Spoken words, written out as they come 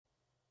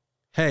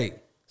Hey,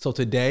 so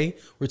today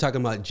we're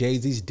talking about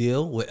Jay-Z's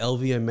deal with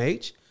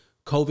LVMH,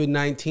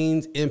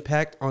 COVID-19's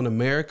impact on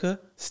America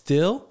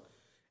still.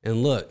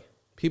 And look,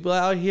 people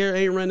out here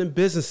ain't running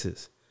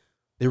businesses.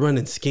 They're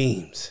running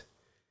schemes.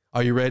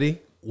 Are you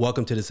ready?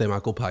 Welcome to the Say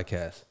Michael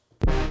podcast.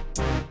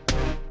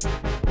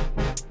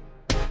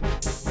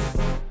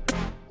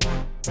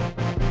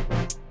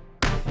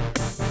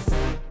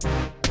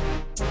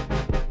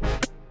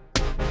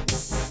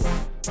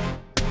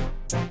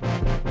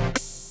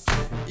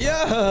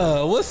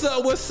 Yeah,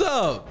 what's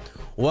up?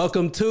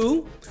 Welcome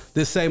to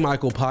the Say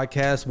Michael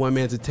podcast, one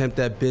man's attempt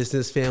at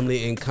business,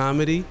 family, and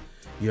comedy.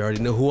 You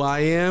already know who I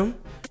am,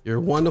 your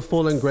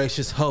wonderful and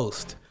gracious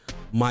host,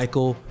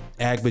 Michael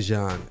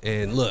Agbajan.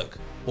 And look,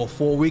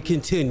 before we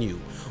continue,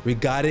 we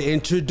gotta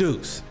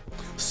introduce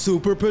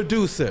super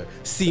producer,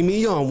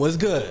 Simeon. What's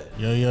good?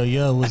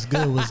 Yo, what's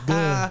good, what's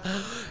good?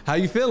 How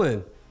you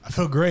feeling? I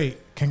feel great.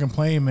 Can't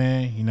complain,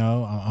 man. You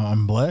know,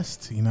 I'm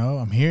blessed. You know,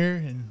 I'm here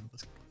and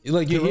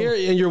Look, you're here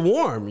and you're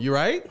warm. You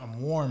right?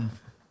 I'm warm.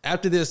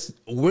 After this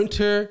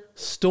winter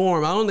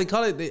storm, I don't know, they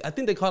call it, I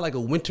think they call it like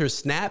a winter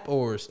snap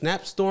or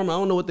snap storm. I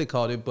don't know what they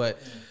called it,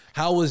 but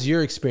how was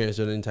your experience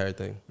during the entire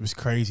thing? It was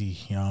crazy.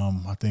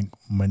 I think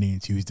Monday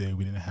and Tuesday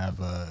we didn't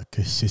have a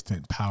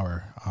consistent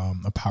power.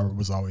 The power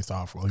was always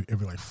off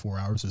every like 4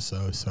 hours or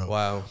so. So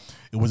Wow.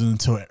 It wasn't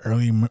until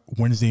early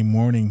Wednesday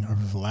morning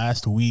of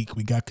last week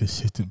we got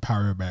consistent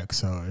power back.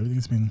 So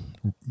everything's been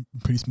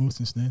pretty smooth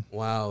since then.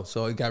 Wow.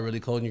 So it got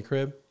really cold in your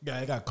crib? Yeah,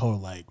 it got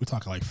cold. We're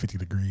talking like 50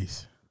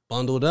 degrees.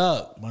 Bundled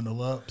up.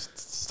 Bundle up.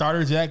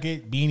 Starter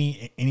jacket,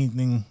 beanie,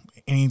 anything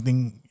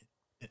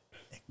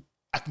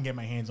I can get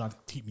my hands on to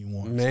keep me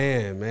warm.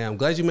 Man, I'm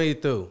glad you made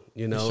it through.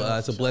 You know,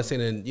 it's a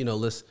blessing, and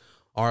let's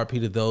RIP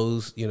to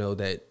those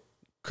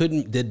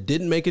that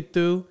didn't make it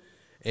through,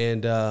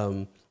 and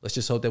let's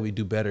just hope that we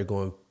do better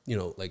going,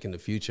 like in the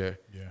future.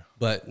 Yeah.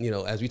 But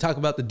as we talk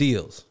about the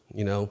deals,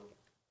 all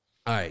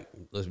right,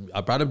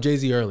 I brought up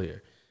Jay-Z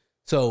earlier,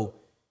 so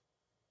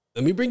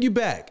let me bring you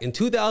back. In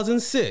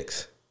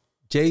 2006,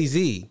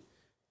 Jay-Z,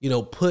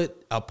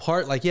 put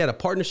a he had a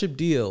partnership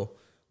deal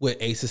with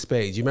Ace of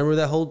Spades. You remember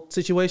that whole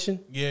situation?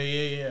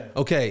 Yeah.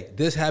 Okay,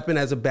 this happened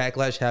as a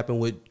backlash happened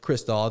with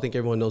Cristal. I think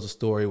everyone knows the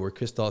story where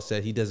Cristal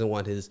said he doesn't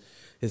want his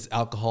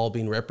alcohol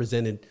being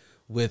represented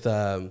with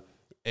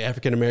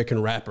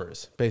African-American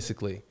rappers,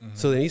 basically. Mm-hmm.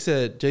 So then he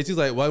said, Jay-Z's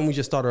like, why don't we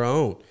just start our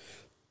own?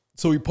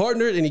 So he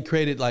partnered and he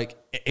created like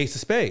Ace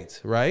of Spades,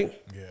 right?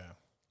 Yeah.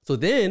 So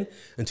then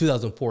in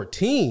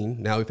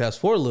 2014, now we fast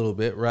forward a little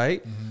bit,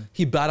 right? Mm-hmm.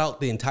 He bought out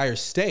the entire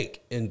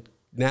stake and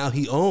now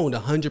he owned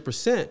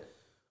 100%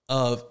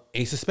 of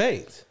Ace of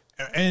Spades.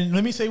 And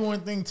let me say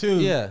one thing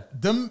too. Yeah.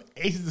 Them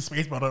Aces of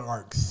Spades bottles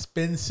are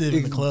expensive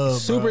in the club.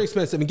 Super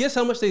expensive. And guess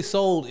how much they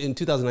sold in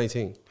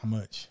 2019? How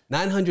much?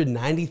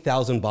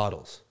 990,000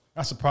 bottles.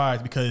 I'm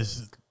surprised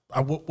because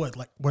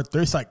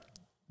there's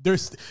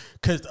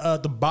because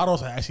the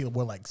bottles are actually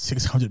like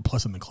 600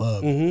 plus in the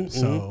club. Mm-hmm,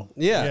 so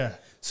yeah.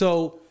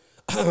 So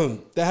that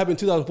happened in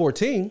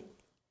 2014.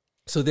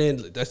 So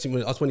then that's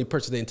when he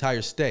purchased the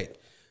entire stake.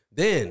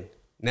 Then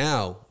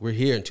now we're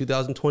here in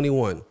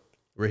 2021.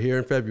 We're here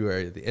in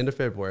February, at the end of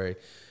February,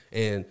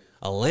 and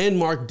a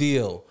landmark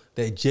deal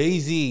that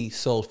Jay-Z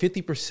sold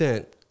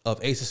 50% of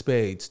Ace of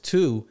Spades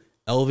to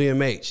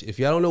LVMH. If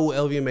y'all don't know what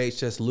LVMH,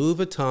 that's Louis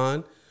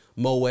Vuitton,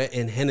 Moet,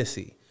 and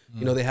Hennessy.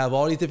 They have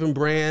all these different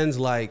brands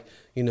like,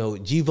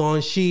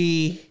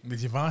 Givenchy. The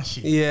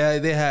Givenchy. Yeah,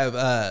 they have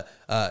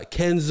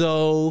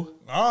Kenzo.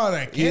 Oh,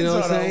 that Kenzo, you know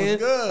what I'm saying?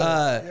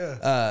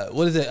 That was good.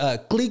 What is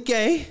it?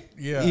 Clique.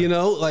 Yeah.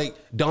 Like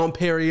Dom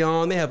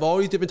Perignon. They have all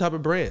these different type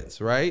of brands,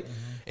 right? Mm-hmm.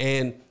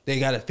 And they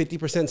got a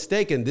 50%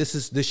 stake, and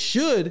this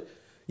should,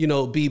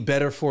 be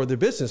better for their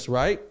business,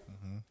 right?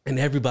 Mm-hmm. And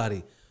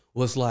everybody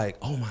was like,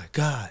 "Oh my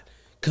God,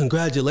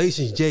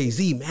 congratulations,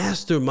 Jay-Z,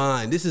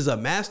 mastermind! This is a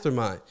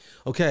mastermind."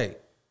 Okay,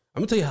 I'm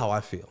gonna tell you how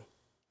I feel.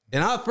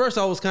 And at first,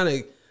 I was kind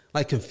of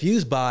like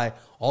confused by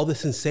all the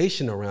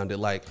sensation around it.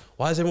 Like,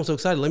 why is everyone so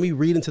excited? Let me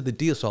read into the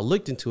deal. So I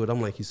looked into it.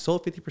 I'm like, he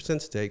sold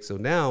 50% stake. So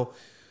now,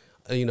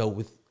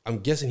 I'm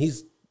guessing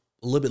he's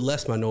a little bit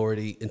less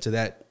minority into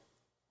that,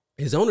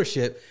 his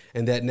ownership,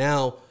 and that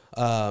now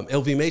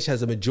LVMH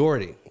has a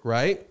majority,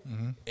 right?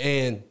 Mm-hmm.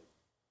 And,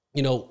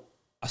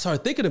 I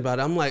started thinking about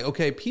it. I'm like,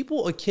 okay,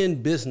 people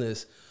akin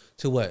business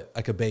to what?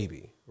 Like a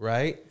baby,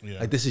 right? Yeah.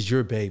 Like this is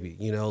your baby,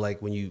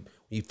 like when you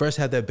first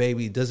have that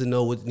baby, it doesn't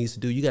know what it needs to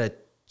do. You got to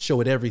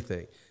show it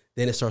everything.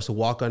 Then it starts to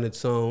walk on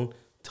its own,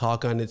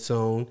 talk on its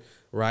own,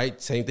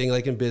 right? Same thing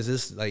like in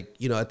business. Like,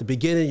 at the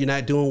beginning, you're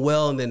not doing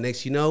well. And then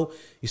next, you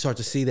start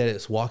to see that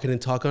it's walking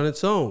and talk on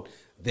its own.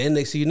 Then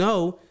next,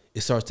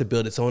 it starts to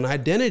build its own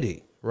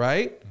identity,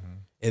 right? Mm-hmm.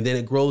 And then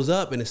it grows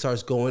up and it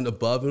starts going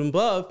above and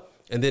above.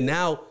 And then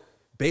now,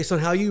 based on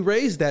how you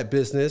raise that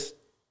business,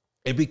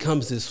 it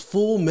becomes this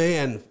full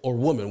man or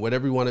woman,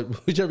 whatever you want to,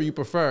 whichever you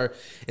prefer,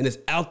 and it's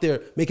out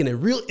there making a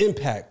real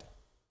impact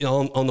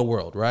on the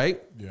world,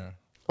 right? Yeah.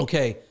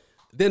 Okay,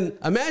 then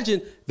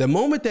imagine the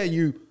moment that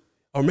you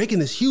are making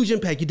this huge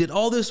impact, you did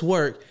all this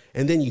work,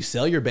 and then you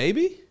sell your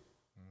baby?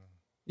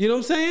 You know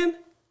what I'm saying?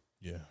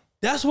 Yeah.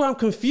 That's where I'm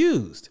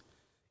confused.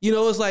 You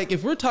know, it's like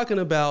if we're talking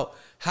about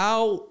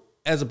how,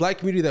 as a Black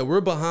community, that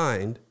we're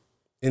behind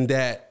in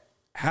that,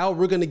 how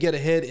we're going to get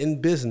ahead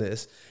in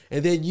business,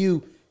 and then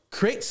you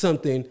create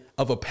something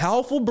of a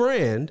powerful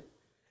brand,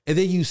 and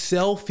then you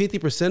sell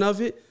 50%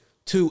 of it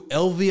to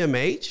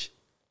LVMH,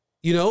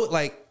 you know,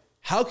 like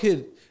how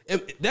could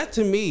that,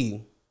 to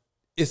me,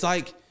 it's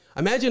like,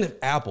 imagine if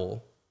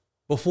Apple,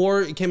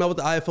 before it came out with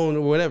the iPhone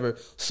or whatever,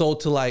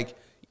 sold to like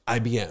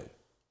IBM.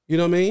 You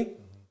know what I mean? Mm-hmm.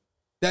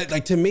 That,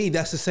 like, to me,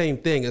 that's the same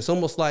thing. It's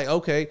almost like,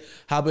 okay,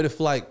 how about if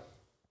like,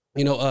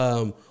 you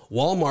know,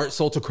 Walmart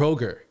sold to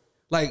Kroger?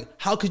 Like,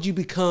 how could you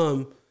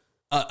become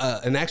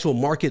an actual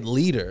market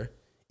leader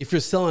if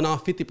you're selling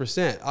off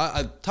 50%?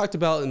 I talked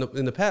about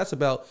in the past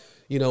about,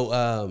 you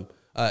know,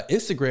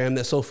 Instagram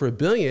that sold for $1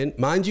 billion.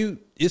 Mind you,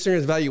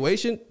 Instagram's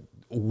valuation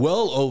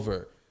well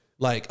over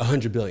like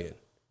 $100 billion,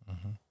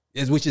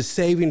 which is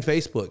saving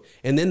Facebook.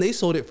 And then they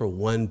sold it for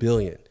 $1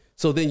 billion.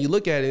 So then you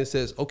look at it and it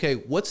says, okay,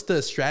 what's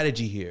the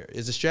strategy here?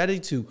 Is the strategy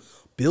to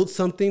build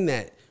something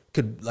that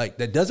could, like,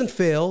 that doesn't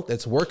fail,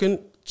 that's working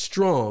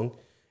strong,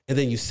 and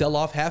then you sell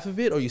off half of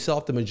it, or you sell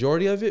off the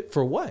majority of it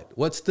for what?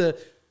 What's the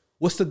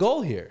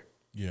goal here?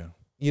 Yeah.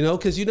 You know,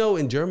 because, you know,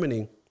 in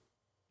Germany,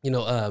 you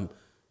know,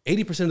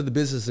 80% of the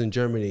businesses in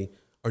Germany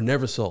are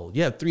never sold.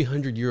 You have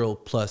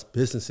 300-year-old plus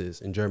businesses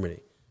in Germany,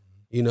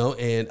 you know,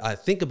 and I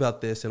think about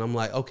this and I'm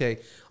like, okay,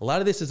 a lot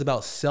of this is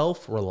about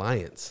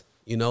self-reliance,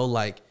 you know,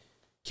 like,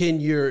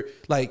 can you're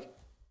like,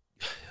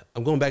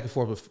 I'm going back and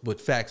forth with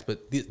facts,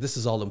 but this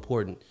is all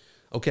important.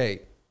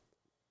 Okay.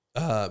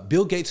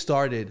 Bill Gates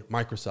started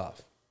Microsoft.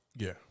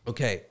 Yeah.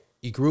 Okay.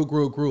 He grew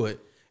it.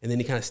 And then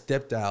he kind of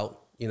stepped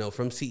out, you know,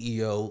 from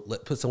CEO,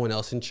 put someone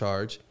else in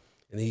charge,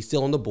 and then he's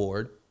still on the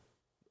board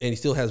and he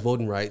still has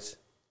voting rights,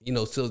 you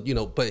know, so, you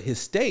know, but his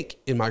stake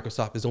in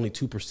Microsoft is only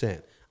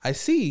 2%. I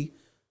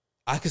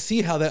can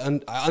see how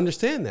that, I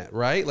understand that,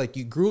 right? Like,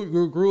 you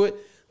grew it.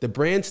 The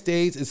brand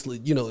stays, it's,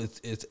 you know,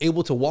 it's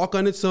able to walk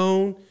on its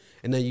own,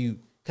 and then you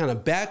kind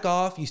of back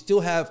off. You still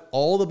have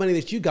all the money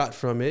that you got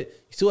from it.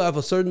 You still have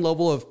a certain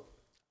level of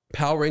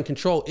power and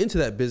control into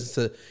that business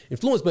to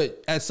influence.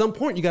 But at some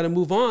point, you got to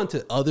move on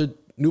to other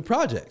new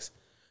projects.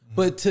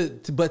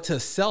 Mm-hmm. But to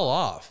sell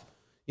off,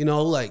 you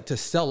know, like to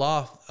sell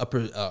off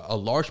a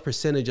large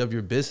percentage of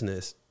your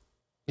business,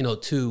 you know,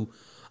 to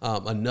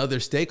another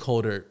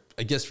stakeholder,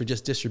 I guess for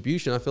just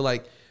distribution, I feel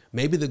like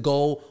maybe the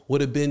goal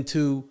would have been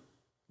to,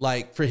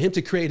 like, for him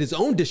to create his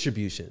own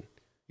distribution,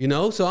 you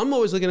know? So I'm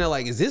always looking at,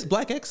 like, is this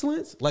Black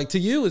excellence? Like, to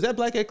you, is that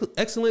Black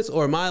excellence,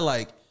 or am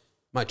I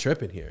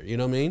tripping here? You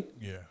know what I mean?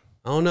 Yeah.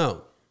 I don't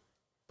know.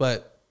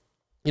 But,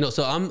 you know,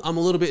 so I'm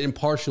a little bit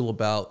impartial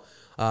about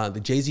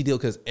the Jay-Z deal,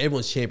 because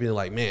everyone's championing,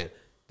 like, man,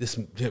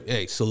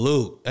 hey,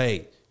 salute,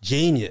 hey,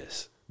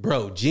 genius,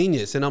 bro,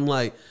 genius. And I'm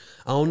like,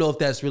 I don't know if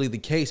that's really the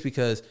case,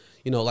 because,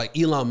 you know, like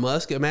Elon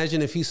Musk,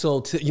 imagine if he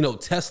sold,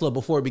 Tesla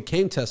before it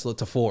became Tesla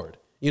to Ford,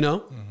 you know?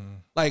 Mm-hmm.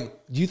 Like,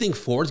 do you think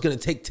Ford's going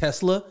to take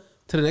Tesla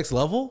to the next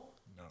level?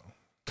 No.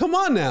 Come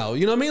on now.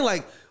 You know what I mean?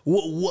 Like,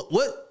 what's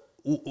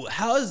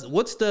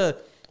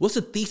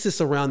the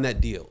thesis around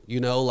that deal? You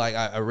know, like,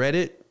 I read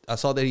it. I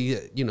saw that he,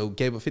 you know,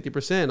 gave up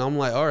 50%. I'm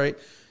like, all right,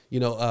 you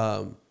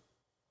know,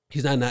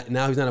 he's not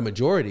a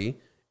majority.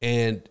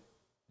 And,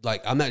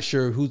 like, I'm not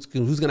sure who's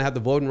going to have the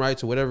voting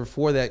rights or whatever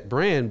for that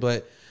brand,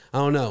 but I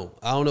don't know.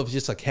 I don't know if it's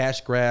just a cash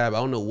grab. I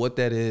don't know what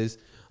that is.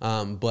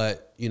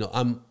 But, you know,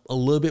 I'm a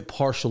little bit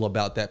partial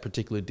about that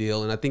particular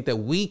deal. And I think that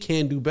we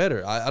can do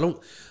better.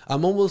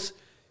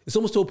 It's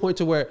almost to a point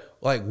to where,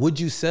 like, would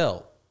you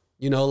sell?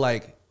 You know,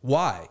 like,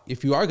 why?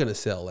 If you are going to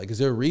sell, like, is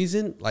there a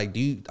reason? Like,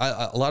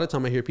 a lot of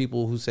time I hear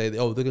people who say,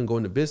 oh, they're going to go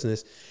into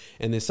business,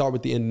 and they start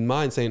with the end in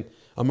mind, saying,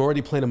 I'm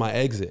already planning my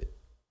exit,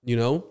 you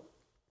know?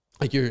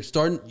 Like,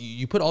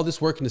 you put all this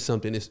work into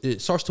something,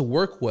 it starts to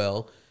work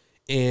well,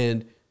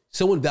 and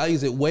someone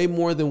values it way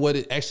more than what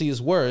it actually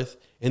is worth.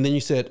 And then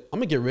you said, I'm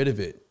gonna get rid of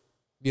it.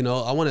 You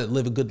know, I want to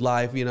live a good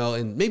life, you know,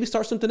 and maybe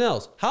start something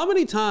else. How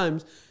many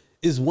times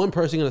is one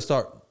person going to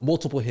start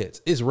multiple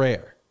hits? It's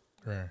rare.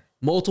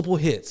 Multiple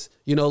hits,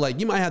 you know, like,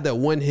 you might have that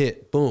one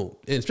hit, boom.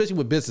 And especially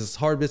with business,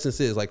 hard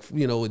businesses, like,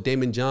 you know, with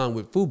Damon John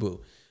with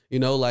FUBU, you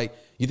know, like,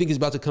 you think he's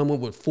about to come up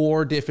with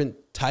 4 different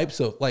types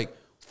of, like,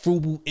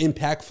 FUBU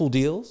impactful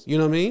deals. You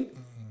know what I mean?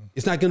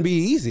 It's not going to be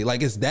easy.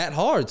 Like, it's that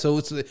hard.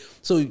 So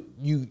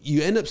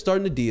you end up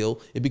starting a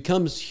deal. It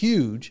becomes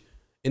huge,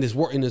 and it's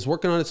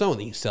working on its own.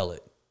 Then you sell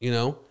it. You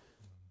know,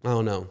 I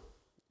don't know.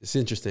 It's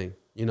interesting.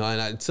 You know,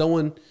 and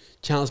someone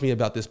challenged me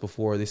about this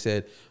before. They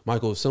said,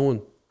 Michael, if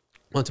someone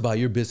wants to buy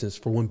your business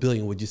for $1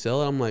 billion, would you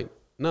sell it? I'm like,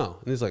 no.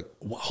 And it's like,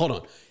 hold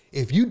on.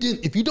 If you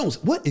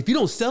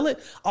don't sell it,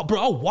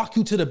 I'll walk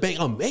you to the bank.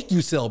 I'll make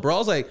you sell, bro. I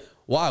was like,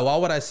 why? Why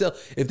would I sell?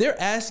 If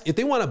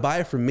they want to buy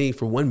it from me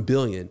for $1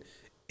 billion,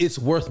 it's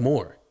worth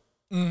more.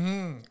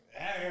 Mm-hmm.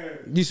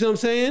 You see what I'm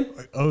saying?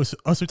 So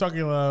we're talking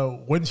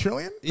about 1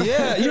 trillion?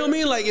 Yeah, you know what I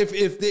mean? Like,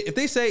 if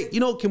they say, you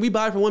know, can we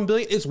buy it for $1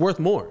 billion? It's worth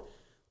more.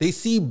 They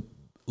see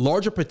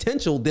larger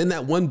potential than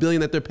that 1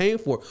 billion that they're paying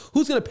for.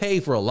 Who's going to pay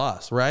for a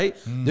loss, right?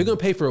 They're going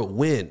to pay for a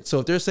win. So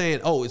if they're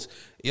saying, oh, it's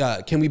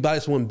can we buy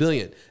this 1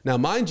 billion? Now,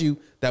 mind you,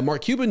 that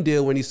Mark Cuban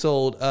deal when he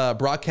sold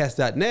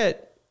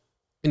broadcast.net,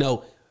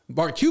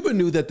 Mark Cuban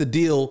knew that the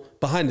deal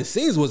behind the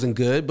scenes wasn't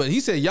good, but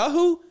he said,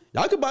 Yahoo,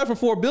 y'all could buy it for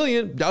 4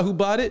 billion. Yahoo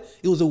bought it.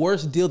 It was the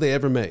worst deal they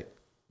ever made,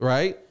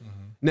 right?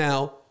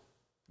 Now,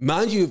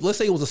 mind you, if let's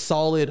say it was a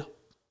solid,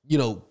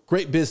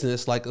 great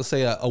business, like let's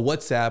say a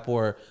WhatsApp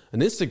or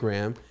an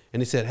Instagram,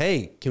 and they said,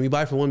 hey, can we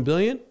buy it for 1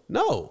 billion?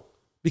 No,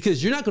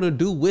 because you're not going to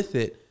do with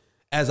it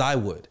as I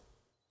would,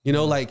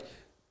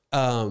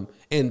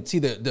 and see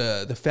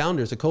the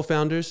founders, the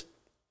co-founders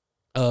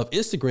of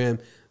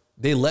Instagram,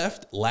 they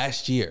left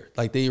last year.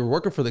 Like they were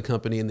working for the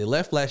company and they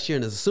left last year.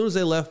 And as soon as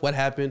they left, what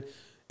happened?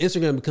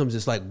 Instagram becomes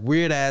this like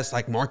weird ass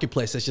like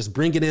marketplace that's just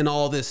bringing in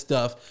all this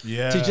stuff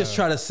to just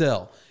try to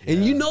sell.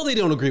 And they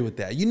don't agree with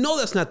that.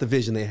 That's not the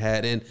vision they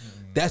had. And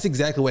that's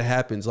exactly what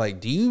happens.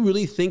 Like, do you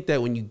really think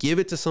that when you give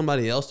it to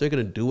somebody else, they're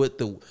going to do it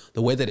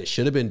the way that it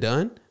should have been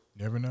done?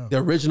 Never know. The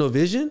original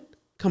vision?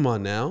 Come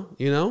on now,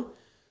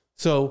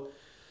 So,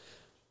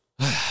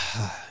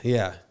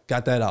 yeah,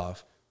 got that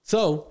off.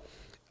 So,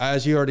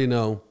 as you already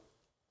know,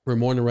 we're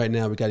mourning right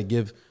now. We got to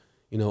give,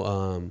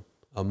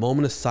 a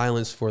moment of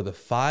silence for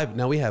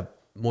now we have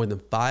more than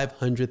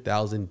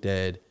 500,000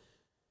 dead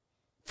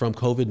from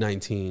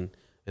COVID-19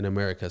 in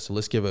America. So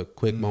let's give a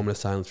quick moment of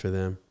silence for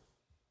them.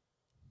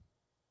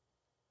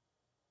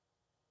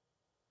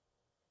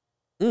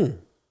 Really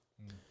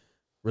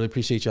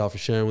appreciate y'all for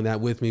sharing that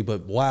with me.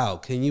 But wow,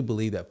 can you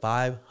believe that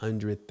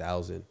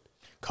 500,000?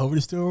 COVID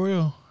is still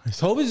real.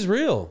 COVID is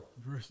real.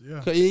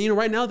 Yeah.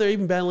 Right now they're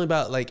even battling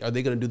about like, are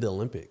they going to do the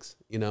Olympics?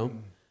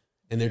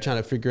 And they're trying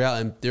to figure out,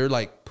 and they're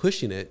like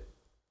pushing it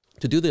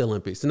to do the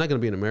Olympics. They're not going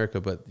to be in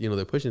America, but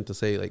they're pushing to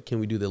say like, can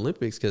we do the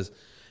Olympics? Because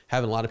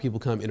having a lot of people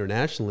come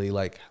internationally,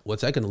 like,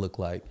 what's that going to look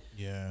like?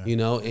 Yeah.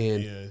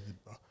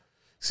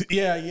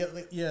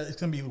 It's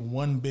gonna be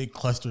one big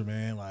cluster,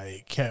 man.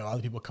 Like, a lot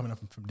of people coming up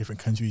from different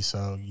countries,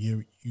 so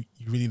you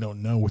really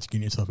don't know what you're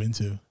getting yourself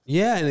into.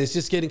 Yeah, and it's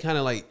just getting kind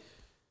of like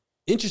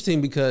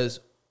interesting because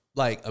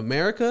like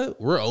America,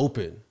 we're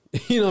open.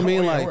 You know what I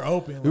mean? Like we're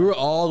open. We were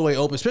all the way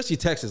open, especially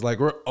Texas. Like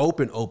we're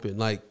open.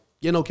 Like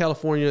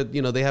California,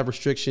 they have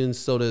restrictions.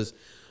 So does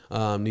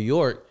New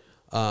York,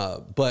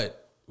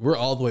 but we're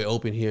all the way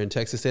open here in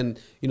Texas. And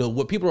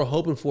what people are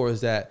hoping for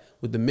is that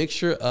with the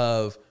mixture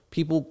of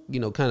people,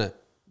 kind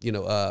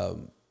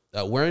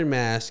of wearing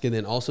masks and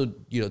then also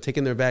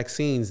taking their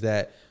vaccines,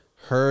 that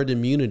herd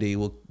immunity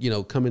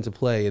will come into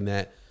play, and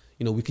that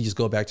we could just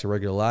go back to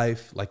regular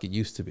life like it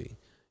used to be.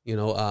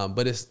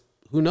 But it's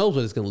who knows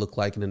what it's going to look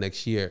like in the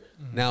next year.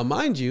 Now,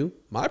 mind you,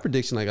 my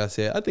prediction, like I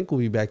said, I think we'll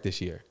be back this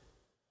year.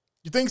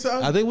 You think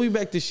so? I think we'll be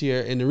back this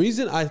year. And the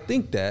reason I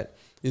think that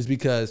is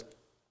because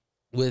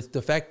with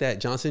the fact that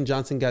Johnson &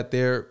 Johnson got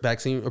their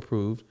vaccine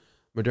approved,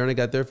 Moderna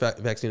got their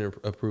vaccine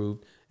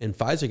approved, and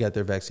Pfizer got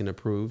their vaccine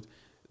approved,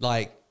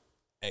 like,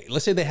 hey,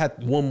 let's say they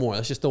had one more.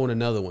 Let's just throw in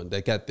another one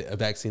that got a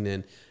vaccine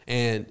in.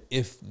 And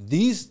if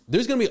there's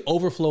going to be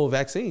overflow of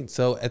vaccines.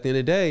 So at the end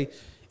of the day,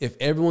 if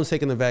everyone's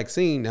taking the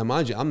vaccine, now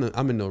mind you, I'm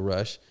in no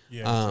rush.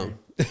 Yeah,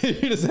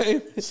 you're the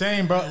same.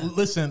 Same, bro.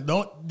 Listen,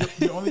 the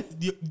only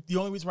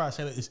reason why I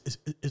say that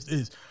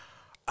is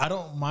I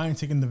don't mind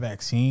taking the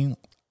vaccine.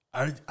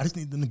 I just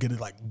need them to get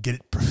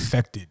it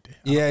perfected.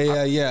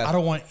 Yeah. I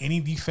don't want any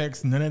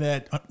defects, none of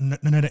that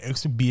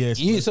extra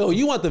BS. So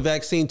you want the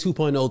vaccine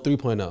 2.0,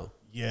 3.0.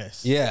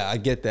 Yes. Yeah, I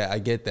get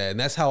that. And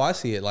that's how I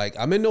see it. Like,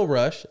 I'm in no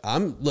rush.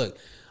 I'm out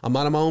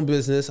of my own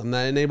business. I'm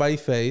not in anybody's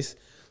face.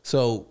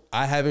 So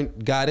I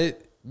haven't got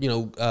it.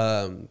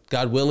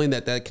 God willing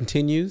that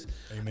continues.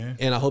 Amen.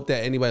 And I hope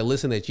that anybody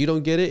listen that you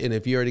don't get it. And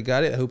if you already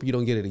got it, I hope you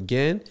don't get it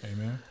again.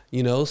 Amen.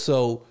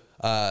 So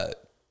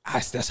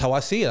that's how I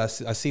see it. I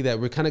see that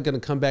we're kind of going to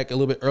come back a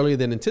little bit earlier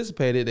than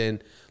anticipated.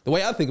 And the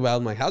way I think about it,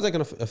 I'm like, how's that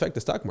going to affect the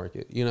stock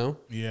market?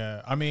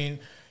 Yeah. I mean,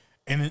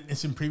 and in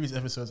some previous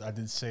episodes, I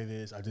did say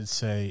this. I did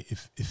say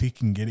if he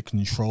can get it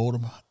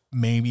controlled,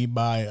 maybe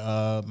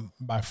by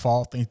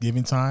fall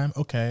Thanksgiving time,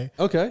 okay.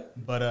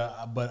 But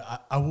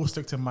I will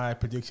stick to my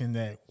prediction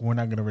that we're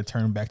not going to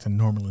return back to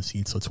normalcy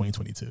until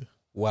 2022.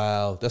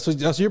 Wow, that's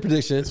your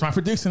prediction. It's my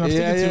prediction. I'm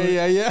sticking to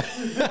it. Yeah.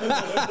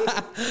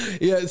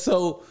 Yeah.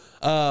 So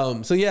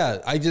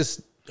yeah, I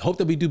just hope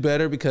that we do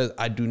better because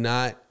I do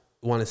not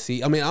want to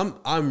see. I mean,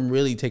 I'm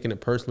really taking it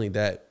personally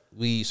that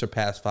we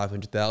surpassed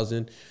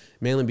 500,000,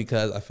 mainly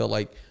because I felt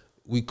like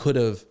we could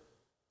have,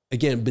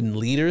 again, been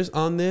leaders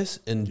on this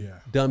and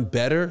done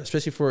better,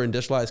 especially for an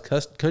industrialized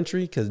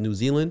country, because New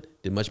Zealand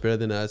did much better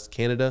than us.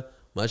 Canada,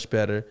 much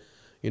better.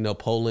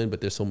 Poland, but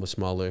they're so much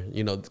smaller.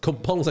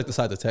 Poland's like the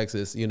size of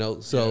Texas,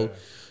 So,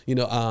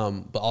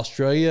 but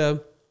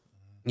Australia,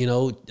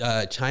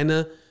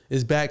 China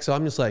is back. So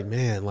I'm just like,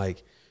 man,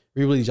 like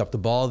we really dropped the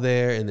ball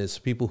there. And there's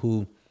people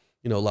who,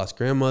 lost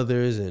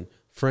grandmothers and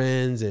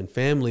friends and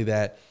family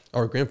that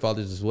are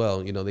grandfathers as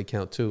well. They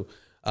count too.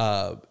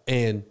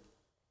 And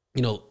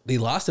they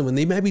lost them and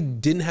they maybe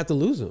didn't have to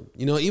lose them.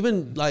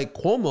 Even like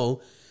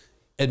Cuomo,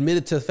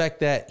 admitted to the fact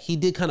that he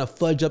did kind of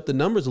fudge up the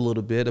numbers a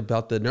little bit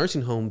about the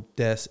nursing home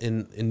deaths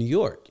in New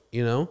York,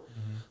 you know?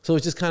 Mm-hmm. So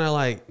it's just kind of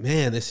like,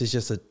 man, this is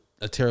just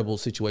a terrible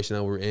situation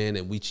that we're in,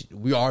 and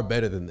we are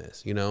better than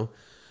this, you know?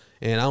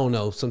 And I don't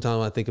know, sometimes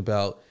when I think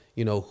about,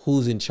 you know,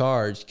 who's in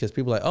charge, because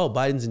people are like, oh,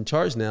 Biden's in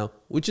charge now,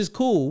 which is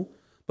cool,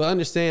 but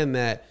understand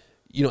that,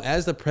 you know,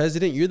 as the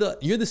president, you're the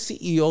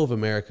CEO of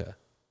America,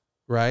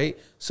 right?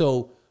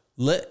 So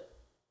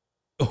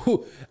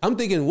I'm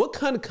thinking, what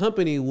kind of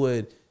company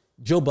would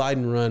Joe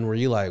Biden run where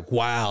you're like,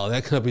 wow,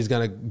 that company's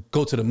gonna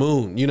go to the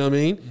moon? You know what I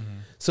mean? Mm-hmm.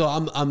 So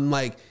I'm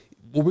like,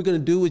 what we're gonna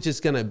do is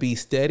just gonna be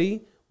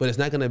steady, but it's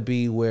not gonna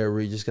be where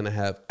we're just gonna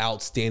have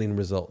outstanding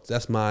results.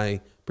 That's my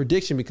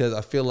prediction, because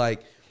I feel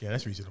like, yeah,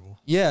 that's reasonable.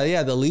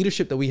 Yeah, the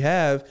leadership that we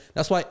have,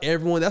 that's why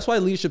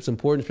leadership's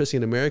important, especially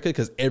in America,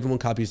 because everyone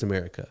copies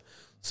America.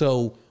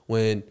 So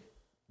when,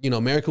 you know,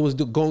 America was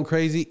going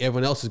crazy,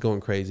 everyone else is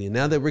going crazy. And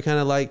now that we're kind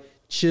of like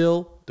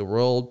chill, the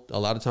world a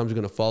lot of times are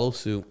going to follow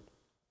suit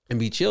and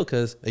be chill,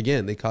 because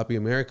again, they copy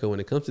America when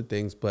it comes to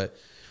things. But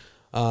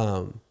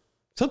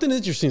something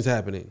interesting is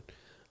happening.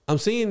 I'm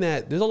seeing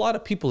that there's a lot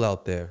of people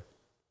out there,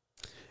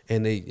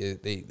 and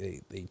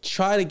they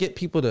try to get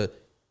people to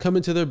come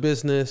into their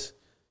business,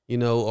 you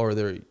know, or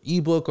their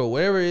ebook or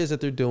whatever it is that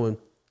they're doing.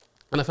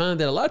 And I found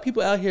that a lot of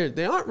people out here,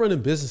 they aren't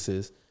running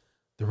businesses,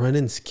 they're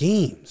running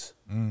schemes.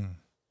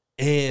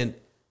 And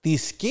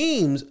these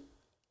schemes,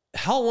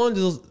 how long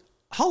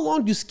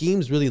do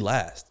schemes really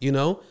last? You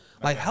know,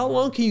 like how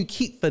long can you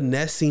keep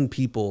finessing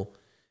people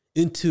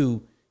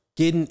into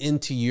getting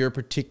into your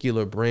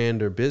particular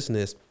brand or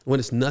business when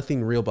it's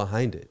nothing real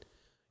behind it?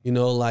 You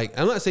know, like,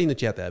 I'm not saying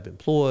that you have to have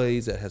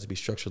employees, that has to be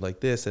structured like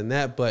this and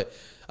that, but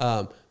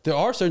there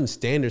are certain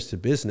standards to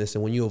business.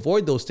 And when you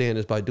avoid those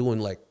standards by doing,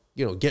 like,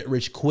 you know, get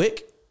rich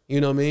quick, you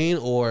know what I mean?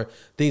 Or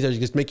things that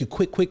just make you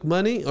quick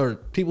money, or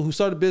people who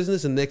start a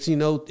business and next, you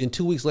know, in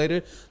 2 weeks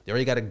later, they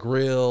already got a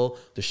grill,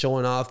 they're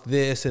showing off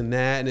this and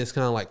that. And it's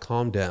kind of like,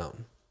 calm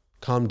down,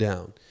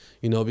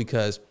 you know,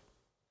 because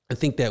I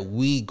think that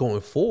we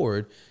going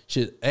forward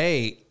should,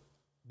 the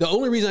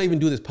only reason I even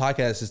do this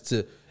podcast is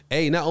to,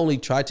 not only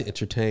try to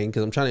entertain,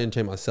 because I'm trying to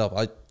entertain myself.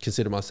 I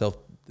consider myself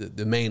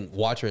the main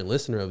watcher and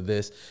listener of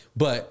this,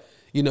 but,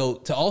 you know,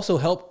 to also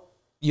help,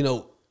 you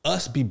know,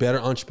 us be better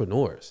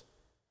entrepreneurs.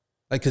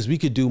 Like, because we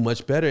could do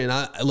much better. And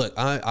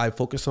I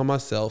focus on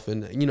myself,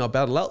 and, you know, I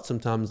battle out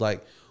sometimes,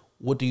 like,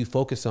 what do you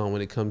focus on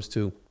when it comes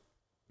to,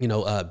 you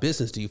know,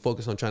 business? Do you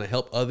focus on trying to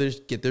help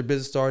others get their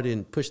business started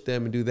and push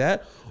them and do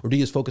that? Or do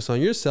you just focus on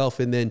yourself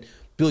and then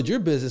build your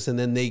business, and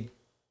then they,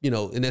 you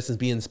know, in essence,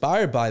 be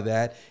inspired by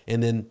that,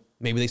 and then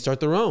maybe they start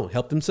their own,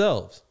 help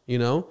themselves, you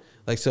know?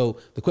 Like, so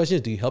the question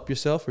is, do you help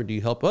yourself or do you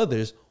help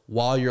others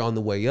while you're on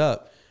the way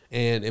up?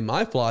 And in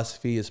my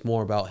philosophy, it's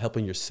more about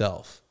helping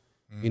yourself.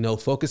 You know,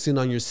 focusing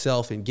on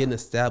yourself and getting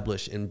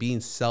established and being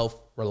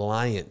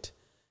self-reliant.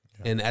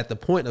 Yeah. And at the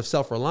point of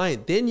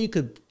self-reliant, then you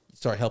could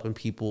start helping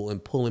people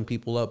and pulling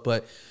people up.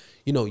 But,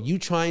 you know, you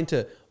trying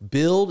to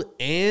build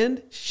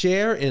and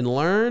share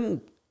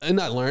and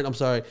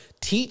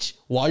teach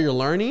while you're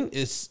learning,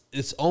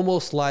 it's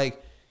almost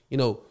like, you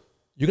know,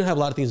 you're going to have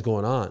a lot of things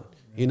going on.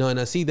 You know, and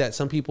I see that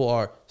some people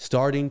are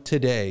starting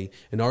today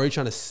and already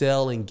trying to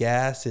sell and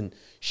gas and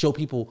show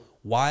people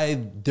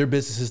why their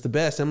business is the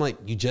best. I'm like,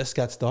 you just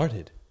got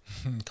started.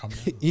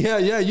 Yeah.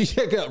 You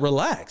just got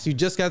relaxed. You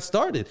just got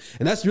started.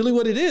 And that's really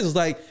what it is. It's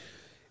like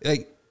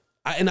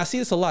I see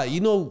this a lot. You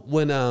know,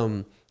 when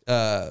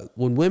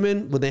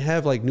women, when they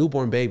have like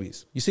newborn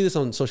babies, you see this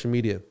on social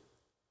media.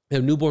 They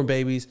have newborn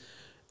babies,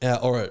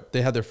 or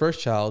they have their first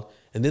child,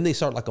 and then they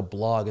start like a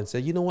blog and say,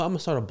 you know what, I'm gonna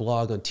start a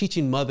blog on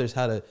teaching mothers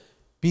how to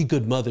be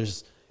good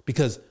mothers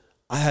because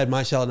I had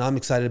my child and I'm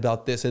excited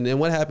about this. And then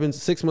what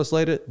happens 6 months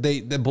later?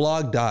 The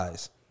blog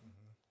dies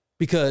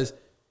because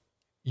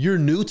you're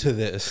new to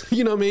this.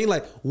 You know what I mean?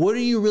 Like, what are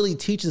you really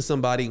teaching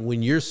somebody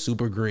when you're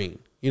super green,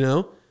 you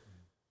know?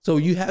 So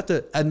you have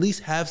to at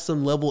least have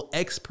some level of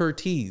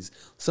expertise,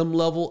 some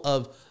level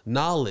of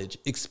knowledge,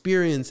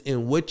 experience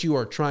in what you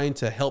are trying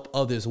to help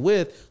others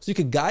with, so you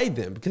can guide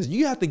them, because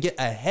you have to get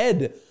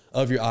ahead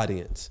of your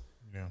audience.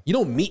 Yeah. You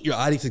don't meet your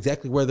audience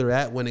exactly where they're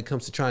at when it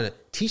comes to trying to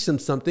teach them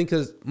something,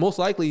 because most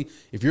likely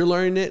if you're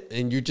learning it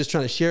and you're just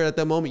trying to share it at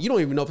that moment, you don't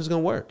even know if it's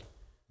going to work.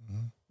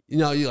 Mm-hmm. You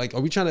know, you're like,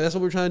 that's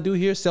what we're trying to do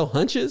here? Sell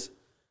hunches?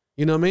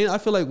 You know what I mean? I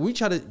feel like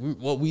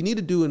what we need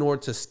to do in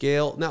order to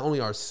scale not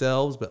only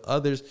ourselves, but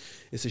others,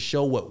 is to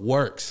show what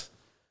works,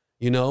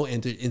 you know,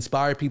 and to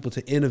inspire people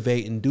to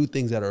innovate and do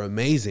things that are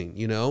amazing,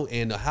 you know.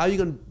 And how are you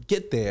going to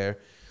get there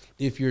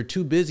if you're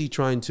too busy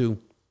trying to,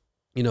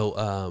 you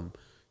know,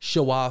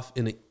 show off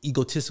in an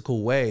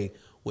egotistical way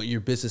what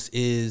your business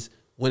is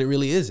when it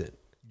really isn't?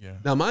 Yeah.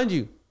 Now, mind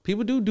you,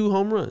 people do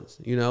home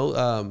runs, you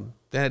know,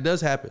 that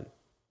does happen.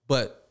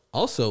 But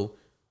also,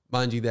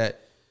 mind you,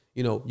 that,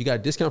 you know, you got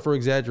a discount for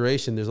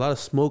exaggeration. There's a lot of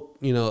smoke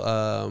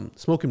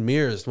and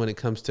mirrors when it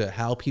comes to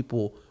how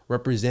people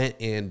represent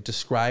and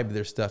describe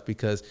their stuff,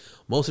 because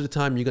most of the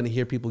time you're going to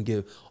hear people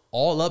give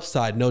all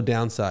upside, no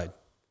downside.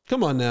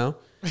 Come on now.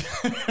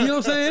 You know what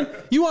I'm saying?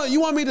 You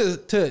want me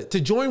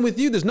to join with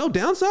you? There's no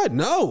downside.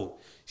 No.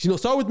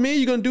 Start with me.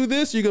 You're going to do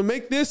this. You're going to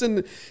make this.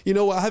 And,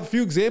 I have a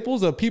few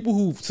examples of people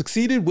who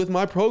succeeded with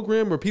my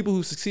program or people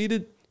who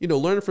succeeded,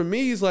 learning from me.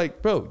 He's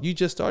like, bro, you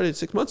just started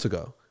 6 months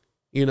ago,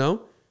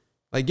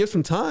 like give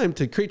some time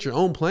to create your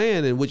own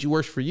plan and what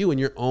works for you in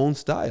your own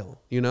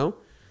style, So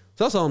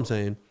that's all I'm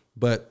saying.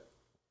 But,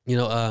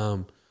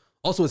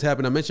 also what's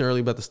happened, I mentioned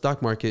earlier about the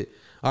stock market.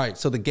 All right.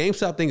 So the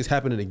GameStop thing is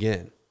happening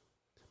again.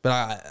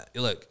 But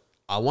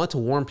I want to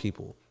warn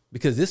people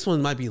because this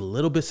one might be a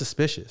little bit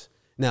suspicious.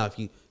 Now, if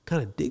you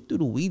kind of dig through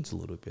the weeds a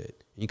little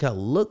bit, you kind of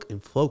look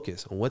and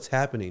focus on what's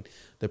happening.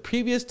 The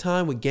previous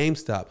time with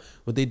GameStop,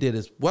 what they did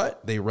is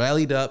they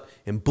rallied up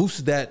and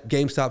boosted that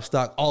GameStop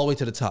stock all the way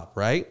to the top,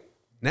 right?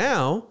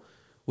 Now,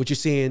 what you're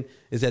seeing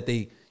is that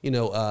they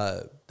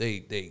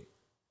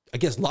I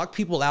guess lock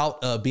people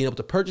out of being able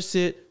to purchase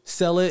it,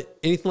 sell it,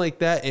 anything like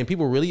that. And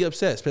people are really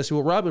upset,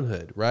 especially with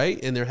Robinhood,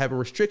 right? And they're having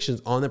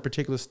restrictions on that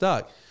particular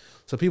stock.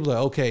 So people are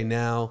like, okay,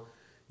 now,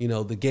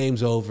 the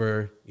game's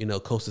over,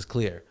 coast is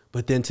clear.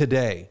 But then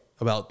today,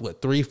 about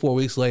 3-4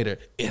 weeks later,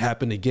 it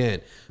happened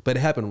again. But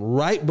it happened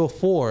right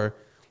before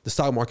the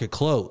stock market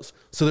closed.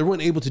 So they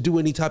weren't able to do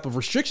any type of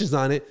restrictions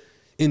on it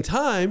in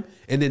time.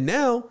 And then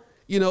now,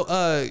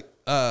 GME,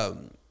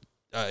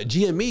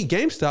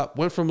 GameStop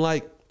went from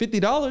like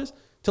 $50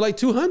 to like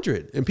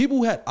 $200. And people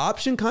who had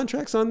option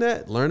contracts on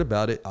that, learn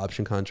about it,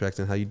 option contracts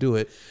and how you do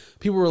it.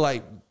 People were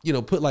like,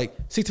 put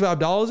like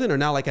 $65 in, or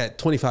now like at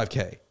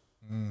 $25K.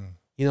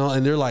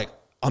 And they're like,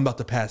 I'm about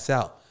to pass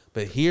out.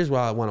 But here's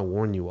why I want to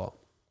warn you all,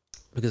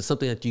 because it's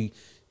something that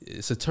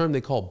it's a term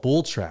they call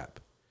bull trap.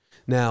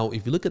 Now,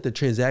 if you look at the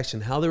transaction,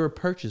 how they were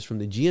purchased from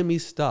the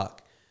GME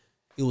stock,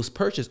 it was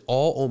purchased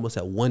all almost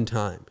at one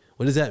time.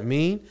 What does that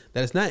mean?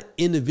 That it's not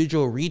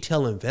individual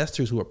retail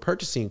investors who are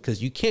purchasing,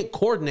 because you can't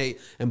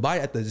coordinate and buy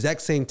at the exact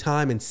same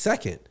time and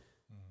second.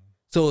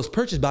 So it's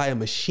purchased by a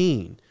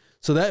machine.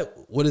 So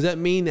what does that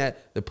mean?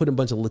 That they're putting a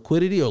bunch of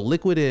liquidity or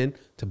liquid in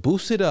to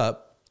boost it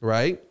up,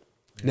 right?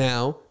 Yeah.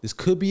 Now, this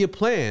could be a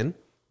plan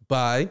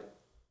by,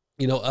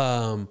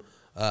 the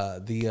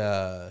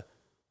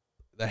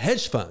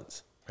hedge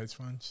funds.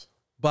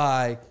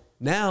 By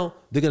now,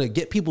 they're going to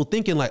get people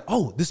thinking like,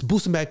 oh, this is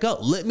boosting back up.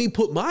 Let me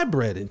put my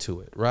bread into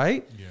it,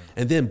 right? Yeah.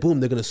 And then, boom,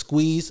 they're going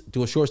to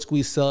do a short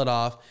squeeze, sell it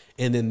off.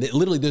 And then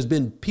literally there's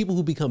been people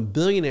who become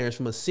billionaires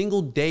from a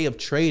single day of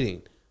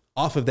trading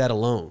off of that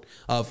alone,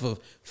 of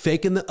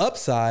faking the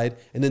upside.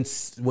 And then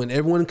when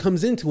everyone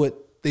comes into it,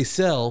 they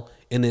sell,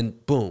 and then,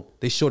 boom,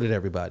 they shorted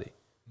everybody.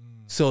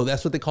 So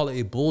that's what they call it,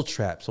 a bull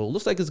trap. So it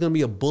looks like it's going to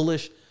be a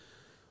bullish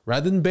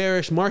rather than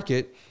bearish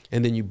market.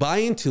 And then you buy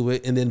into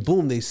it, and then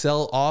boom, they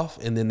sell off,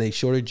 and then they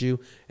shorted you.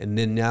 And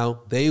then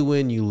now they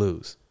win, you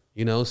lose,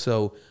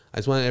 So I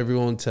just want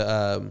everyone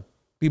to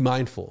be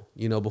mindful,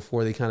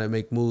 before they kind of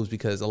make moves,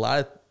 because a lot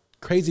of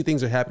crazy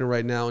things are happening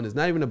right now. And it's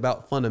not even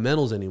about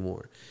fundamentals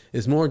anymore.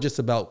 It's more just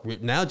about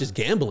now just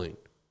gambling,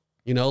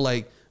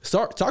 like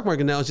stock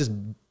market now is just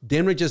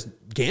damn near just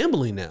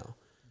gambling now,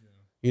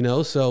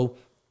 So,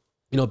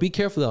 be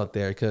careful out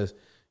there, because,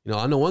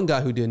 I know one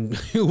guy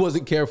who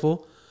wasn't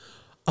careful.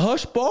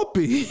 Hush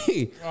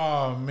puppy.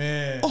 Oh,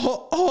 man.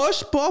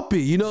 Hush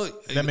puppy.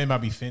 That man might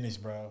be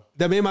finished, bro.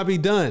 That man might be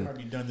done. Might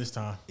be done this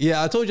time.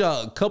 Yeah, I told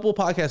y'all a couple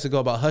podcasts ago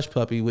about Hush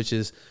Puppy, which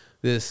is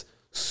this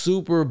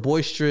super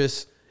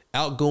boisterous,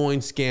 outgoing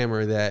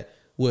scammer that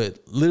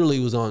literally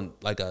was on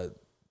like a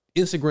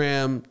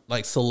Instagram,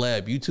 like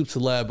YouTube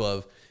celeb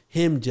of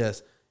him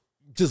just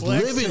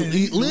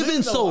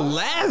living so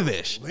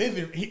lavish. When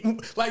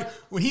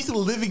he's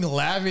living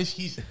lavish,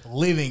 he's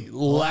living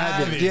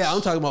lavish. Yeah,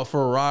 I'm talking about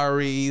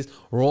Ferraris,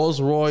 Rolls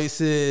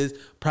Royces,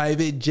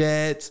 private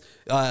jets,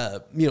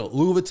 Louis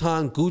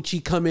Vuitton,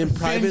 Gucci come in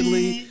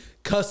privately,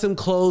 custom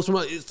clothes.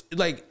 It's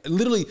like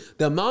literally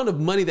the amount of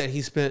money that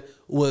he spent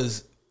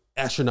was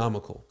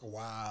astronomical.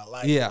 Wow.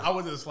 I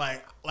was just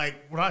like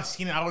when I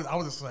seen it, I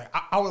was just like,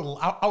 I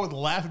would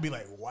laugh and be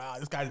like, wow,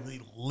 this guy's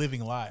really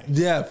living life.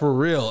 Yeah, for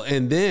real.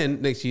 And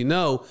then next you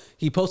know,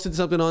 he posted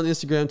something on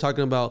Instagram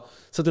talking about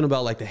something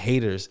about like the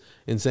haters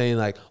and saying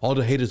like all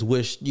the haters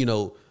wish,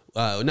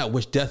 not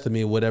wish death to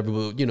me or whatever,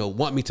 but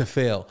want me to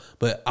fail.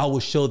 But I will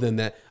show them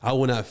that I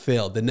will not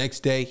fail. The next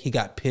day he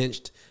got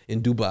pinched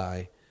in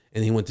Dubai.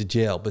 And he went to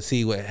jail. But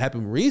see, what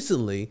happened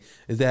recently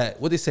is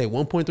that, what they say,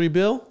 1.3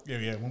 bill? Yeah,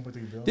 1.3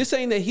 billion. They're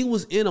saying that he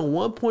was in a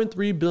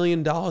 $1.3 billion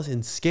in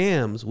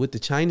scams with the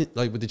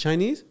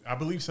Chinese? I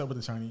believe so, with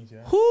the Chinese,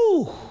 yeah.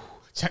 Whoo!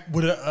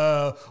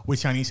 With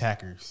Chinese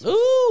hackers.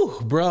 Ooh,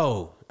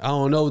 bro. I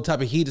don't know what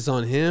type of heat is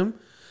on him,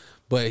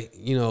 but,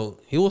 he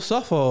will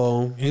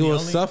suffer. He will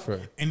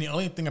suffer. And the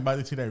only thing about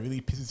it, too, that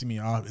really pisses me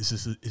off is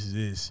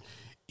this.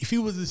 If he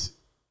was this,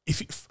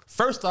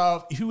 first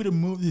off, if he would have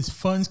moved his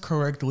funds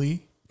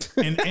correctly,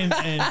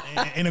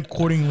 and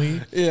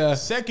accordingly. Yeah.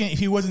 Second, if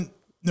he wasn't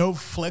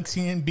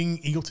flexing and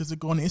being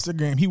egotistical on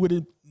Instagram, he would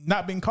have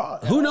not been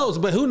caught. Who knows?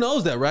 But who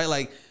knows that, right?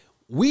 Like,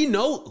 we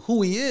know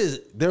who he is.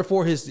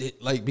 Therefore,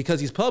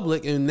 because he's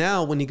public. And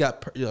now when he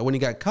got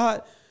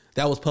caught,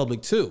 that was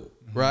public too,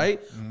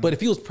 right? But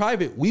if he was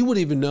private, we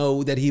wouldn't even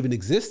know that he even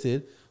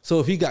existed. So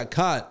if he got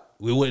caught,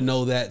 we wouldn't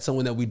know that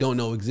someone that we don't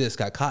know exists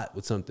got caught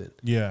with something.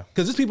 Yeah.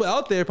 Because there's people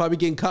out there probably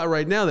getting caught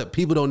right now that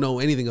people don't know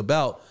anything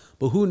about.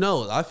 But who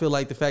knows? I feel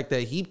like the fact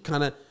that he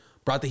kind of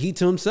brought the heat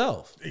to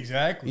himself.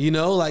 Exactly. You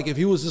know, like if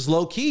he was just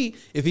low key,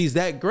 if he's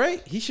that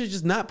great, he should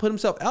just not put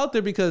himself out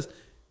there because,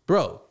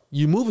 bro,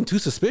 you're moving too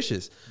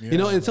suspicious. You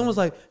know, and someone's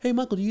like, hey,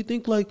 Michael, do you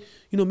think like,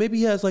 you know, maybe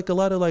he has like a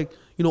lot of like,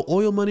 you know,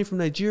 oil money from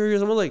Nigeria?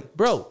 And I'm like,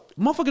 bro,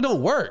 motherfucker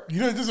don't work.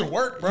 You know, it doesn't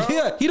work, bro.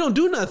 Yeah, he don't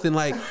do nothing.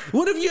 Like,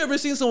 what have you ever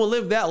seen someone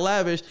live that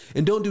lavish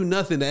and don't do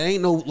nothing? That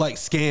ain't no like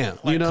scam.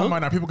 Like, you know? come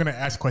on now. People are gonna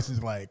ask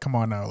questions like, come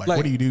on now. Like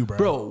what do you do, bro?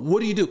 Bro,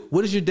 what do you do?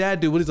 What does your dad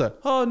do? What is like?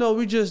 Oh no,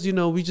 we just, you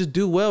know, we just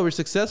do well. We're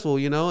successful,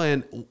 you know.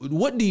 And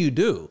what do you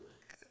do?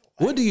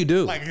 What do you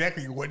do? Like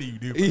exactly, what do you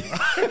do, bro?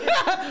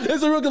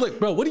 It's a real good like,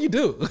 bro, what do you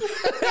do?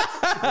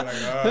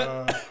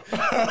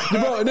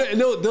 Bro, and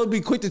they'll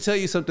be quick to tell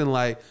you something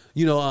like,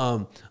 you know,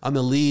 I'm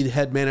the lead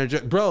head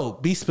manager. Bro,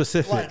 be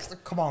specific.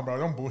 Like, come on, bro,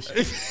 don't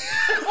bullshit.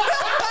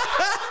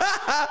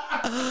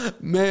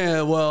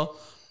 Man, well,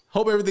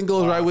 hope everything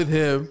goes right with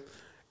him.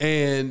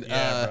 And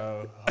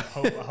bro. I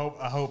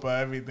hope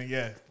everything.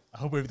 Yeah, I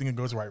hope everything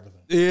goes right with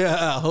him. Yeah,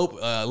 I hope.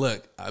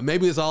 Look,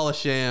 maybe it's all a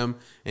sham,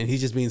 and he's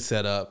just being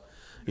set up.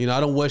 You know,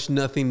 I don't wish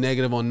nothing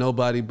negative on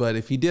nobody, but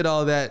if he did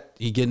all that,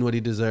 he getting what he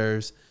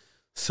deserves.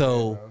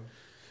 So,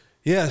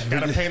 yeah,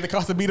 gotta pay the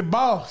cost to be the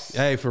boss.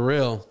 Hey, for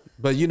real.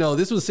 But you know,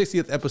 this was the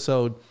 60th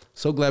episode.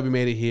 So glad we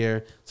made it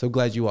here. So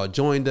glad you all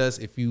joined us.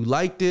 If you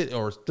liked it,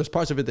 or there's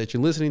parts of it that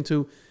you're listening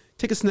to,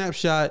 take a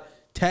snapshot,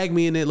 tag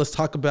me in it. Let's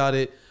talk about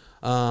it.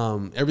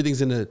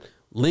 Everything's in the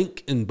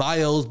link in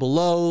bios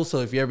below. So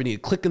if you ever need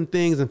to click on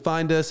things and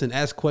find us and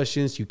ask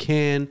questions, you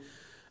can.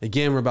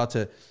 Again, we're about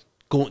to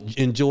go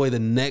enjoy the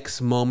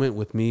next moment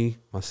with me,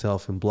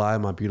 myself, and Bly,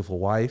 my beautiful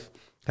wife,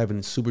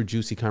 having super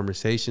juicy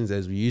conversations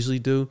as we usually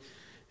do.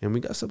 And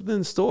we got something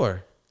in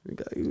store.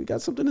 We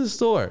got something in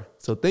store.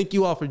 So thank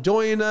you all for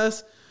joining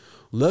us.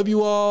 Love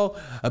you all.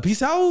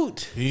 Peace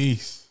out.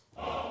 Peace.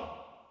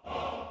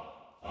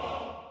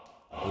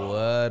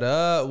 What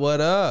up?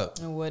 What up?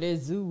 What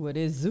is zoo? What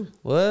is zoo?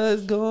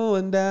 What's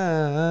going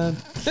down?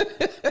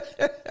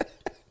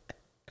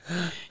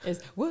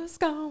 It's what's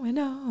going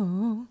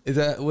on. Is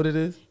that what it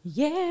is?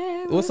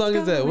 Yeah. What song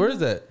is that? Where is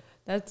that?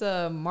 That's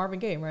Marvin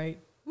Gaye, right?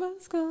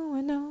 What's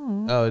going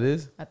on? Oh, it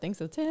is? I think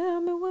so. Tell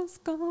me what's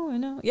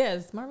going on. Yeah,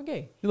 it's Marvin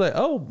Gaye. You're like,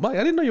 oh, Mike, I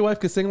didn't know your wife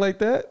could sing like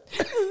that.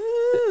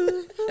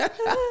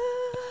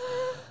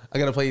 I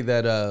got to play you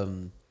that.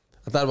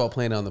 I thought about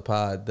playing it on the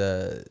pod,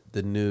 the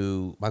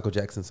new Michael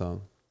Jackson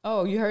song.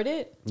 Oh, you heard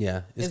it?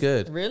 Yeah, it's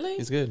good. Really?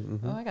 It's good.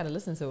 Mm-hmm. Oh, I got to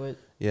listen to it.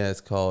 Yeah,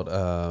 it's called,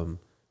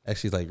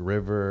 actually it's like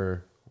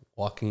River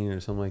Walking or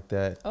something like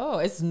that. Oh,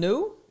 it's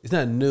new? It's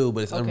not new,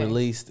 but it's Okay.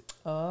 unreleased.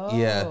 Oh,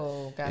 Yeah.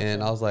 gotcha.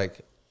 And I was like,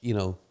 you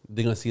know,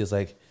 they're going to see us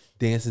like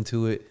dancing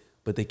to it,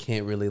 but they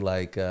can't really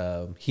like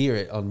hear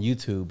it on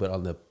YouTube, but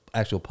on the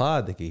actual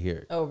pod, they can hear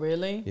it. Oh,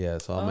 really? Yeah,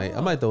 so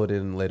I might throw it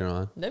in later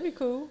on, That'd be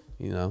cool.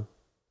 you know.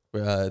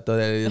 Throw that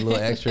in a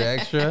little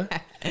extra.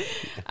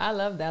 I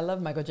love that. I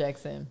love Michael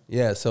Jackson.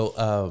 Yeah,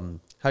 so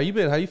how you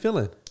been? How you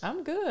feeling?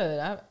 I'm good.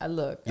 I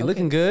look. You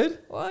looking good?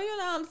 Well, you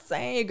know what I'm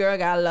saying? Your girl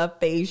got a little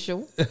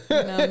facial. You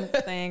know what I'm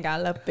saying?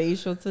 Got a little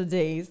facial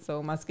today.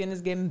 So my skin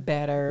is getting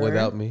better.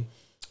 Without me?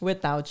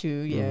 Without you,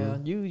 yeah.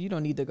 You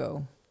don't need to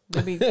go.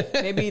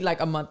 Maybe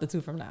like a month or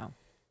two from now.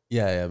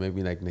 Yeah,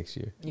 maybe like next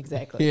year.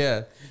 Exactly.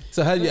 Yeah.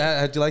 So how'd you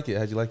like it?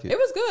 How'd you like it? It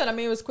was good. I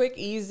mean, it was quick,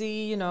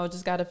 easy, you know,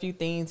 just got a few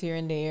things here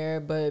and there.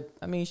 But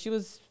I mean, she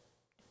was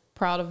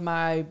proud of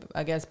my,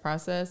 I guess,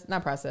 progress.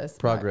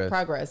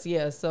 Progress.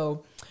 Yeah.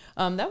 So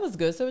that was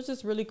good. So it was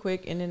just really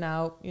quick, in and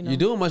out, you know. You're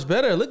doing much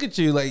better. Look at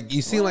you. Like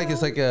you seem like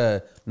it's like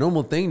a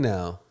normal thing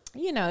now.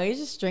 You know, you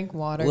just drink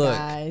water, Look,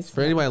 guys.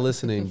 for anybody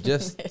listening,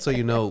 just so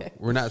you know,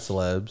 we're not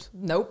celebs.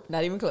 Nope,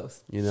 not even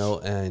close. You know,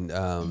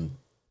 and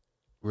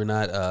we're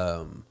not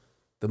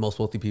the most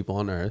wealthy people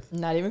on earth.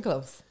 Not even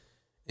close.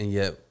 And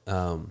yet,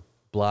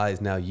 Bly is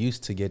now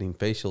used to getting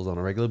facials on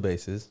a regular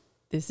basis.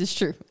 This is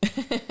true.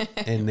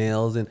 And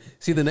nails. And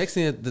see, the next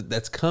thing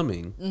that's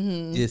coming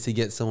is to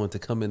get someone to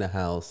come in the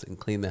house and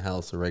clean the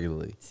house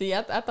regularly. See,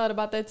 I thought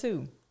about that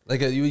too. Like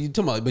you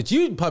talking about, but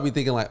you probably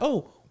thinking like,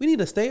 oh, we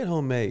need a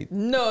stay-at-home maid.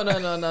 No.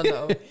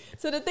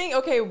 So the thing,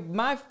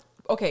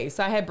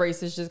 so I had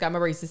braces, just got my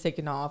braces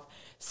taken off.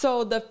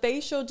 So the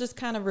facial just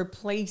kind of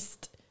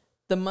replaced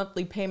the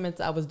monthly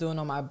payments I was doing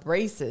on my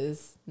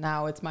braces.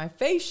 Now it's my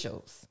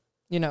facials.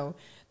 You know,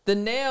 the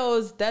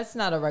nails, that's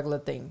not a regular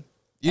thing.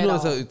 You know,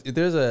 so if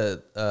there's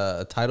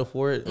a title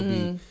for it, it'll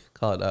be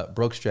called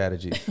Broke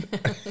Strategy.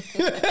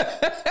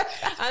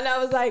 And I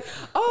was like,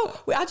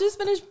 oh, I just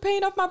finished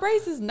paying off my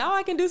braces. Now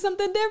I can do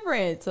something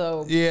different.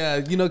 So yeah,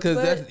 you know, because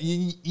that's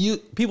you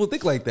people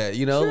think like that.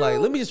 You know, True. like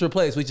let me just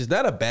replace, which is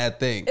not a bad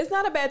thing. It's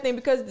not a bad thing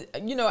because,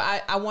 you know,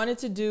 I wanted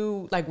to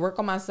do like work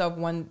on myself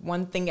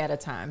one thing at a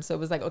time. So it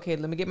was like, okay,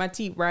 let me get my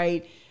teeth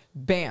right.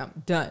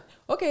 Bam, done.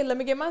 Okay, let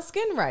me get my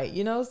skin right.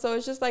 You know, so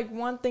it's just like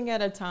one thing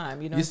at a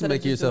time. You know, You used to instead of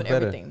make just yourself doing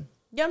better. everything.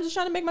 yeah, I'm just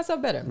trying to make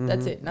myself better.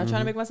 That's it. Not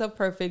trying to make myself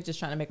perfect, just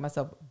trying to make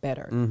myself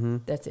better.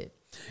 That's it.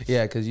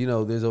 Yeah, because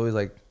there's always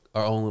like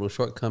our own little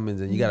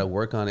shortcomings, and you got to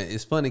work on it.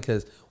 It's funny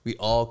because we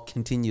all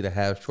continue to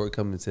have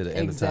shortcomings to the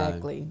end of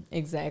time.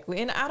 Exactly.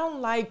 And I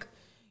don't like,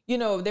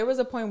 there was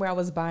a point where I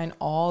was buying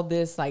all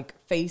this like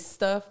face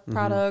stuff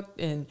product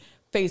and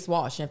face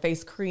wash and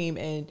face cream,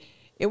 and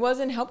it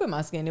wasn't helping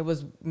my skin. It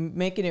was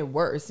making it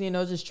worse,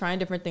 just trying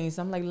different things.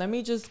 So I'm like, let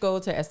me just go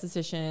to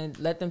esthetician,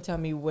 let them tell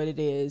me what it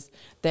is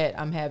that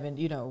I'm having,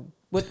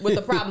 what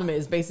the problem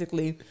is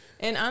basically.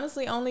 And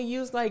honestly, I only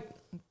use like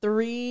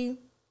I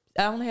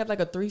only have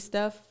like a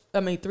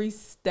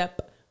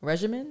 3-step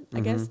regimen. I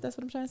guess that's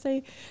what I'm trying to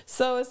say.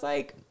 So it's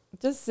like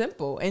just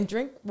simple, and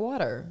drink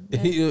water.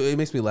 It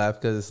makes me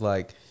laugh because it's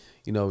like,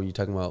 when you're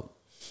talking about,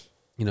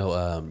 you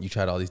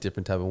tried all these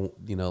different type of,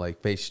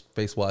 like face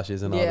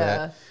washes and all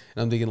that.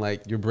 And I'm thinking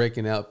like you're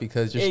breaking out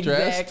because you're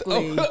stressed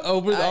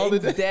over all the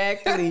day.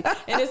 Exactly.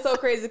 And it's so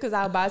crazy because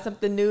I'll buy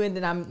something new and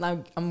then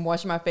I'm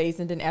washing my face,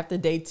 and then after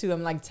day 2,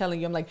 I'm like telling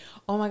you, I'm like,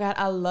 oh my God,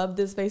 I love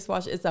this face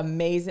wash. It's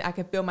amazing. I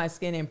can feel my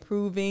skin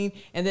improving.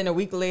 And then a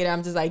week later,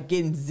 I'm just like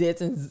getting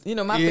zits and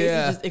my face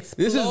is just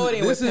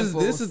exploding with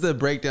pimples. This is the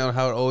breakdown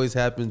how it always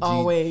happens.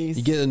 Always.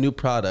 You get a new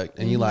product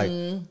and you're like,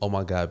 oh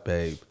my God,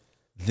 babe,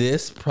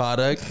 this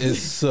product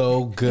is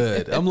so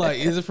good. I'm like,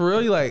 is it for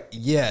real? You're like,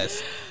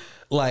 yes.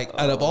 Like,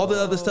 out of all the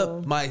other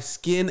stuff, my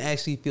skin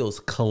actually feels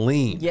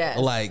clean. Yes.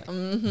 Like,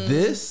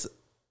 this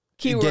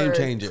Keyword, game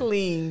changer.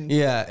 Clean.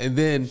 Yeah. And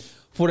then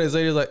 4 days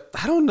later, you're like,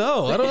 I don't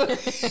know.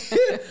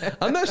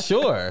 I'm not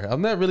sure.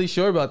 I'm not really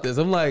sure about this.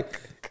 I'm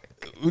like,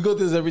 we go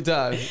through this every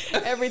time.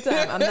 Every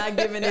time. I'm not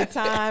giving it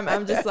time.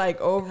 I'm just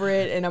like over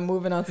it, and I'm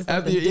moving on to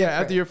something different.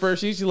 After your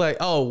first use, you're like,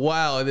 oh,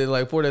 wow. And then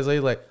like 4 days later,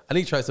 you're like, I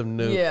need to try something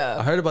new. Yeah.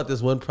 I heard about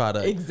this one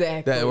product.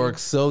 Exactly. That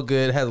works so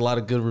good. Has a lot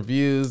of good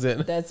reviews.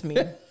 And that's me.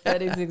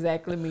 That is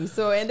exactly me.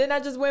 So, and then I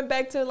just went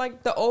back to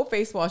like the old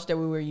face wash that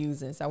we were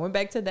using. So I went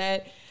back to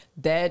that,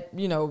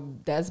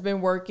 that's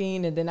been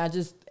working. And then I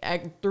just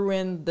threw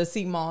in the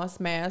sea moss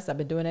mask. I've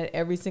been doing that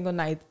every single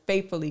night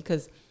faithfully,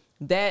 because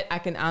that I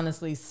can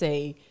honestly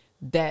say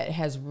that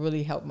has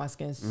really helped my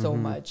skin so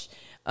much.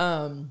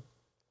 And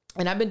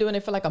I've been doing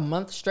it for like a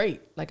month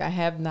straight. Like I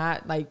have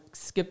not like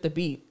skipped a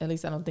beat. At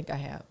least I don't think I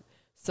have.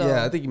 So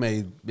yeah, I think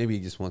you maybe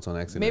just once on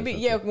accident. Maybe,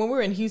 yeah, when we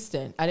were in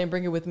Houston. I didn't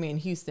bring it with me in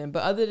Houston.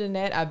 But other than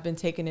that, I've been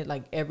taking it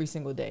like every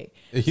single day.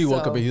 You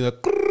woke up and you're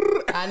like,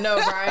 I know,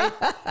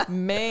 right?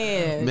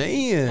 Man.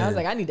 I was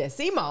like, I need that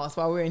sea moss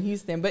while we were in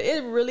Houston. But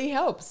it really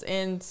helps.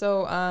 And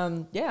so,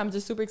 yeah, I'm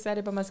just super excited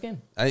about my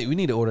skin. We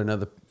need to order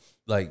another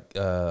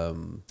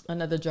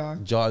another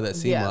jar that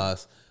sea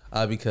moss,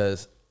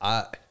 because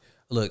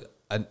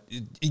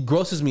it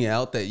grosses me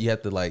out that you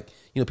have to like,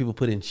 people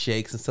put in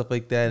shakes and stuff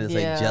like that, and it's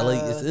like jelly.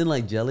 It's in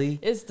like jelly.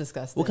 It's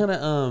disgusting. What kind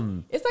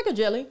of It's like a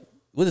jelly.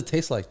 What does it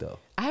taste like though?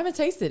 I haven't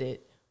tasted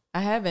it.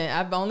 I haven't.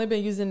 I've only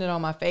been using it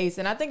on my face,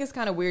 and I think it's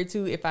kind of weird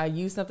too if I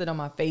use something on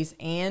my face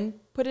and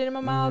put it in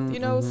my mouth.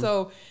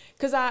 So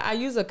because I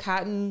use a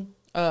cotton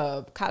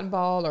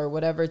ball or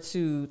whatever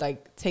to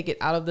like take it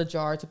out of the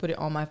jar to put it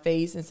on my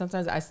face, and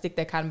sometimes I stick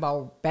that cotton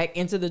ball back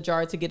into the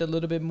jar to get a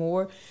little bit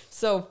more.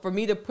 So for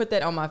me to put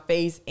that on my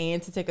face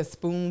and to take a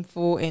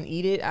spoonful and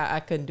eat it,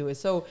 I couldn't do it.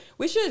 So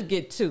we should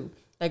get 2,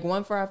 like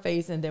one for our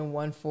face and then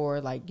one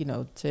for like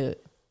to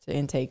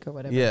intake or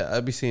whatever. Yeah,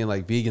 I'd be seeing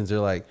like vegans, they're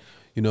like,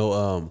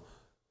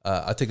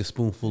 I take a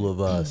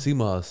spoonful of sea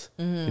moss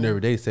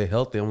every day to stay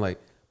healthy. I'm like,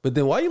 but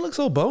then why you look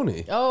so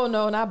bony? Oh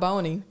no, not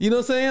bony. You know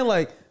what I'm saying?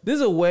 Like, there's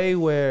a way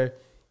where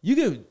you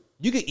can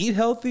eat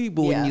healthy,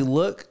 but when you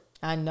look,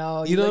 I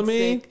know. You know what I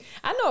mean? Sick.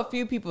 I know a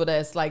few people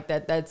that's like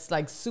that. That's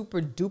like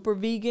super duper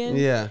vegan.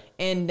 Yeah.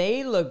 And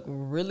they look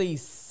really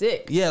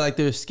sick. Yeah, like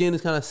their skin is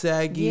kind of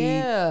saggy.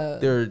 Yeah.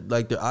 Their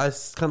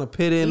eyes kind of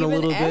pit in a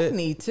little bit.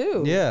 Acne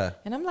too. Yeah.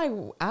 And I'm like,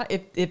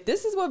 if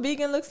this is what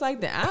vegan looks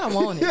like, then I don't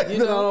want it. I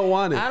don't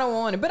want it. I don't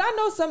want it. But I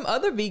know some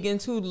other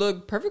vegans who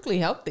look perfectly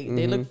healthy.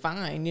 They look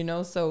fine.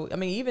 So I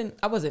mean, even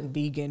I wasn't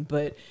vegan,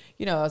 but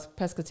I was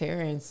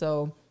pescatarian,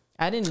 so.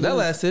 I didn't. That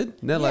lasted.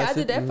 I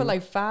did that for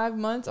like 5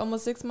 months,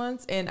 almost 6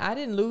 months, and I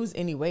didn't lose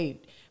any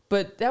weight.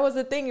 But that was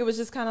the thing. It was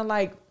just kind of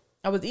like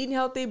I was eating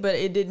healthy, but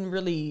it didn't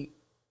really.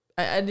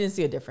 I didn't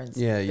see a difference.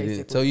 Yeah, you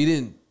didn't. So you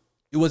didn't.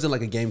 It wasn't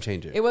like a game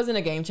changer. It wasn't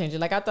a game changer.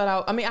 Like I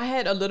thought. I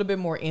had a little bit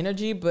more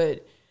energy,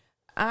 but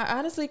I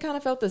honestly kind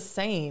of felt the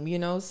same.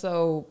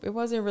 So it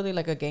wasn't really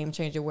like a game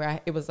changer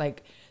where it was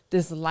like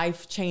this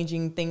life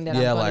changing thing that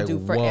I'm gonna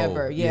do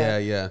forever. Whoa.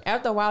 Yeah.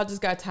 After a while, I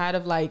just got tired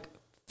of like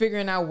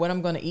figuring out what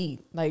I'm gonna eat.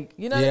 Like,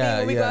 what I mean?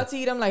 When we go out to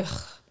eat, I'm like,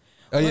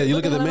 oh yeah, you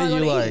look at the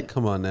menu, you're like,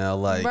 come on now,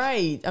 like,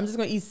 right? I'm just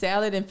gonna eat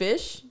salad and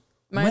fish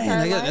my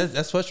entire life.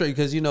 That's frustrating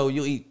because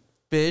you'll eat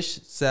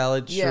fish,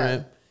 salad,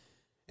 shrimp,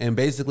 and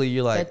basically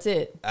you're like, that's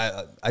it.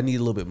 I need a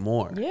little bit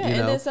more. Yeah,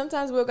 and then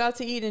sometimes we'll go out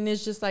to eat and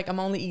it's just like I'm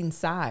only eating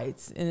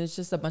sides and it's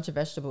just a bunch of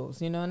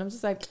vegetables, and I'm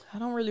just like, I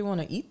don't really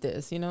want to eat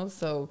this,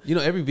 so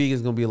every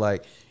vegan's gonna be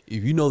like,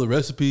 if you know the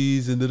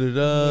recipes and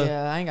da.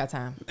 Yeah, I ain't got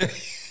time.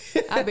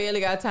 I barely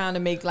got time to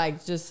make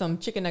like just some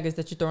chicken nuggets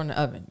that you throw in the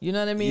oven. You know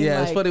what I mean? Yeah,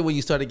 like, it's funny when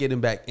you started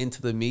getting back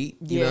into the meat.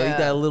 You know, you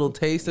got a little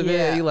taste of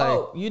it. You like,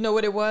 oh, you know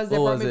what it was that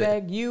brought me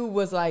back? You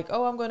was like,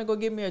 oh, I'm gonna go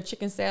get me a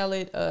chicken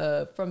salad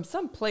from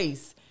some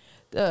place.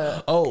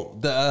 The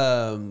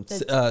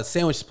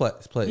sandwich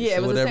place. Yeah,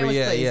 it was whatever. A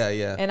sandwich place.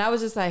 Yeah. And I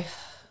was just like,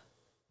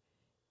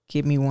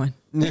 give me one.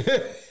 And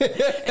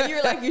you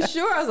were like, you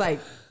sure? I was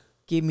like,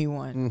 give me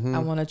one. Mm-hmm. I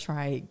want to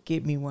try it.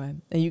 Give me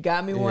one. And you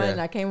got me one.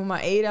 And I came with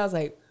my 8. I was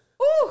like,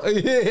 ooh.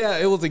 Yeah,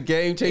 it was a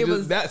game changer.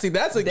 That's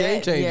a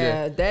game changer.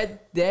 Yeah,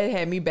 that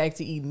had me back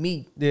to eat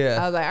meat. Yeah.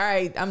 I was like, all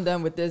right, I'm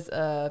done with this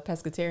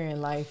pescatarian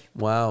life.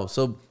 Wow.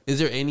 So is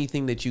there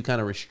anything that you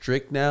kind of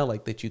restrict now,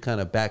 like that you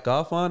kind of back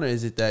off on, or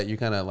is it that you're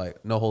kind of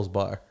like no holds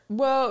bar?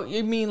 Well,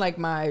 you mean like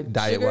my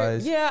diet sugar?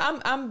 wise? Yeah,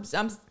 I'm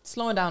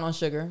slowing down on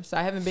sugar, so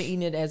I haven't been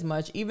eating it as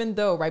much. Even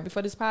though right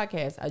before this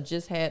podcast, I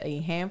just had a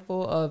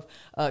handful of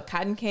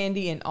cotton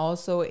candy and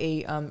also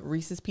a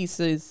Reese's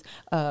Pieces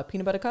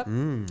peanut butter cup,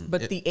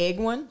 but the egg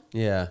one.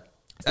 Yeah.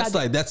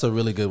 That's a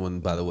really good one,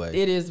 by the way.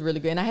 It is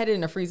really good. And I had it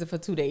in the freezer for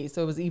 2 days,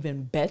 so it was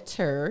even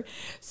better.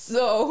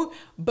 So,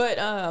 but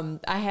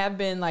I have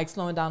been like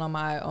slowing down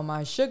on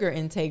my sugar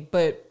intake,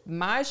 but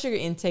my sugar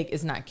intake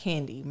is not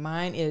candy.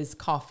 Mine is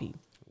coffee.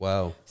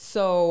 Wow.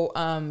 So,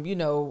 you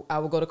know, I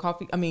will go to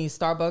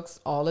Starbucks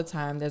all the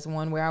time. There's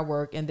one where I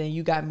work, and then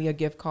you got me a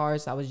gift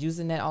card, so I was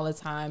using that all the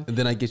time. And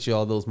then I get you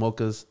all those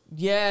mochas.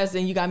 Yes,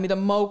 and you got me the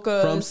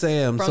mochas from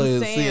Sam's.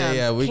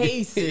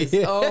 Cases.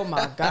 Yeah. Oh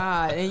my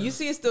God! And you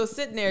see it still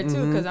sitting there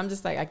too, because I'm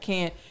just like I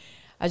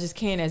just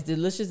can't. As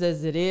delicious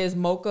as it is,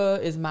 mocha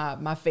is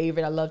my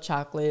favorite. I love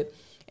chocolate.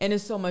 And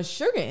there's so much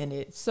sugar in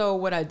it. So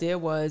what I did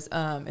was,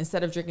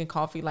 instead of drinking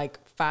coffee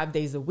like 5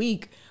 days a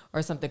week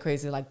or something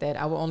crazy like that,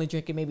 I will only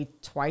drink it maybe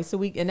twice a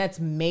week. And that's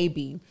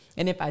maybe.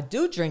 And if I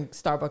do drink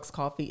Starbucks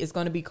coffee, it's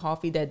going to be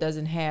coffee that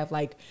doesn't have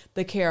like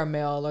the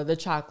caramel or the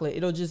chocolate.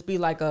 It'll just be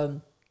like a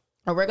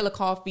regular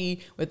coffee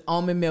with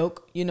almond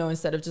milk, you know,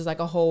 instead of just like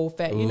a whole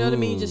fat, you know what I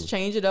mean? Just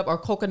change it up. Or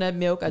coconut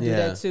milk. I do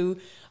that too.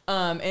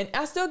 And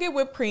I still get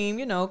whipped cream,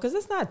 you know, because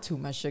it's not too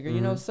much sugar,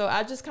 you know. So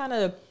I'm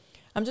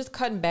just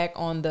cutting back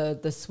on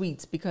the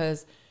sweets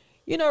because,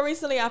 you know,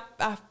 recently I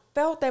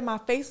felt that my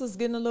face was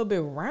getting a little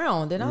bit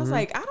round, and I was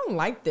like, I don't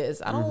like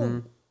this. I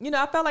don't, you know,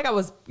 I felt like I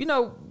was, you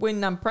know,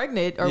 when I'm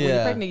pregnant or when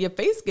you're pregnant, your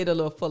face get a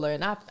little fuller,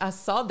 and I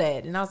saw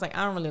that, and I was like,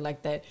 I don't really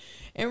like that.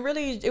 And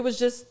really, it was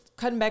just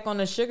cutting back on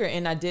the sugar,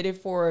 and I did it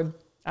for,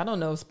 I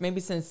don't know,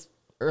 maybe since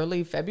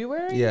early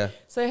February. Yeah.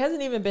 So it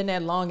hasn't even been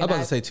that long. I was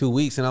about to say 2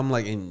 weeks, and I'm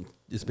like,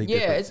 it's big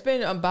difference. It's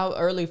been about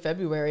early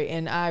February,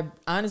 and I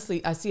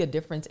see a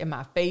difference in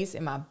my face,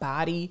 in my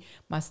body.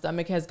 My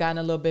stomach has gotten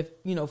a little bit,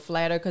 you know,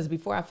 flatter, because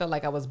before I felt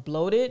like I was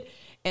bloated,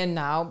 and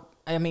now,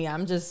 I mean,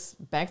 I'm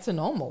just back to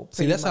normal.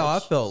 See, that's how I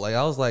felt. Like,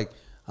 I was like,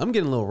 I'm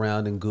getting a little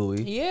round and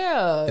gooey.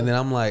 Yeah. And then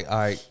I'm like, all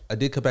right, I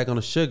did cut back on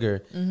the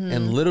sugar,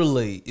 and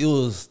literally,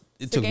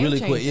 it took really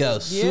quick. Yeah,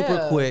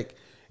 super quick.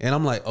 And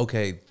I'm like,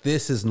 okay,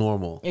 this is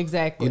normal.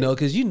 Exactly. You know,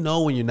 because you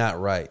know when you're not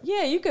right.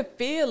 Yeah, you could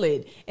feel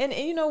it. And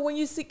you know, when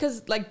you see,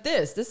 because like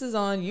this is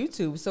on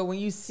YouTube. So when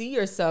you see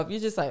yourself, you're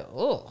just like,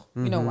 oh,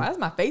 you know, why is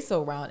my face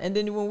so round? And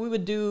then when we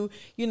would do,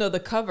 you know, the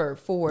cover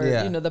for,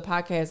 you know, the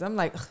podcast, I'm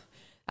like,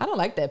 I don't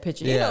like that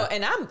picture, you know,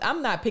 and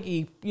I'm not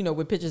picky, you know,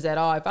 with pictures at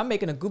all. If I'm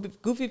making a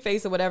goofy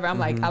face or whatever, I'm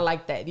like, I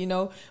like that, you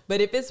know.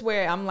 But if it's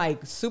where I'm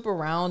like super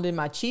round in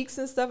my cheeks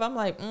and stuff, I'm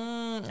like,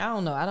 I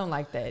don't know, I don't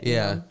like that.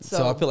 Yeah. You know?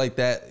 So I feel like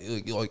that,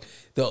 like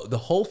the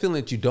whole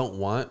feeling that you don't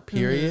want,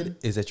 period,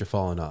 is that you're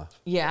falling off.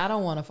 Yeah, I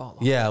don't want to fall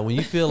off. Yeah, when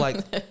you feel like,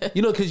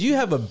 you know, because you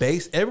have a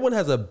base. Everyone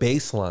has a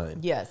baseline.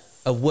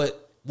 Yes. Of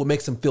what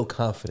makes them feel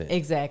confident.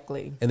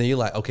 Exactly. And then you're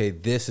like, okay,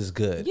 this is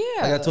good.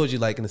 Yeah. Like I told you,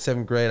 like in the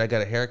 7th grade, I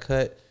got a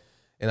haircut.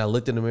 And I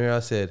looked in the mirror, I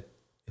said,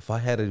 if I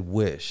had a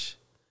wish,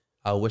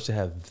 I wish to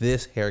have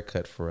this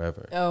haircut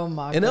forever. Oh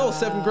my God. And that was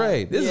 7th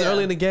grade. This is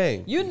early in the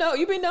game. You know,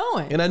 you be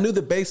knowing. And I knew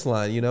the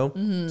baseline, you know?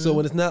 So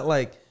when it's not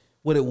like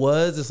what it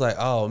was, it's like,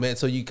 oh man.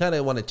 So you kind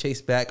of want to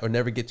chase back or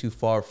never get too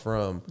far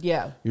from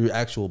your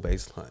actual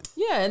baseline.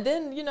 Yeah. And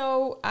then, you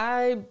know,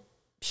 I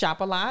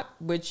shop a lot,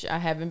 which I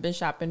haven't been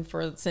shopping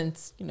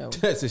since, you know.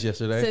 Since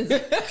yesterday.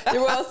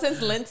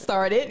 Since Lent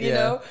started, you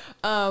know.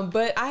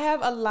 But I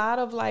have a lot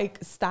of like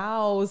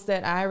styles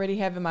that I already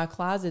have in my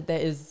closet that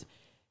has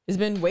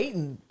been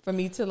waiting for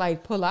me to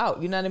like pull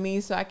out. You know what I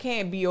mean? So I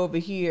can't be over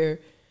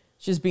here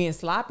just being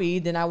sloppy.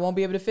 Then I won't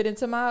be able to fit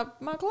into my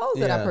clothes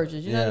that I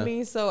purchased. You know what I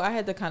mean? So I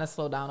had to kind of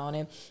slow down on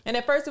it. And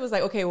at first it was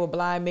like, okay, well,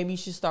 Bly, maybe you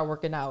should start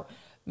working out.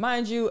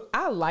 Mind you,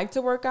 I like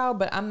to work out,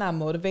 but I'm not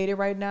motivated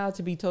right now.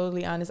 To be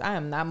totally honest, I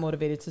am not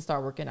motivated to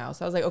start working out.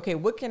 So I was like, okay,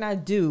 what can I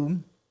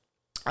do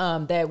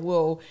that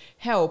will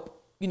help,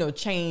 you know,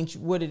 change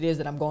what it is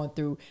that I'm going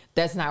through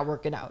that's not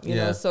working out, you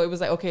know? So it was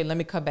like, okay, let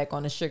me cut back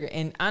on the sugar.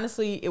 And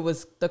honestly, it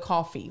was the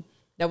coffee.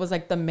 That was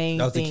like the main thing.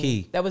 That was the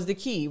key. That was the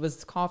key. It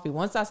was coffee.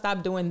 Once I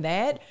stopped doing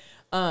that,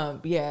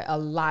 a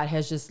lot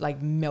has just like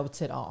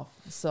melted off.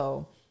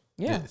 So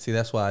Yeah. See,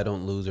 that's why I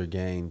don't lose or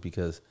gain,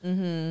 because I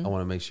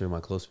want to make sure my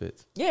clothes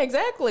fits. Yeah,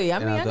 exactly. I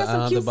mean, I got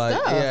some cute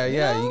stuff. Yeah,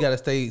 yeah. You know? You got to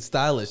stay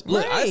stylish.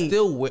 Look,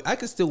 Right. I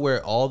can still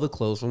wear all the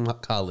clothes from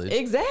college.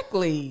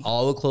 Exactly.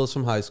 All the clothes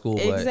from high school.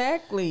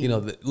 Exactly. But, you know,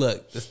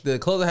 the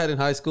clothes I had in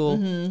high school,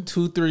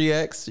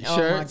 2-3X shirts.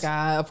 Oh my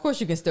God. Of course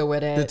you can still wear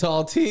that. The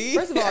tall tee.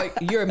 First of all,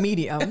 you're a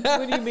medium.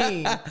 What do you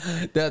mean?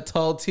 That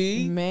tall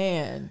tee.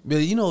 Man. But,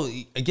 you know,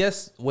 I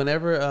guess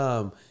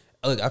whenever,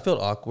 look, I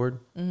felt awkward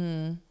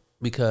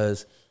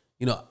because,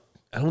 you know,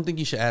 I don't think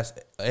you should ask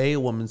a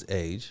woman's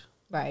age.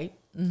 Right.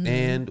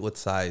 And what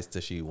size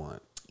does she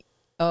want?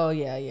 Oh,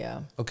 yeah,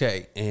 yeah.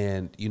 Okay.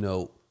 And, you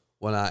know,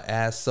 when I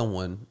asked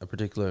someone, a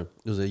particular,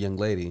 it was a young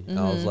lady,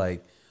 I was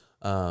like,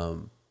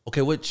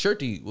 okay, what size shirt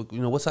do you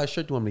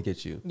want me to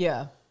get you?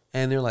 Yeah.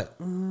 And they're like,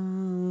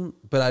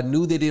 but I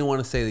knew they didn't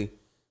want to say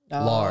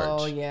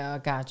large. Oh, yeah,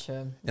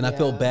 gotcha. And I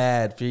felt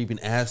bad for even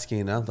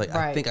asking. And I was like,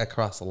 I Right. think I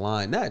crossed the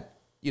line. Not,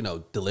 you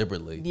know,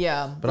 deliberately.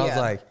 Yeah. But I was yeah.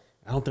 like,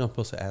 I don't think I'm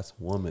supposed to ask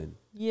a woman.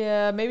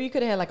 Yeah, maybe you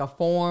could have had like a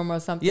form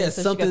or something. Yeah,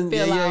 so something. She could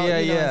fill Yeah, out, yeah,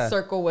 you know, yeah. and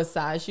circle what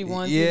size she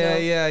wants. Yeah,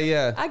 you know?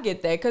 yeah. I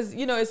get that because,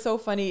 you know, it's so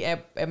funny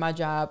at my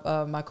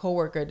job. My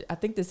coworker, I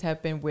think this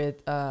happened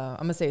with, I'm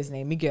going to say his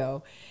name,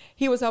 Miguel.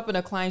 He was helping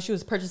a client. She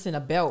was purchasing a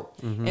belt.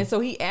 And so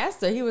he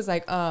asked her, he was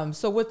like,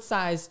 so what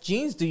size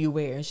jeans do you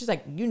wear? And she's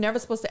like, you're never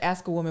supposed to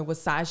ask a woman what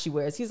size she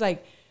wears. He's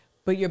like,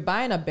 but you're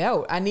buying a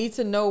belt. I need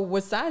to know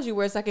what size you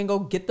wear so I can go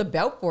get the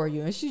belt for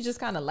you. And she just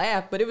kind of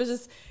laughed. But it was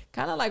just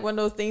kind of like one of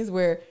those things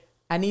where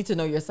I need to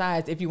know your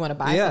size if you want to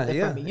buy something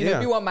from me. You know,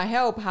 if you want my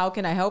help, how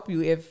can I help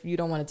you if you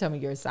don't want to tell me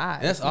your size?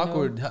 And that's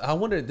awkward. Know? I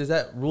wonder, does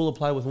that rule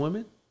apply with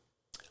women?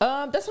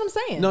 That's what I'm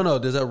saying. No.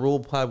 Does that rule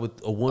apply with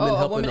a woman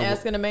helping a woman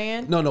asking a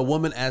man? No,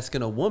 woman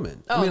asking a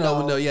woman. Oh, I mean,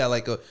 no. yeah,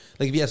 like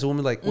if you ask a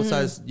woman, like, what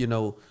size, you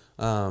know,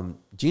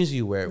 jeans do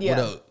you wear?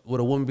 Yeah. Would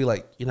a woman be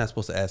like, you're not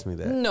supposed to ask me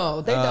that?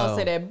 No, they Oh. don't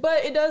say that.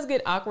 But it does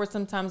get awkward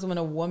sometimes when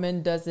a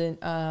woman doesn't,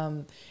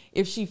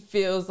 if she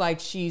feels like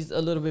she's a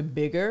little bit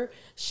bigger,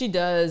 she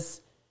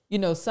does, you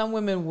know, some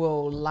women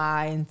will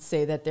lie and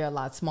say that they're a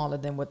lot smaller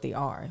than what they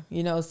are,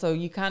 you know, so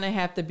you kind of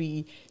have to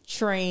be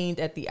trained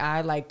at the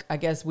eye, like I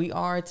guess we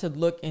are, to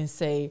look and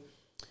say,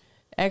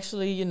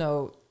 actually, you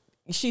know,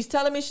 she's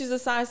telling me she's a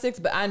size 6,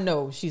 but I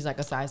know she's like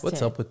a size 10.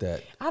 What's up with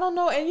that? I don't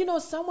know. And, you know,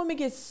 some women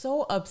get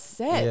so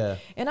upset. Yeah.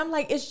 And I'm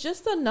like, it's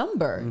just a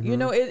number. You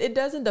know, it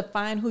doesn't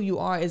define who you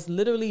are. It's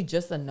literally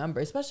just a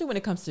number, especially when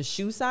it comes to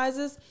shoe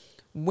sizes.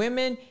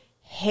 Women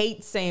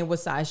hate saying what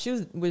size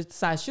shoes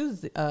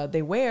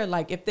they wear.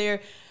 Like if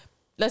they're,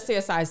 let's say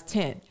a size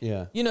 10.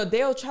 Yeah. You know,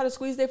 they'll try to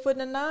squeeze their foot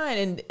in a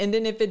 9. And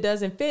then if it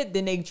doesn't fit,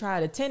 then they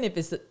try the 10.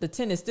 If the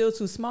 10 is still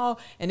too small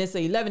and it's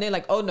an 11, they're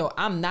like, oh no,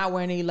 I'm not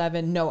wearing an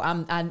 11. No,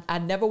 I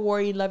never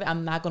wore 11.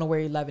 I'm not going to wear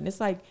 11. It's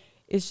like,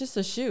 it's just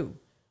a shoe.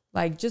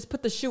 Like, just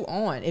put the shoe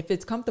on. If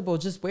it's comfortable,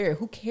 just wear it.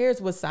 Who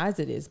cares what size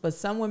it is? But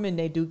some women,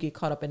 they do get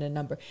caught up in a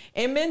number.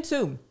 And men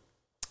too.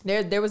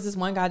 There was this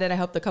one guy that I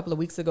helped a couple of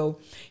weeks ago.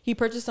 He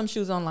purchased some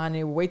shoes online and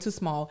they were way too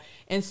small.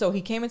 And so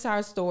he came into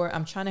our store.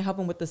 I'm trying to help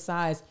him with the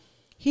size.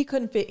 He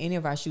couldn't fit any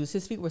of our shoes.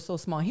 His feet were so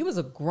small. He was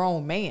a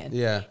grown man.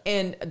 Yeah.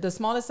 And the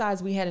smallest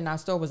size we had in our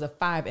store was a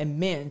 5 in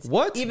men's.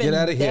 What? Even Get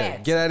out of here.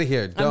 that- Get out of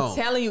here. Don't. I'm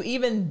telling you,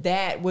 even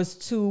that was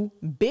too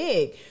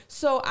big.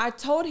 So I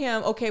told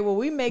him, okay, well,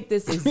 we make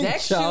this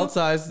exact Child shoe.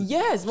 size?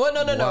 Yes. Well,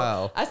 no.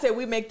 Wow. I said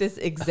we make this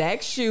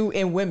exact shoe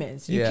in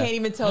women's. You Yeah. can't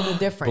even tell the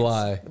difference.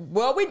 Why?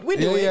 Well, we do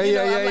Yeah, it. You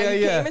know, yeah, I'm like, yeah,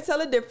 you yeah. can't even tell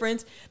the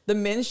difference. The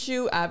men's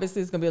shoe,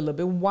 obviously, is going to be a little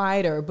bit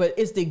wider, but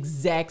it's the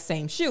exact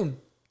same shoe.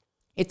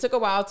 It took a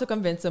while to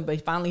convince him, but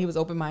finally he was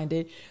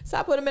open-minded. So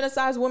I put him in a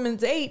size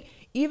women's 8.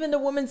 Even the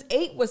women's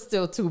 8 was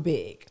still too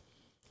big.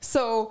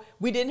 So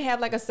we didn't have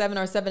like a 7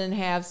 or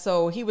 7.5.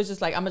 So he was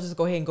just like, I'm gonna just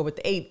go ahead and go with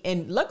the 8.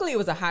 And luckily it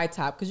was a high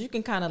top because you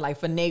can kind of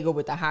like finagle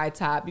with the high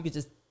top. You could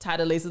just tie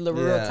the laces a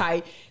little real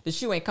tight. The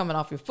shoe ain't coming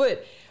off your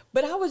foot.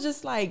 But I was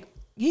just like,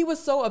 he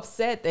was so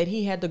upset that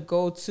he had to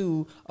go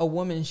to a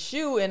woman's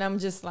shoe. And I'm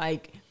just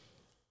like,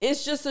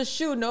 it's just a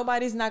shoe.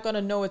 Nobody's not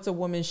gonna know it's a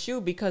woman's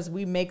shoe because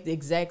we make the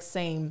exact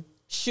same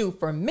shoe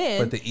for men.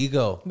 But the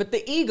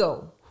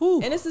ego.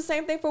 Whew. And it's the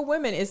same thing for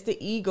women. It's the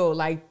ego,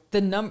 like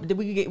the number.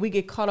 We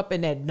get caught up in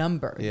that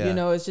number. Yeah. You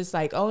know, it's just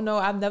like, oh no,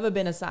 I've never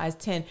been a size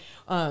 10.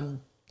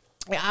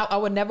 I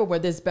would never wear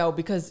this belt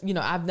because, you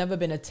know, I've never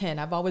been a 10.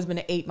 I've always been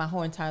an 8 my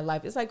whole entire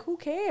life. It's like, who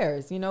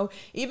cares? You know,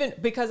 even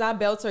because our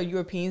belts are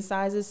European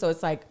sizes, so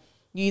it's like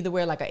you either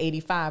wear like a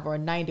 85 or a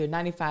 90 or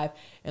 95,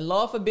 and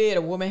Lord forbid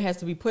a woman has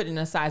to be put in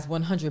a size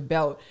 100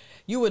 belt.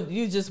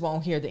 You just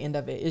won't hear the end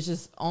of it. It's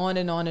just on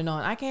and on and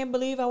on. I can't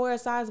believe I wear a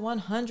size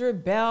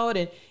 100 belt,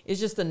 and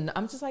it's just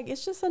I'm just like,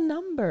 it's just a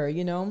number,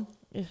 you know.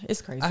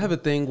 It's crazy. I have a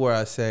thing where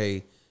I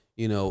say,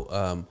 you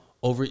know,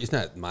 it's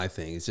not my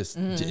thing. It's just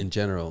in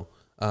general.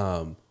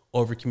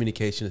 Over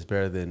communication is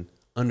better than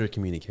under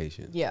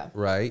communication. Yeah.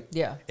 Right.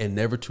 Yeah. And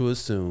never to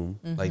assume,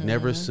 like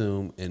never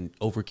assume and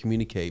over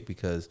communicate,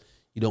 because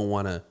you don't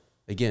want to,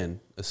 again,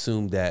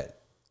 assume that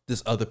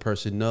this other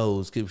person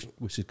knows,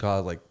 which should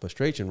cause like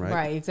frustration, right?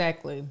 Right,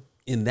 exactly.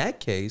 In that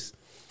case,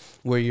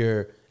 where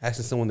you're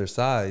asking someone their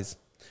size,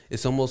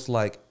 it's almost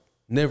like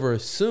never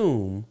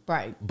assume,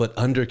 right? But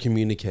under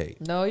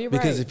communicate. No, you're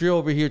because right. if you're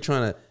over here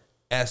trying to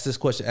ask this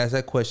question, ask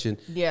that question,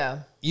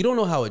 you don't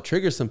know how it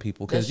triggers some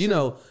people. Because you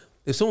know,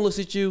 if someone looks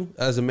at you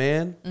as a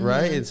man,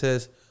 right, and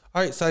says,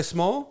 "All right, size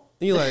small,"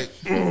 and you're like,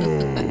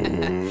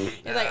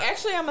 You're like,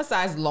 actually, I'm a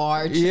size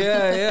large.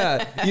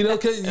 Yeah. You know,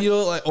 because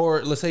like,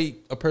 or let's say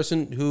a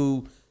person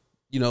who,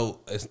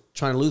 is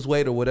trying to lose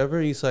weight or whatever.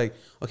 And he's like,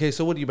 okay,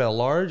 so what are you, about a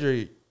large?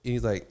 Or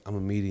he's like, I'm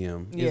a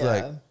medium. He's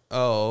like,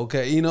 oh,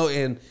 okay.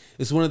 And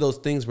it's one of those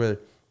things where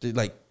they're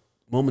like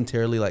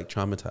momentarily like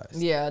traumatized.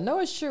 Yeah, no,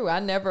 it's true. I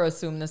never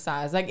assume the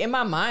size. Like in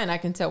my mind, I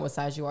can tell what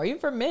size you are. Even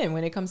for men,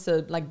 when it comes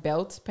to like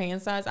belts,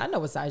 pants size, I know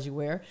what size you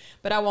wear,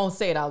 but I won't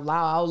say it out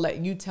loud. I'll let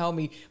you tell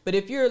me. But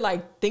if you're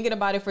like thinking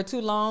about it for too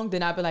long,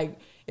 then I'll be like,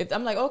 if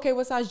I'm like, okay,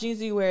 what size jeans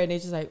do you wear? And they're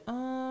just like,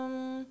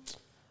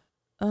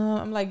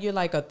 I'm like, you're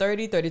like a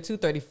 30, 32,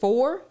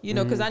 34,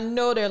 because I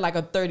know they're like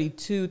a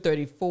 32,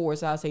 34.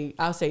 So I'll say,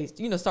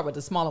 start with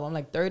the smaller one. I'm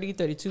like 30,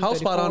 32, How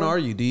 34. spot on are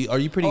you? Are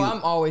you pretty? Oh,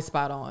 I'm always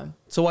spot on.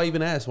 So why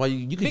even ask? Why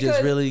you could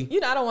just really?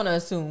 I don't want to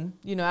assume.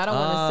 I don't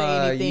want to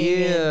say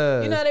anything.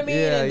 And, you know what I mean?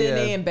 And then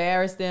they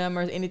embarrass them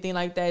or anything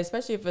like that.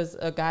 Especially if it's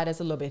a guy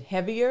that's a little bit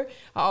heavier.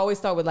 I always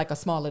start with like a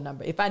smaller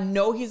number. If I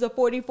know he's a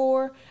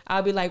 44,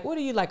 I'll be like, what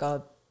are you, like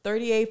a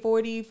 38,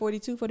 40,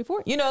 42,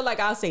 44? Like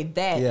I'll say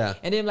that. Yeah.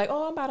 And then like,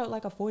 oh, I'm about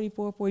like a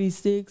 44,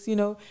 46,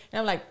 And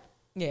I'm like,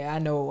 yeah, I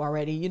know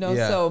already,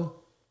 So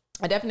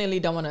I definitely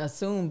don't want to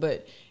assume,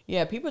 but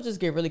yeah, people just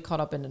get really caught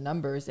up in the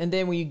numbers. And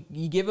then when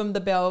you give them the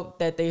belt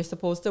that they're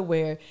supposed to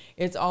wear,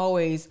 it's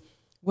always,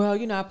 well,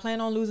 I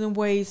plan on losing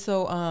weight.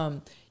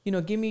 So,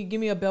 give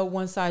me a belt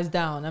one size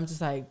down. I'm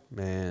just like,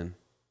 man,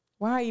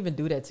 why even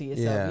do that to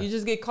yourself? Yeah. You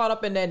just get caught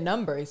up in that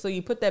number. So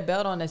you put that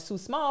belt on that's too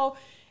small,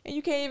 and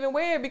you can't even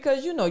wear it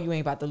because you ain't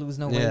about to lose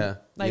no weight.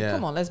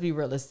 Come on, let's be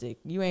realistic.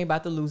 You ain't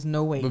about to lose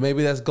no weight. But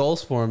maybe that's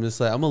goals for him.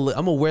 Just like, I'm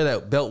gonna wear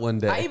that belt one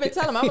day. I even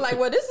tell him, I'm like,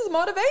 well, this is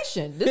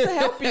motivation. This will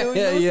help you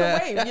lose some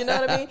weight. You know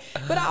what I mean?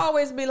 But I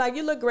always be like,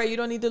 you look great. You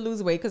don't need to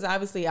lose weight, because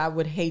obviously I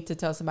would hate to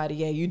tell somebody,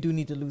 yeah, you do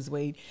need to lose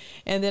weight.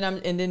 And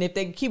then if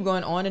they keep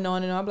going on and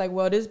on and on, I'm like,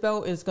 well, this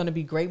belt is going to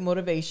be great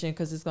motivation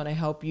because it's going to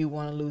help you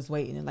want to lose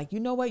weight. And they're like,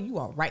 you know what? You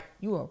are right.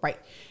 You are right.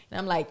 And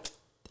I'm like,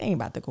 they ain't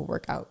about to go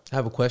work out. I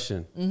have a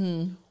question.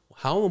 Mm-hmm.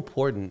 How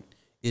important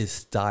is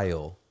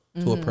style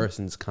to a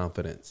person's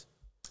confidence?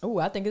 Oh,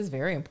 I think it's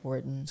very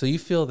important. So you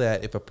feel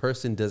that if a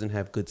person doesn't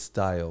have good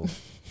style,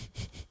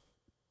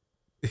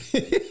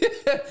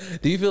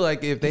 do you feel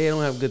like if they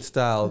don't have good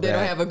style, they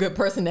don't have a good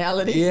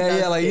personality?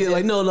 Yeah,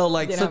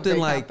 like something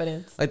like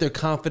their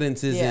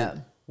confidence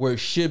isn't where it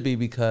should be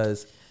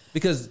because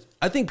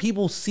I think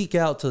people seek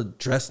out to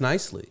dress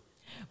nicely.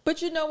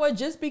 But you know what?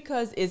 Just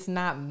because it's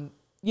not,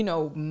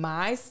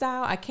 my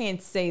style, I can't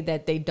say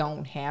that they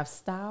don't have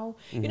style.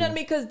 You know what I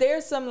mean? Because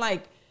there's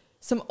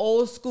some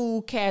old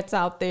school cats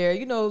out there,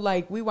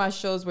 like we watch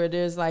shows where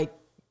there's like,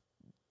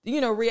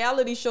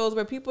 reality shows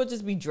where people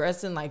just be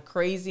dressing like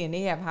crazy and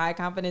they have high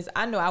confidence.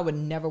 I know I would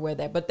never wear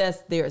that, but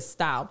that's their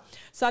style.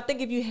 So I think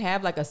if you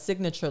have like a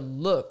signature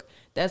look,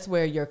 that's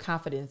where your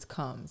confidence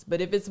comes. But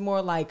if it's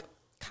more like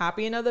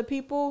copying other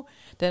people,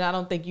 then I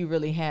don't think you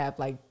really have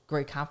like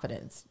great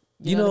confidence.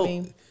 You know what I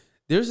mean?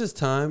 There's this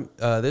time,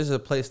 there's a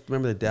place,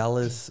 remember the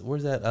Dallas,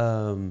 where's that,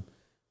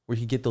 where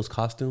you get those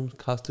costumes?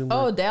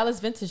 Oh, Dallas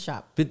Vintage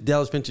Shop.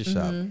 Dallas Vintage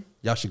Shop.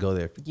 Y'all should go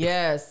there.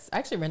 Yes. I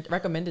actually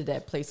recommended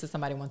that place to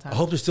somebody one time. I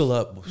hope they're still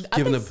up,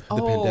 given the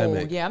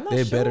pandemic. Yeah, I'm not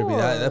sure. They better be.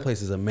 That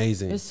place is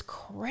amazing. It's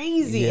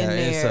crazy in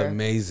there. It's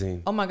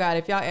amazing. Oh my God,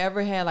 if y'all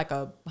ever had like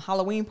a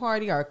Halloween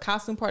party or a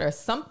costume party or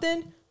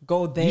something,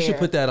 go there. You should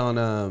put that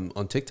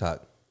on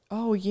TikTok.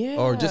 Oh, yeah.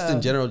 Or just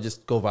in general,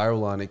 just go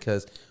viral on it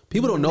because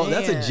people don't know.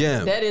 That's a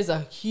gem. That is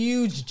a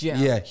huge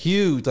gem. Yeah,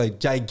 huge, like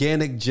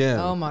gigantic gem.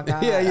 Oh, my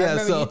God. I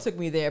remember you took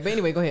me there. But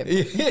anyway, go ahead.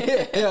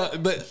 Yeah,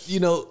 but,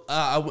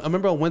 I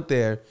remember I went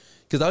there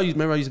because I used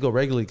to go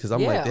regularly because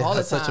I'm like, they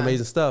have such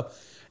amazing stuff.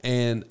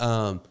 And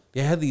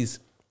they had these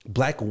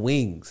black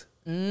wings.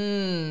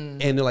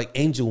 And they're like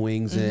angel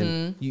wings.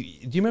 And do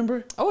you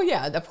remember? Oh,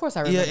 yeah. Of course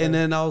I remember. Yeah, and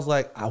then I was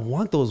like, I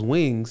want those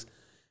wings.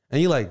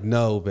 And you're like,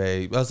 no,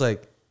 babe. I was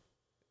like,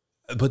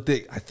 but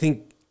I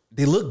think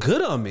they look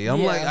good on me.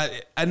 I'm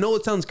like, I know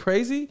it sounds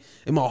crazy,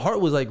 and my heart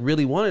was like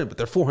really wanted it, but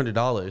they're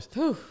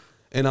 $400.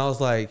 And I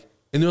was like,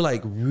 and they're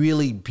like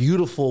really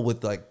beautiful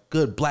with like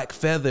good black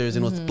feathers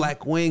and with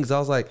black wings. I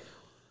was like,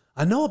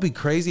 I know it'd be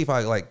crazy if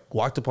I like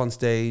walked up on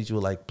stage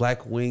with like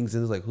black wings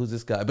and it's like, who's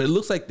this guy? But it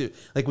looks like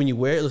like when you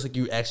wear it, it looks like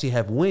you actually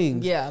have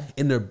wings. Yeah,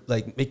 and they're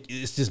like,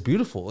 it's just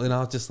beautiful. And I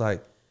was just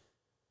like,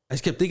 I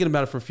just kept thinking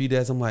about it for a few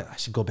days. I'm like, I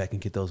should go back and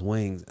get those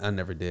wings. I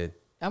never did.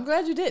 I'm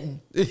glad you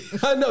didn't.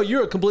 I know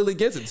you're completely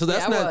against it. So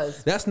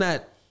that's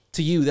not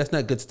to you. That's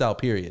not good style.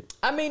 Period.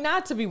 I mean,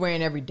 not to be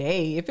wearing every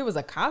day. If it was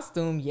a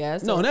costume,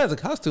 yes. No, not as a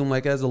costume,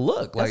 like as a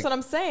look. That's what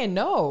I'm saying.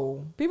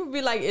 No, people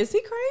be like, "Is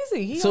he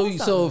crazy?" So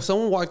if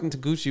someone walked into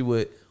Gucci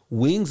with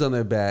wings on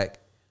their back,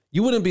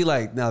 you wouldn't be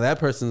like, "Now that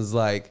person's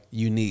like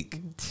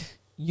unique."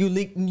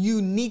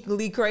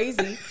 uniquely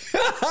crazy.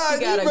 He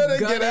got a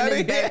gun in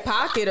his back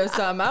pocket or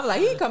something. I'm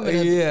like, he coming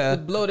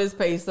to blow this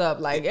place up.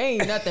 Like,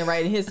 ain't nothing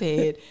right in his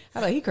head.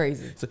 I'm like, he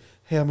crazy. So,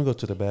 hey, I'm gonna go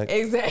to the back.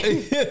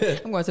 Exactly.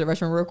 I'm going to the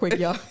restroom real quick,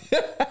 y'all.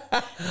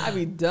 I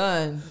be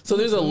done. So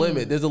there's a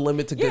limit. There's a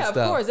limit to good style.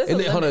 Yeah, of course. And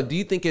then, hold on. Do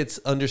you think it's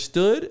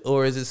understood,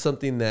 or is it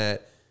something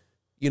that,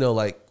 you know,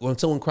 like when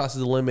someone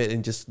crosses the limit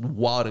and just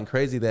wild and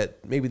crazy,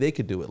 that maybe they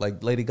could do it,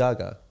 like Lady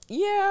Gaga?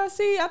 Yeah.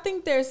 See, I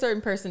think there's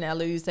certain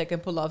personalities that can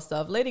pull off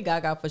stuff. Lady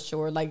Gaga for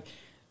sure. Like,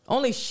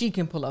 only she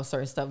can pull off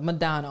certain stuff.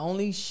 Madonna,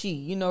 only she.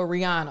 You know,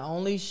 Rihanna,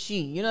 only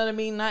she. You know what I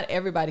mean? Not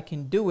everybody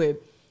can do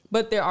it,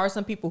 but there are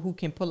some people who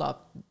can pull off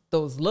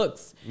those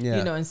looks,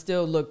 you know, and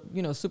still look,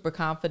 you know, super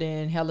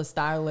confident, hella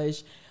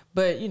stylish.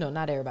 But, you know,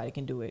 not everybody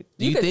can do it.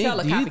 Do you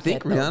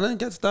think Rihanna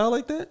got style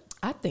like that?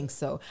 I think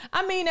so.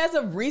 I mean, as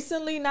of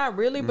recently, not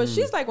really, but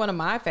she's like one of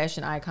my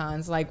fashion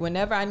icons. Like,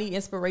 whenever I need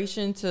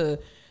inspiration to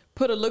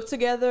put a look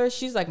together,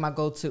 she's like my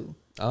go-to.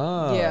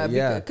 Oh,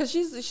 yeah. Because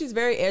she's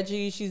very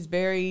edgy. She's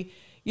very,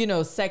 you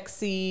know,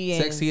 sexy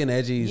and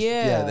edgy.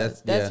 Yeah,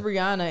 that's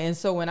Rihanna. And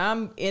so when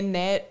I'm in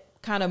that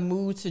kind of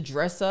mood to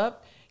dress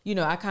up, you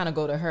know, I kind of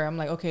go to her. I'm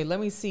like, okay, let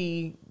me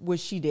see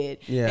what she did.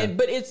 Yeah.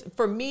 But it's,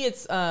 for me,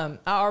 it's, I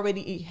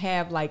already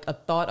have like a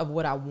thought of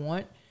what I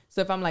want. So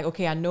if I'm like,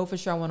 okay, I know for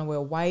sure I want to wear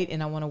white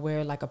and I want to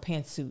wear like a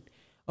pantsuit.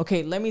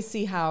 Okay, let me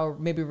see how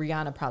maybe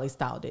Rihanna probably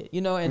styled it,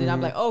 you know? And then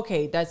I'm like,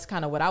 okay, that's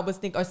kind of what I was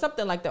thinking, or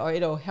something like that. Or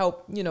it'll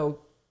help, you know,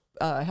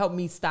 help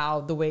me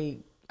style the way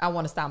I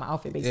want to style my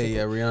outfit, basically.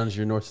 Yeah, Rihanna's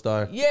your North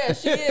Star. Yeah,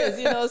 she is,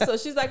 you know? So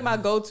she's like my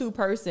go-to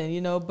person,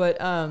 you know?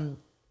 But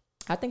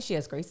I think she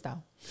has great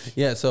style.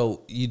 Yeah,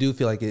 so you do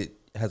feel like it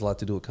has a lot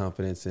to do with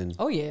confidence and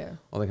all that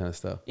kind of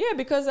stuff. Yeah,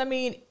 because I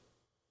mean,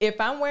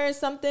 if I'm wearing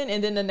something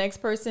and then the next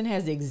person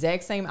has the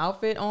exact same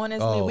outfit on as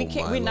me,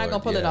 we're not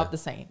gonna pull it off the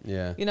same.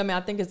 Yeah, you know what I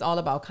mean? I think it's all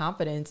about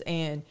confidence,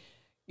 and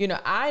you know,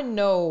 I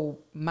know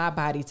my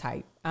body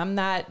type. I'm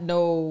not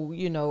no,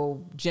 you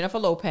know, Jennifer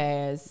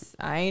Lopez.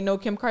 I ain't no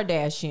Kim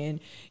Kardashian.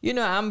 You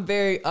know, I'm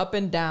very up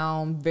and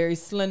down, very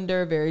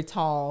slender, very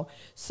tall.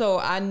 So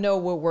I know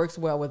what works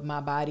well with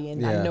my body,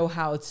 and I know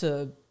how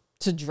to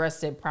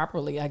dress it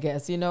properly, I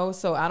guess, you know?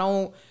 So I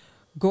don't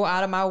go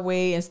out of my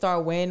way and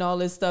start wearing all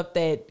this stuff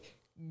that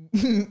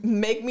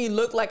make me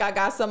look like I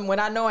got something when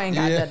I know I ain't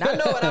got nothing. I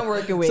know what I'm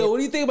working with. So what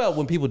do you think about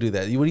when people do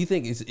that? What do you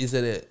think? Is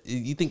it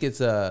you think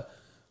it's a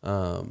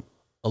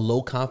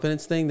low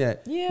confidence thing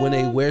that when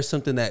they wear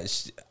something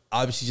that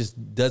obviously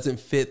just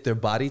doesn't fit their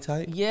body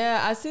type?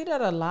 Yeah, I see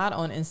that a lot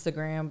on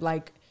Instagram.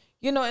 Like,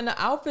 you know, and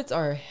the outfits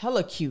are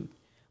hella cute,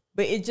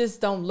 but it just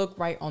don't look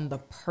right on the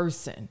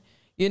person.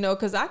 You know,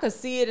 because I could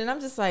see it and I'm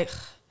just like,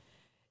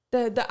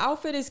 the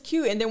outfit is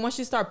cute. And then once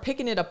you start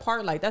picking it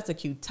apart, like, that's a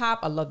cute top.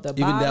 I love the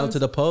bottoms. Even down to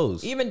the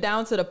pose. Even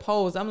down to the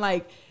pose. I'm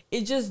like,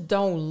 it just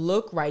don't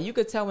look right. You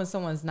could tell when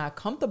someone's not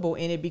comfortable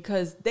in it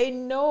because they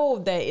know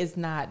that it's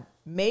not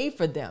made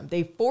for them.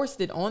 They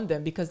forced it on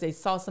them because they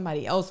saw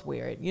somebody else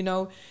wear it, you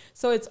know?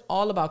 So it's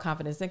all about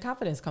confidence. And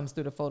confidence comes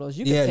through the photos.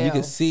 You can tell. You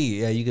can see.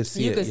 Yeah, you can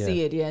see You can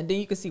see it, And then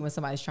you can see when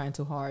somebody's trying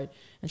too hard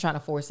and trying to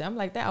force it. I'm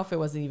like, that outfit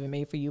wasn't even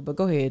made for you, but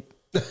go ahead.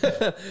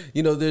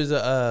 You know, there's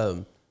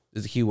a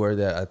key word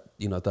that I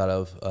thought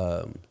of.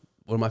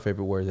 One of my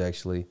favorite words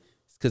actually,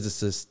 because it's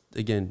just,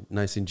 again,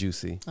 nice and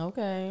juicy.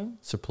 Okay.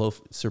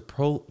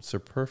 Superfluous.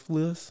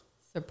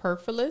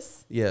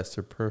 Superfluous. Yeah,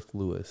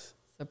 superfluous.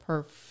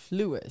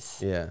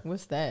 Superfluous. Yeah.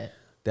 What's that?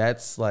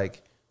 That's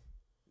like,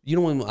 you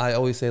know, when I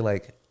always say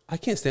like, I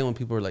can't stand when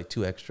people are like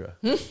too extra.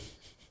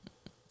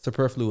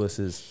 Superfluous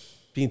is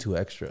being too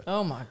extra.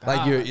 Oh my god!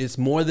 Like it's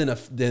more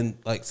than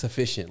like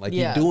sufficient. Like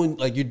you're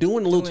doing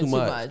a little too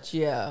much.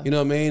 Yeah. You know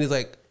what I mean? It's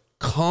like,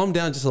 calm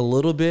down just a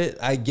little bit.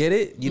 I get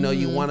it. You know,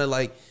 you want to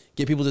like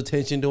get people's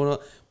attention doing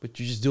it, but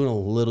you're just doing a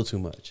little too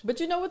much. But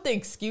you know what the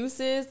excuse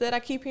is that I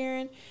keep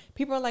hearing?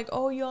 People are like,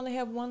 "Oh, you only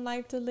have one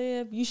life to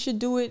live. You should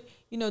do it.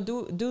 You know,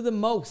 do the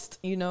most.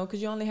 You know,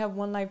 because you only have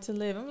one life to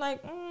live." I'm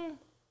like,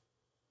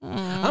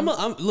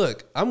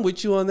 I'm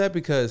with you on that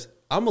because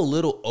I'm a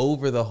little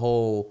over the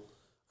whole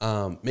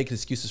making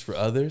excuses for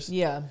others.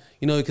 Yeah.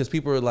 You know, because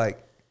people are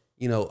like,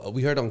 you know,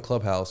 we heard on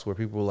Clubhouse where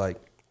people were like,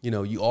 you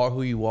know, you are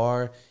who you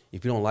are.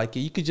 If you don't like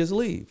it, you could just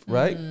leave,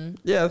 right? Mm-hmm.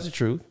 Yeah, that's the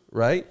truth,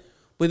 right?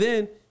 But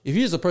then if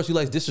you're just a person who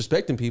likes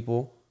disrespecting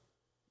people,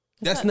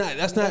 that's not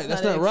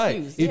right.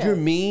 Excuse. If you're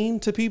mean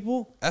to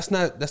people, that's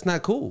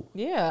not cool.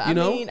 Yeah, I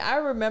mean, I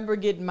remember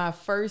getting my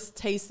first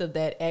taste of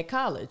that at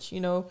college.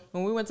 You know,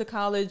 when we went to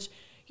college,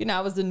 you know,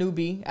 I was the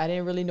newbie. I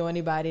didn't really know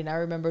anybody, and I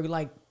remember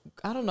like,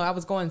 I don't know, I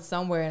was going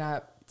somewhere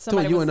and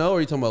somebody was, UNO or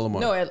are you talking about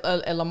Lamar? No,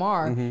 at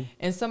Lamar. Mm-hmm.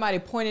 And somebody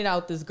pointed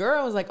out this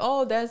girl. I was like,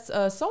 oh, that's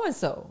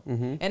so-and-so.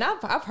 Mm-hmm. And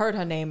I've heard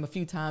her name a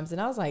few times.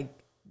 And I was like,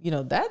 you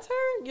know, that's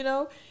her, you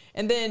know?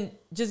 And then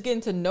just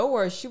getting to know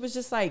her, she was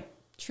just like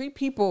treat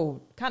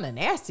people kind of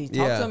nasty,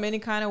 talk to them any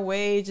kind of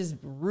way, just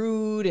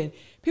rude, and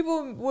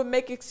people would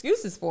make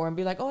excuses for her and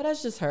be like, oh,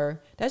 that's just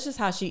her, that's just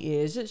how she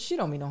is, she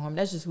don't mean no harm,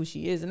 that's just who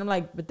she is. And I'm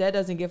like, but that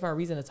doesn't give her a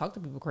reason to talk to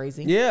people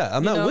crazy.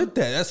 I'm not with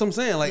that. That's what I'm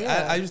saying. Like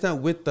I just not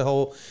with the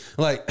whole,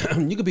 like,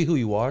 you could be who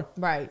you are,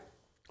 right,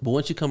 but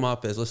once you come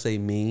off as, let's say,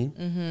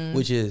 mean,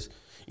 which is,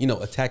 you know,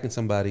 attacking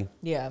somebody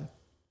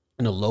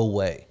in a low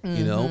way,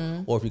 you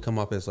know, or if you come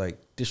off as like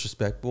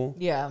disrespectful,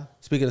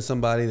 speaking to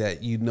somebody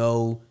that you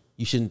know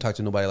you shouldn't talk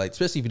to nobody, like,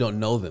 especially if you don't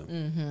know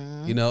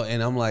them, you know.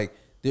 And I'm like,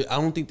 I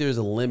don't think there's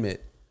a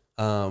limit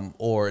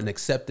or an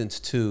acceptance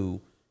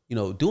to, you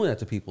know, doing that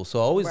to people. So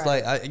I always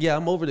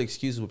I'm over the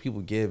excuses what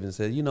people give and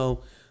say, you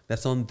know,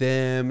 that's on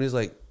them. And it's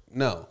like,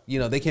 no, you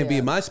know, they can't be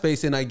in my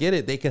space, and I get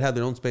it. They could have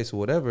their own space or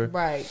whatever.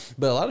 Right.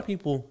 But a lot of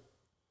people,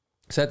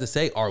 sad to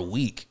say, are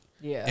weak.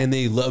 Yeah. And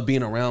they love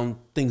being around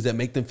things that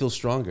make them feel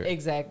stronger.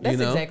 Exactly.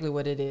 That's exactly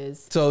what it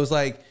is. So it's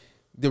like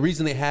the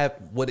reason they have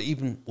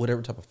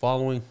whatever type of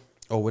following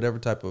or whatever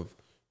type of,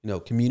 you know,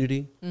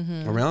 community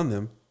around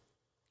them.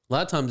 A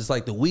lot of times it's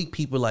like the weak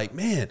people are like,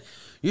 man,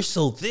 you're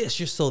so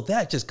this, you're so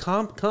that, just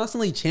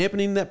constantly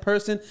championing that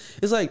person.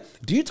 It's like,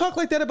 do you talk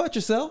like that about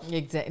yourself?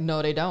 Exactly.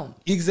 No, they don't.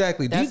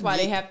 Exactly. That's why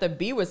they have to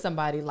be with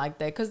somebody like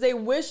that, because they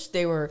wish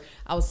they were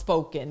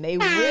outspoken. They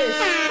wish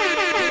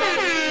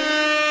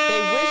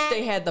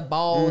they had the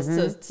balls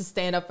to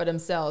stand up for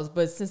themselves.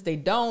 But since they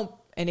don't,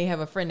 and they have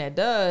a friend that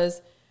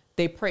does,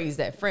 they praise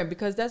that friend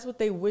because that's what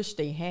they wish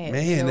they had.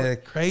 Man, you know?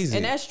 That's crazy.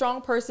 And that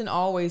strong person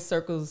always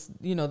circles,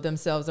 you know,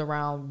 themselves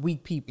around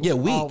weak people. Yeah,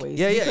 weak. Always.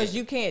 Because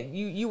you can't,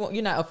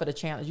 you're not up for the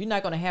challenge. You're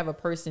not going to have a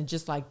person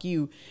just like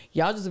you.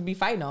 Y'all just be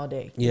fighting all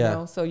day. You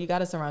know? So you got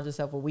to surround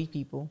yourself with weak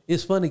people.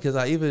 It's funny because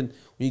when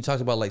you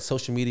talk about like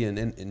social media and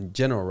in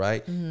general,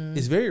 right?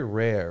 It's very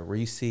rare where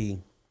you see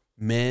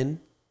men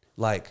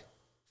like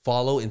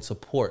follow and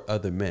support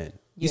other men.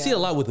 You see it a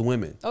lot with the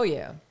women. Oh,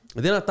 yeah.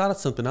 And then I thought of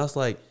something. I was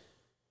like,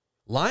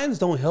 lions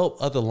don't help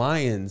other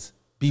lions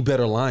be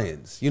better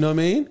lions. You know what I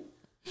mean?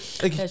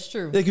 Like, that's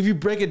true. Like if you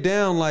break it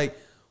down, like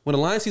when a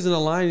lion sees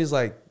another lion, he's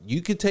like,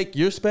 you could take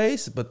your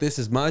space, but this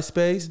is my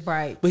space.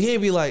 Right. But he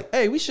ain't be like,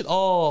 hey, we should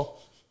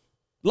all...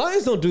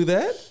 Lions don't do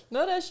that.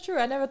 No, that's true.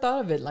 I never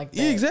thought of it like that.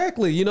 Yeah,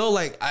 exactly. You know,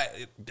 like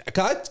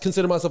I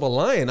consider myself a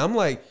lion. I'm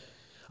like,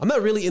 I'm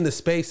not really in the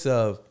space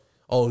of,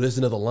 oh, there's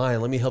another lion,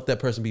 let me help that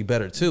person be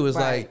better too. It's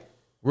like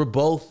we're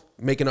both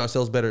making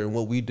ourselves better in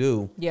what we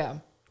do. Yeah.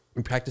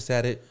 We practice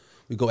at it.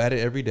 We go at it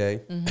every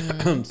day.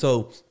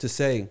 So to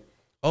say,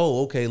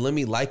 oh, okay, let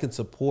me like and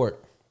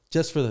support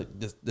just for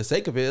the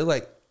sake of it, it's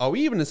like, are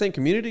we even in the same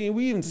community? Are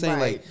we even saying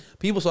like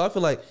people? So I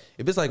feel like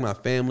if it's like my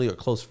family or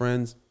close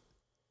friends,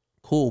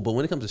 cool. But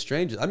when it comes to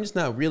strangers, I'm just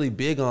not really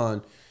big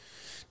on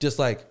just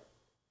like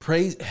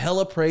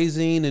hella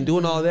praising and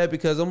doing all that,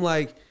 because I'm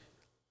like,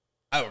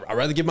 I'd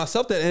rather give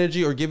myself that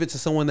energy or give it to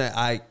someone that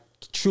I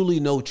truly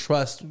know,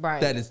 trust,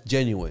 that is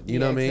genuine. You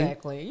know what I mean?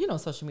 Exactly. You know,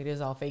 social media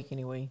is all fake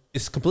anyway.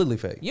 It's completely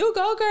fake. You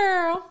go,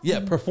 girl.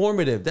 Yeah,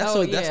 performative. That's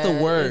that's the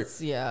word.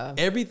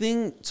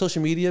 Everything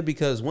social media,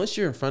 because once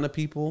you're in front of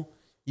people,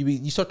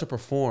 you start to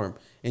perform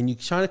and you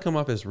try to come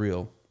off as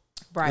real.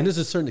 Right. And there's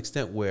a certain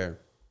extent where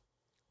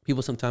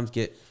people sometimes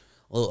get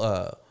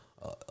a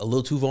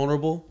little too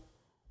vulnerable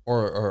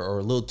or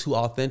a little too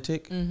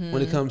authentic when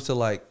it comes to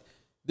like,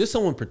 there's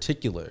someone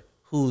particular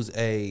who's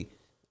I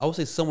would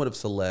say somewhat of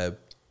celeb,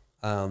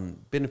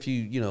 been a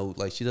few, you know,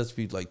 like she does a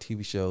few like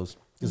TV shows,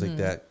 things like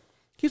that.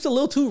 Keeps it a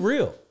little too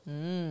real,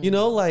 you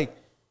know, like,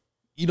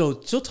 you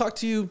know, she'll talk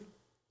to you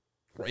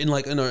on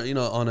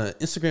an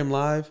Instagram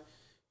live,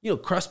 you know,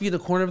 crust be in the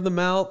corner of the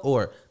mouth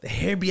or the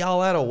hair be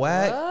all out of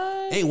whack,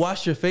 ain't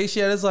washed your face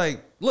yet. It's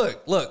like,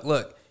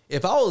 look.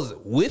 If I was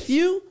with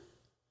you,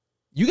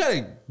 you got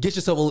to get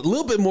yourself a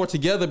little bit more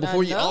together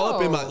before you all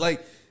up in my,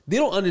 like, they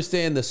don't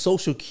understand the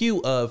social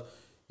cue of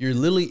you're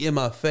literally in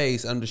my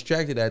face. I'm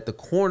distracted at the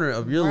corner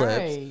of your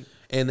lips,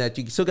 and that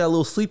you still got a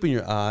little sleep in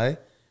your eye,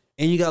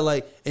 and you got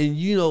like, and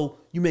you know,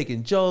 you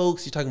making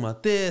jokes, you're talking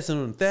about this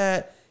and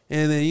that,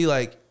 and then you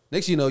like,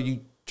 next you know,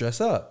 you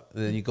dress up,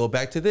 and then you go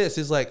back to this.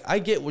 It's like, I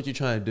get what you're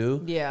trying to do,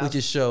 which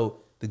is show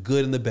the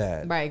good and the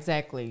bad. Right,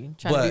 exactly.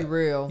 Trying to be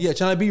real. Yeah,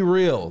 trying to be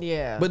real.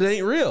 Yeah. But it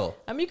ain't real.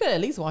 I mean, you could at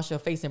least wash your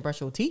face and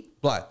brush your teeth.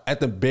 Like, at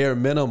the bare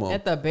minimum.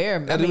 For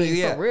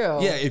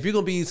real. Yeah, if you're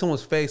going to be in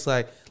someone's face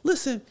like,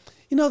 listen,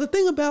 you know, the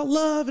thing about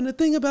love and the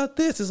thing about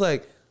this is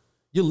like,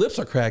 your lips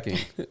are cracking.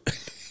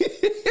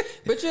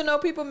 But you know,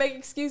 people make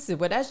excuses.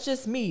 But that's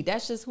just me.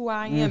 That's just who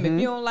I am. If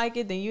you don't like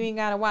it, then you ain't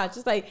gotta watch.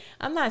 It's like,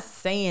 I'm not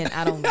saying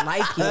I don't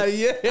like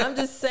it. I'm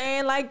just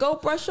saying, like, go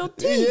brush your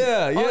teeth.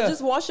 Or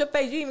just wash your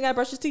face. You ain't even gotta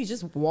brush your teeth.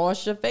 Just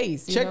wash your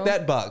face. Check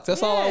that box.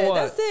 That's all I want.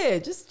 That's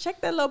it. Just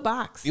check that little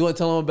box. You want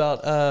to tell them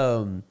about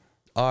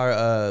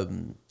our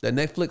the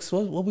Netflix?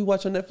 What we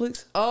watch on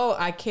Netflix? Oh,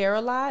 I Care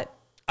a Lot.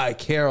 I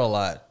Care a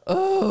Lot.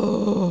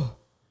 Oh,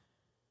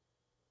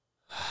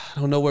 I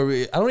don't know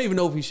I don't even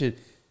know if we should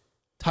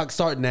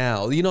start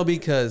now, you know,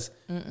 because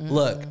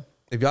look,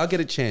 if y'all get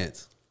a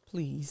chance,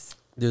 please.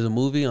 There's a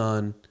movie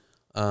on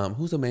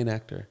who's the main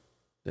actor?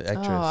 The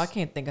actress. Oh, I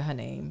can't think of her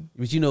name.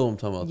 But you know what I'm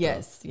talking about.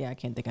 Yes. Though. Yeah, I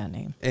can't think of her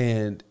name.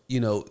 And,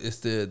 it's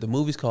the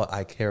movie's called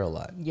I Care a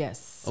Lot.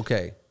 Yes.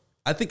 Okay.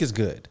 I think it's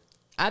good.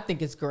 I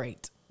think it's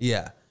great.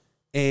 Yeah.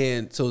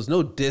 And so it's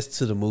no diss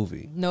to the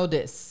movie. No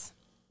diss.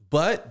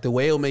 But the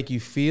way it'll make you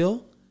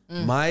feel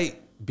might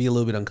be a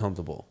little bit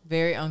uncomfortable.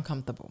 Very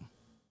uncomfortable.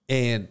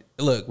 And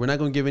look, we're not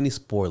going to give any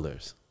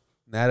spoilers.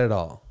 Not at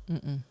all.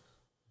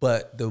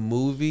 But the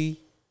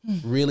movie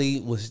really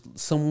was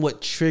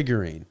somewhat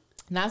triggering.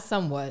 Not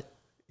somewhat.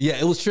 Yeah,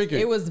 it was triggering.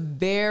 It was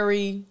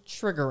very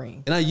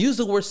triggering. And I use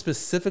the word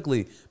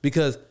specifically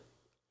because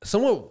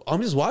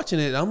I'm just watching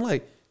it and I'm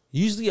like,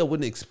 usually I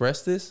wouldn't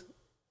express this.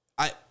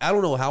 I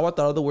don't know how I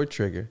thought of the word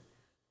trigger,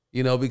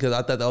 because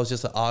I thought that was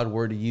just an odd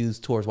word to use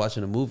towards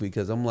watching a movie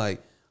because I'm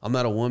like, I'm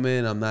not a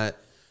woman. I'm not,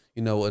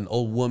 an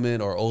old woman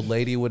or old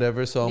lady or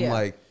whatever. So I'm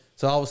like,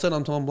 so all of a sudden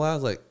I'm telling Blah, I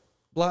was like,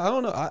 Blah, I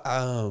don't know.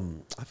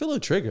 I feel a little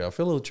triggered. I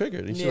feel a little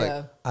triggered. And she's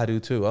like, I do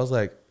too. I was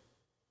like,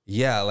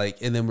 yeah,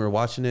 and then we were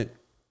watching it.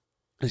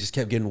 It just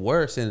kept getting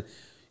worse. And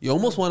you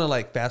almost want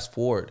to fast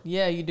forward.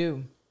 Yeah, you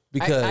do.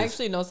 Because I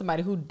actually know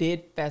somebody who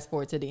did fast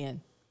forward to the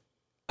end.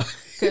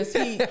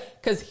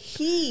 Because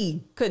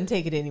he couldn't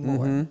take it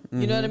anymore.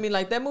 You know what I mean?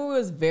 That movie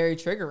was very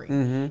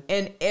triggering.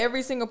 And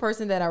every single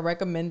person that I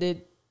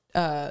recommended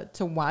to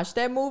watch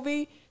that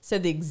movie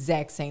said the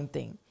exact same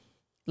thing.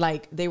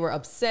 They were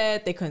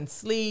upset, they couldn't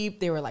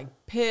sleep, they were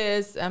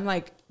pissed. I'm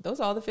like, those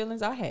are all the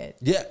feelings I had.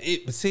 Yeah,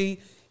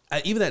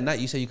 even that night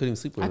you said you couldn't even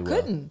sleep really well. I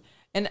couldn't.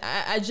 And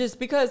I just,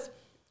 because,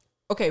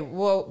 okay,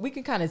 well, we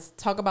can kind of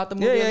talk about the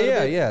movie a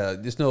little bit. Yeah.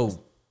 There's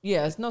no...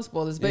 Yeah, it's no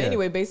spoilers. But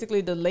anyway, basically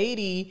the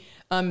lady,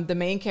 the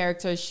main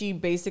character, she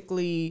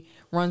basically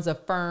runs a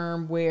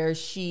firm where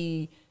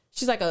she's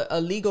like a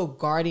legal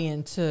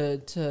guardian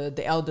to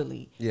the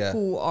elderly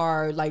who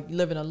are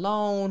living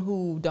alone,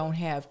 who don't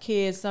have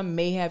kids. Some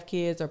may have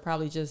kids or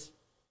probably just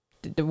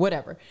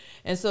whatever.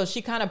 And so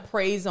she kind of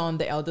preys on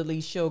the elderly.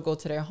 She'll go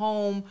to their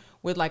home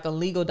with a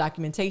legal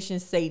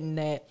documentation stating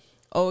that,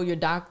 oh, your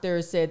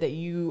doctor said that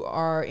you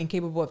are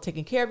incapable of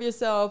taking care of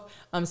yourself.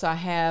 So I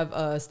have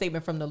a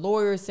statement from the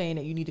lawyer saying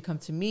that you need to come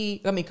with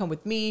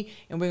me,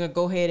 and we're going to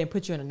go ahead and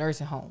put you in a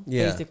nursing home,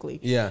 basically.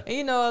 Yeah.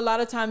 And, a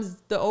lot of times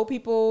the old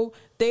people,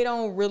 they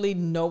don't really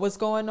know what's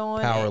going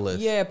on.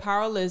 Powerless.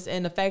 Powerless.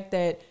 And the fact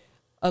that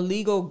a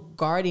legal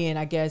guardian,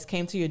 I guess,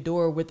 came to your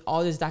door with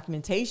all this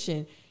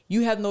documentation,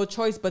 you have no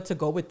choice but to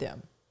go with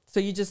them. So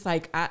you're just I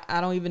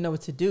don't even know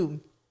what to do.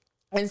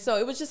 And so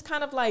it was just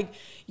kind of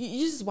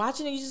you just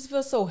watching it, you just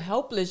feel so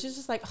helpless. You're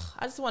just I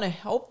just want to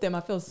help them.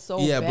 I feel so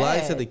bad. Yeah,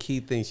 Blythe said the key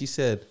thing. She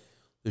said,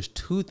 there's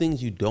two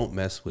things you don't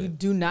mess with. You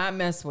do not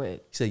mess with.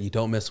 She said you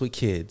don't mess with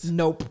kids.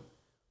 Nope.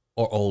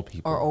 Or old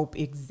people.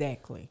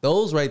 Exactly.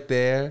 Those right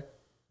there.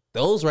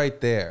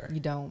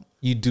 You don't.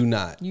 You do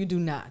not. You do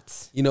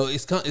not.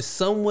 It's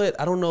somewhat,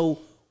 I don't know,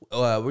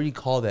 what do you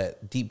call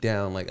that deep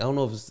down? I don't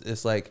know if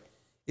it's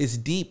it's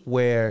deep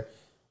where...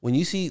 When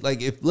you see,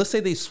 if let's say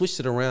they switched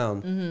it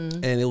around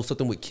and it was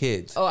something with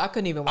kids. Oh, I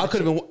couldn't even watch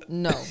it.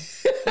 No.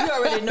 You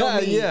already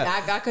know me.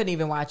 Yeah. I couldn't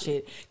even watch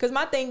it. Because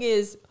my thing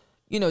is,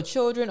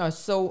 children are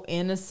so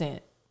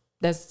innocent.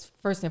 That's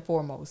first and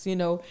foremost,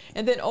 And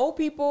then old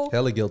people.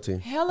 Hella guilty.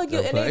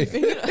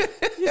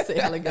 You say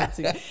hella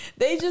guilty.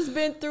 They just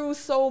been through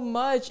so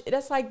much.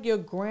 That's like your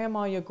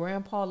grandma, your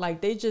grandpa.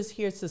 They just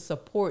here to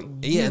support you.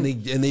 Yeah, and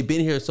they've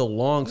been here so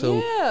long.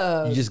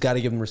 So you just got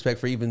to give them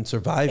respect for even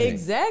surviving.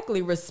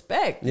 Exactly.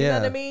 Respect. You know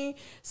what I mean?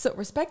 So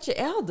respect your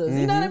elders.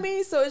 You know what I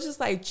mean? So it's just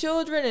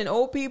children and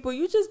old people,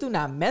 you just do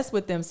not mess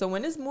with them. So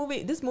when this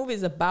movie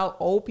is about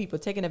old people,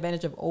 taking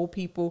advantage of old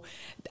people,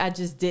 I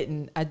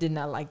did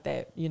not like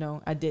that.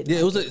 I didn't. Yeah,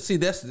 it was.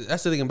 That's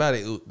the thing about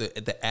it.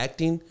 The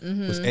acting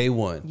was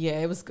A1. Yeah,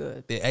 it was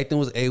good. The acting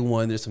was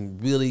A1. There's some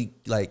really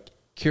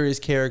curious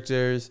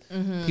characters,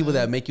 people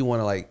that make you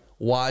want to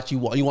watch. You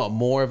want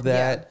more of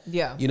that.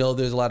 Yeah.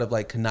 There's a lot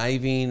of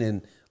conniving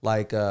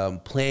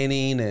and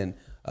planning and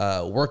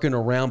working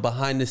around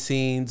behind the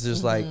scenes.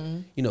 There's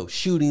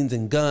shootings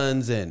and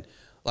guns and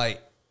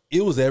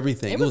it was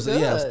everything. It was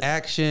good. It was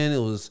action.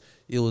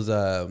 It was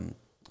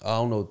I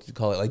don't know what to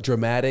call it,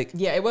 dramatic.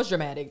 Yeah, it was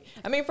dramatic.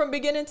 I mean, from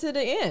beginning to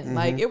the end.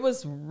 It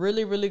was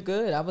really, really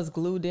good. I was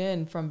glued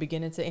in from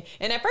beginning to end.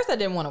 And at first, I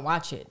didn't want to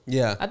watch it.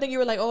 Yeah. I think you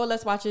were like, oh,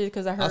 let's watch it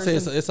because I heard I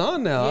said it's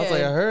on now. Yeah. I was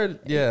I heard,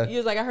 yeah. You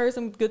was I heard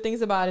some good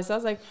things about it. So I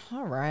was like,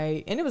 all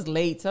right. And it was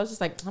late. So I was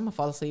just I'm going to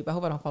fall asleep. I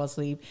hope I don't fall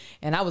asleep.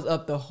 And I was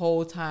up the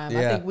whole time. Yeah.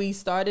 I think we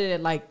started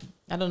at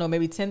I don't know,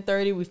 maybe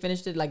 10:30. We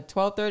finished it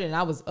 12:30 and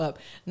I was up.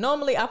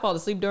 Normally I fall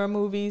asleep during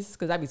movies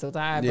because I'd be so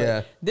tired.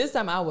 Yeah. But this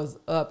time I was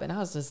up and I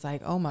was just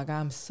oh my God,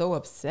 I'm so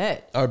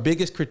upset. Our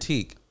biggest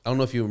critique, I don't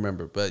know if you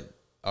remember, but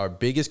our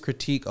biggest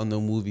critique on the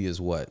movie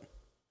is what?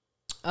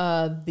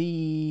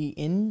 The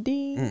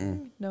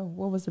ending? No,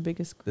 what was the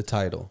biggest? The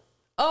title.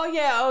 Oh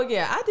yeah.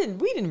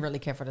 We didn't really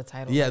care for the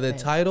title. Yeah, the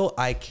title,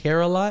 I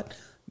Care a Lot.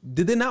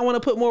 Did they not want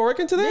to put more work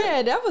into that?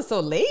 Yeah, that was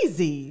so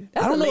lazy.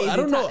 I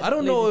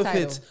don't know if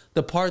it's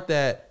the part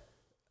that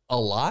a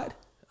lot.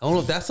 I don't know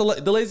if that's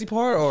the lazy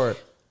part or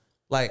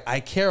Like,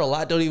 I care a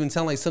lot don't even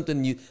sound like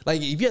something you,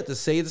 like, if you have to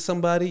say it to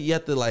somebody, you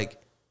have to,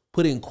 like,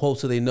 put it in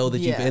quotes so they know that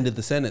you've ended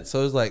the sentence.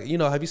 So it's like,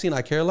 have you seen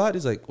I Care a Lot?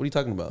 He's like, what are you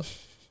talking about?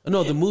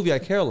 No, the movie I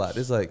Care a Lot.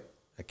 It's like,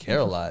 I care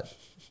a lot.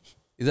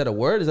 Is that a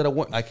word? Is that a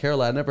word? I care a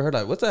lot. I never heard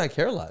of it. What's that I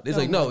care a lot? It's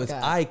like, no, it's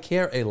I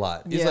care a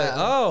lot. It's like,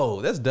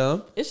 oh, that's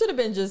dumb. It should have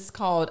been just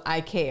called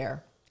I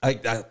Care. I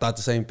thought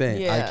the same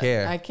thing. Yeah, I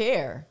care. I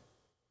care.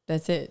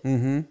 That's it.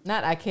 Mm-hmm.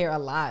 Not I care a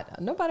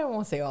lot. Nobody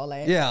won't say all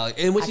that. Yeah,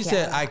 and when she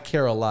said I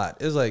care a lot,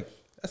 it's like,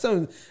 it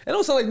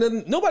don't sound like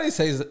nothing. Nobody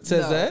says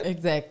that.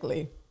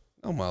 Exactly.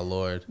 Oh my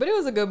Lord. But it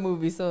was a good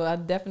movie, so I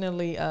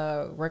definitely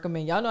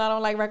recommend. Y'all know I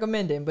don't like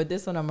recommending, but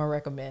this one I'm gonna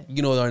recommend.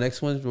 You know what our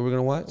next one we're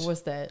gonna watch?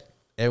 What's that?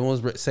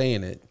 Everyone's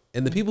saying it,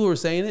 and the people who are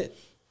saying it,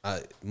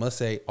 I must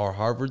say, are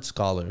Harvard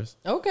scholars.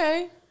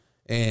 Okay.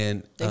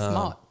 And they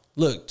smart.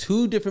 Look,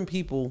 two different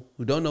people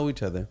who don't know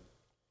each other.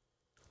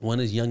 One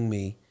is Young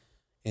Me,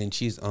 and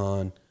she's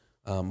on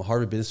a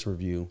Harvard Business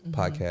Review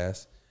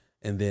podcast.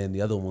 And then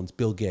the other one's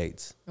Bill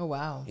Gates. Oh,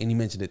 wow. And he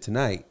mentioned it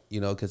tonight,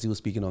 because he was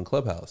speaking on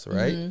Clubhouse,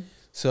 right? Mm-hmm.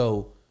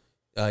 So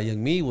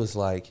Young Me was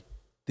like,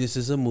 this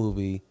is a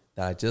movie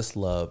that I just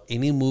love.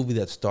 Any movie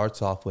that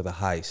starts off with a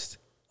heist,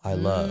 I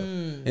love.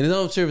 And I'm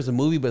not sure if it's a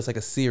movie, but it's like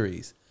a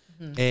series.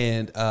 Mm-hmm.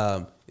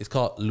 And it's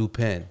called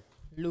Lupin.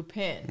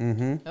 Lupin.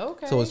 Mm-hmm.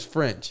 Okay. So it's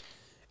French.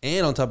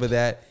 And on top of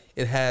that,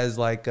 it has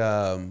like,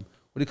 what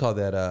do you call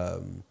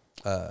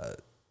that?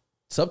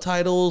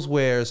 Subtitles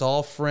where it's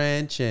all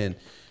French and...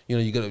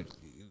 you gotta.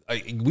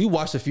 We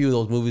watched a few of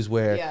those movies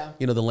where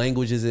the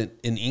language isn't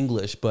in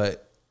English,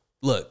 but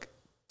look,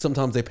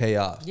 sometimes they pay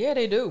off. Yeah,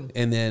 they do.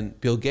 And then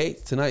Bill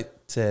Gates tonight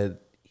said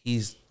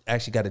he's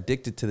actually got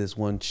addicted to this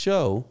one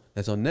show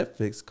that's on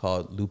Netflix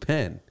called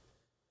Lupin.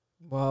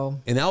 Wow.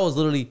 And that was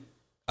literally,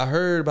 I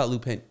heard about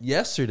Lupin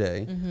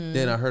yesterday. Mm-hmm.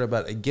 Then I heard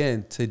about it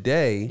again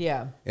today.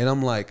 Yeah. And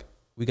I'm like,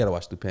 we gotta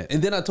watch Lupin.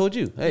 And then I told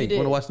you, hey, you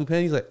want to watch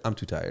Lupin? He's like, I'm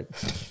too tired.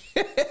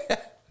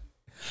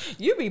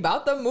 You be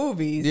about the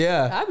movies.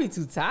 Yeah. I'd be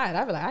too tired.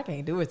 I'd be like, I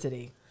can't do it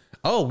today.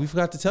 Oh, we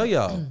forgot to tell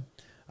y'all.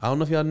 I don't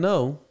know if y'all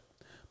know,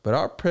 but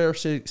our prayer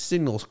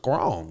signal is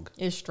strong.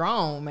 It's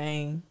strong,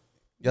 man.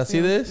 Y'all see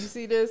this? You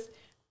see this?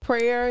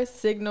 Prayer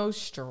signal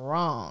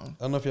strong.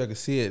 I don't know if y'all can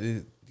see it.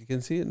 You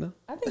can see it now?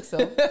 I think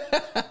so.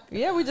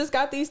 Yeah, we just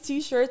got these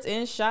t-shirts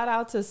and shout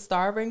out to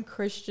Starving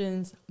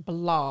Christians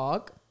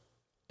blog.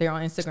 They're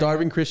on Instagram.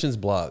 Starving Christians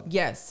blog.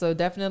 Yes. So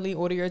definitely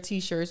order your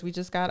t-shirts. We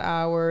just got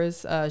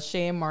ours,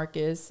 Shay and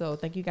Marcus. So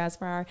thank you guys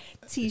for our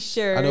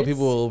t-shirts. I know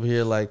people over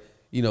here like,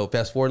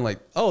 fast forward and like,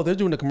 oh, they're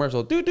doing a commercial.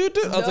 I was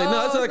like,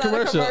 no, it's not a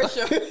commercial.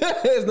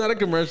 It's not a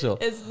commercial.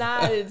 It's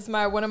not. It's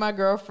one of my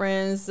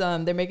girlfriends.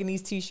 They're making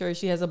these t-shirts.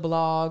 She has a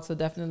blog. So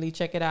definitely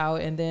check it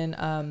out. And then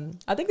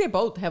I think they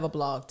both have a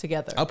blog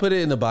together. I'll put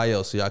it in the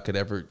bio so y'all could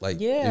ever want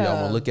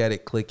to look at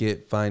it, click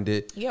it, find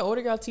it. Yeah,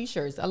 order y'all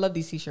t-shirts. I love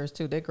these t-shirts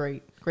too. They're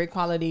great. Great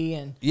quality.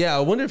 And yeah, I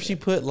wonder if she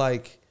put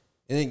like,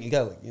 and then you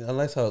got I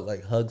like how it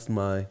like hugs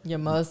your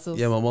muscles.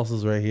 Yeah, my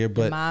muscles right here.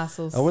 But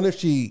muscles. I wonder if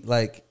she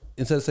like,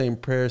 instead of saying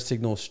prayer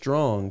signal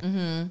strong,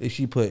 if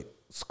she put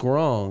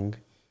strong,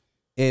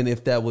 and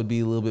if that would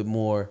be a little bit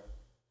more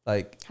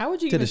like how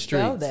would you even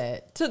spell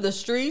that? To the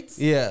streets?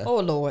 Yeah. Oh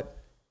Lord.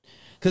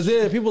 Because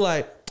then people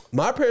like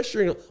my prayer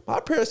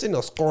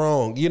signal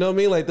strong. You know what I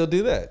mean? Like they'll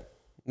do that.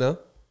 No.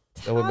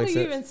 How do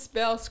you even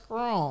spell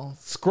strong?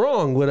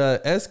 Strong with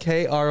a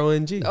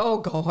SKRONG. Oh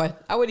God,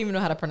 I wouldn't even know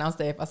how to pronounce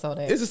that if I saw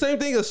that. It's the same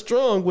thing as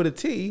strong with a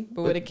T,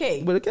 but with a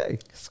K. With a K.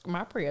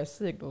 My prayer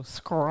signal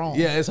strong.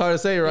 Yeah, it's hard to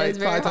say, right?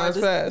 Yeah, 5 times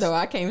fast. No,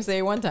 I can't even say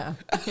it one time.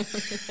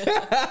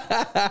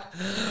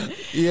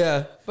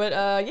 Yeah. But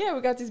yeah,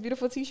 we got these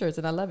beautiful t-shirts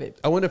and I love it.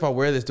 I wonder if I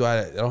wear this,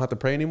 I don't have to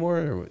pray anymore?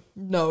 Or?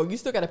 No, you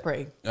still got to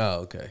pray. Oh,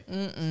 okay.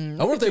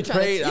 I wonder if they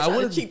prayed. I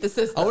want to cheat the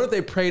system. I wonder if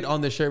they prayed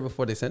on the shirt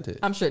before they sent it.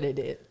 I'm sure they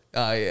did.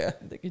 Oh, yeah.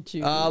 Look at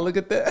you. Look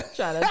at that.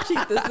 Trying to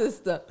cheat the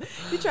system.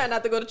 You trying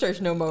not to go to church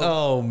no more.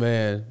 Oh,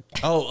 man.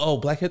 Oh,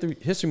 Black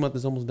History Month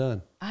is almost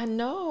done. I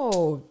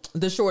know.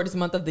 The shortest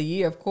month of the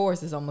year, of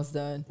course, is almost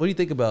done. What do you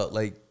think about,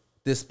 like,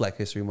 this Black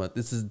History Month?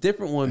 This is a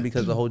different one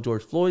because of the whole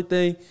George Floyd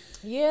thing.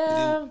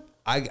 Yeah.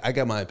 I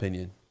got my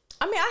opinion.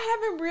 I mean, I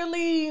haven't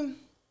really...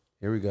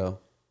 Here we go.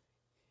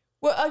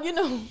 Well,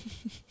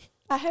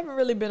 I haven't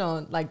really been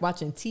on, like,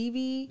 watching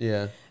TV.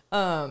 Yeah.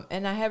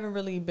 And I haven't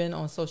really been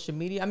on social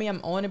media. I mean,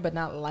 I'm on it, but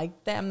not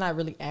like that. I'm not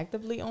really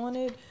actively on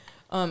it,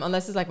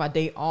 unless it's like my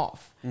day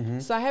off. Mm-hmm.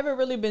 So I haven't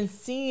really been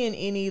seeing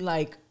any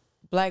like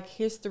Black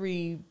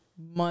History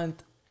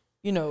Month,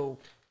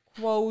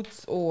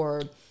 quotes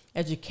or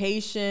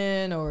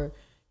education or,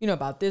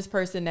 about this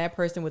person, that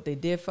person, what they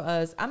did for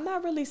us. I'm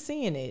not really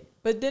seeing it.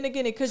 But then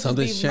again, it could just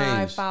be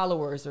my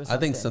followers or something. I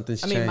think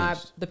something's changed. I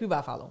mean, the people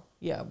I follow.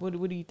 Yeah. What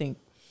do you think?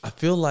 I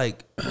feel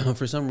like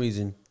for some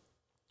reason,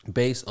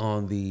 based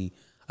on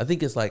I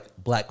think it's like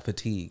Black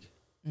fatigue.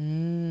 You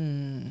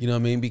know what I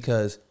mean?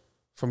 Because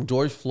from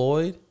George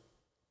Floyd,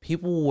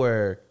 people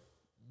were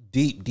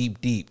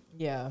deep.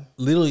 Yeah.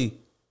 Literally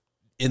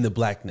in the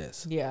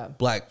blackness. Yeah.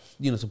 Black,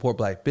 support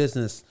Black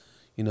business,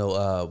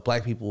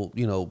 black people,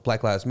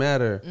 Black Lives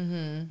Matter,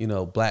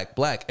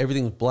 black,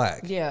 everything was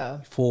black. Yeah.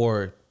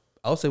 For,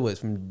 I would say what,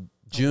 from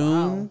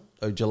June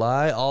or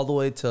July all the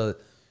way to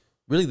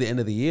really the end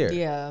of the year.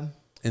 Yeah.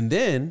 And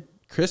then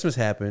Christmas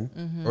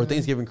happened, or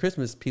Thanksgiving,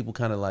 Christmas, people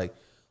kind of like,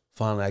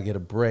 finally I get a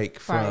break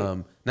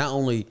from not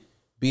only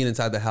being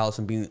inside the house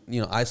and being,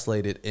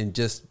 isolated and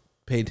just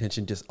pay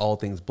attention, just all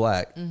things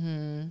black,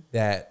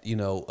 that,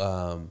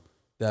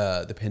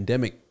 the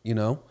pandemic,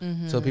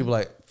 so people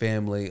like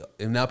family,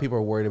 and now people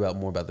are worried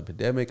more about the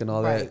pandemic and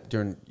all that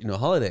during,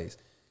 holidays.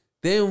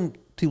 Then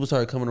people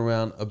started coming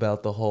around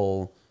about the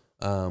whole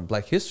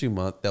Black History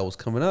Month that was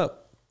coming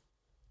up.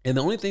 And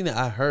the only thing that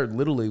I heard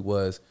literally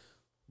was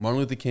Martin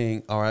Luther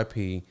King,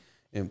 R.I.P.,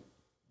 and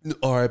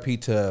R.I.P.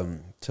 to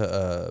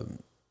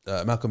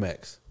Malcolm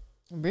X.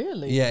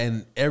 Really? Yeah,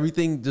 and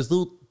everything, just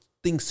little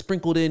things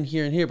sprinkled in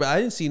here and here, but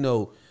I didn't see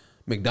no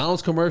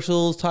McDonald's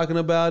commercials talking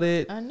about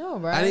it. I know,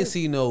 right? I didn't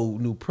see no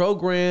new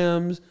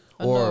programs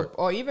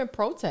or even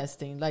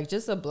protesting, like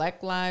just a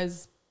Black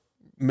Lives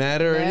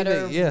Matter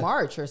anything,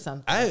 march or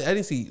something. I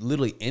didn't see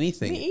literally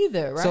anything. Me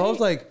either, right? So I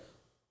was like,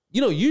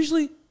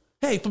 usually,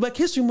 hey, for Black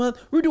History Month,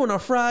 we're doing our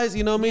fries,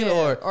 you know what I mean?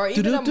 Yeah. Or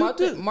even a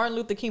Martin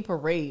Luther King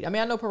parade. I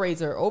mean, I know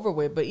parades are over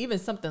with, but even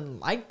something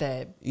like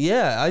that.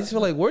 Yeah, I just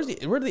feel like where's the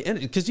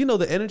energy? Because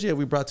the energy that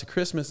we brought to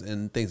Christmas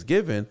and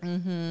Thanksgiving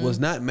was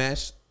not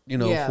matched,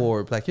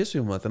 for Black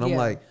History Month. And I'm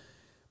like,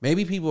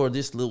 maybe people are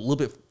just a little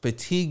bit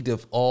fatigued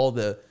of all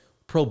the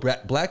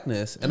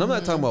pro-blackness. And I'm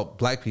not talking about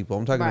black people.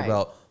 I'm talking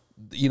about,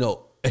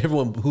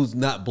 everyone who's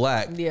not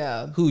black.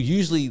 Yeah. Who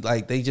usually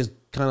like they just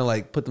kind of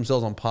like put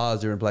themselves on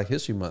pause during Black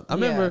History Month. I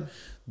remember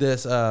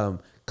this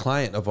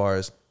client of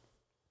ours,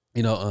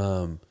 I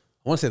want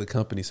to say the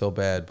company so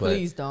bad, but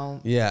please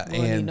don't. Yeah,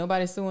 and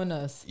nobody suing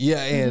us.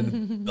 Yeah,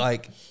 and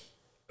like,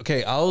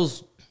 okay, I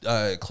was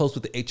close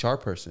with the HR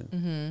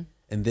person,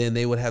 and then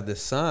they would have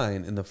this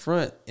sign in the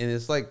front, and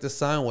it's like the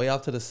sign way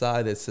off to the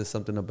side that says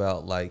something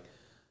about like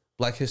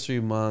Black History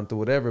Month or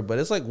whatever, but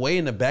it's like way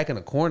in the back in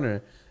the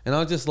corner, and I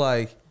was just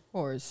like, of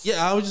course,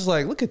 yeah, I was just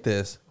like, look at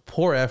this.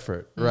 Poor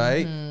effort,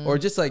 right? Or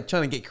just like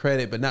trying to get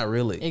credit, but not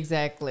really.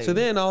 Exactly. So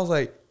then I was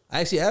like,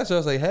 I actually asked her, I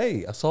was like,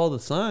 hey, I saw the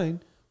sign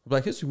for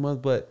Black History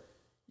Month, but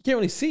you can't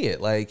really see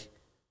it. Like,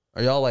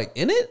 are y'all like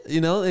in it?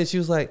 And she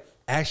was like,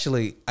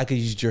 actually, I could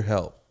use your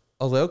help.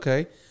 I was like,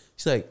 okay.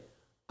 She's like,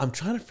 I'm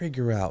trying to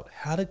figure out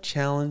how to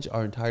challenge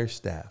our entire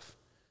staff.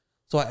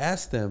 So I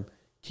asked them,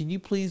 can you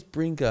please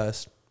bring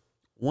us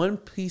one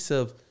piece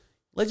of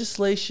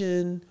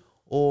legislation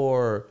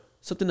or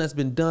something that's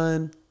been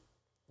done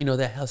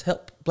that has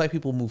helped Black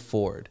people move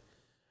forward.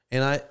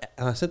 And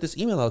I sent this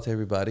email out to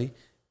everybody,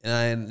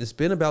 and it's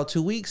been about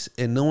 2 weeks,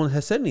 and no one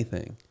has said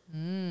anything.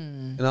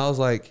 And I was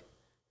like,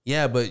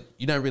 yeah, but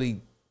you're not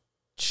really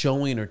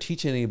showing or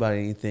teaching anybody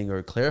anything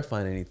or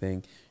clarifying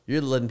anything.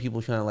 You're letting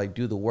people trying to like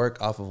do the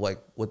work off of like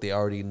what they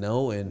already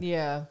know, and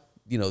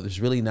there's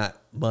really not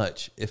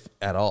much, if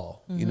at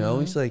all. And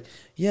she's like,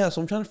 yeah,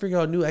 so I'm trying to figure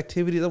out new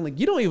activities. I'm like,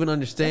 you don't even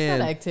understand.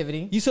 That's not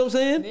activity. You see what I'm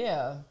saying?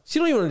 Yeah. She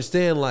don't even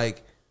understand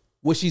like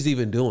what she's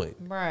even doing.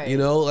 Right.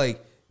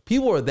 Like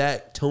people are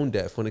that tone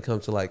deaf when it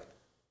comes to like,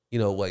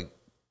 like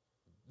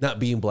not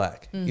being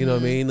black. You know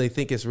what I mean? They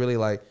think it's really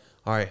like,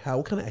 all right,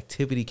 what kind of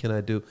activity can I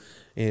do?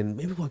 And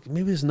maybe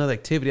there's another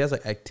activity. I was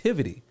like,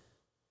 activity,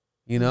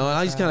 and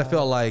I just kind of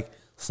felt like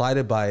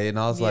slighted by it. And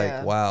I was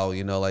like, wow,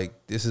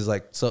 like this is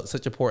like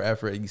such a poor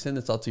effort. And you send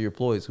this out to your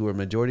employees who are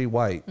majority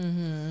white.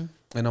 And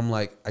I'm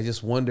like, I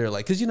just wonder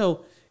like, cause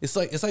it's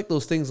like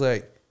those things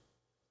like,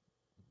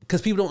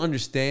 because people don't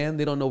understand,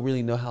 they don't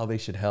really know how they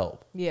should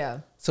help. Yeah.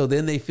 So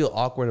then they feel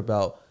awkward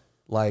about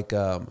like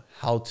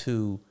how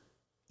to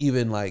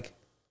even like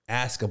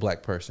ask a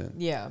black person.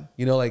 Yeah.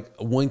 Like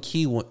one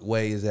key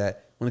way is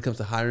that when it comes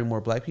to hiring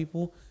more black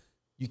people,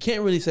 you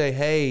can't really say,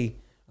 "Hey,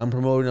 I'm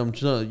promoting.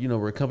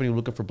 We're a company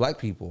looking for black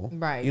people."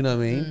 Right. You know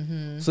what I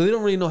mean? So they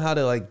don't really know how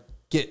to like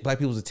get black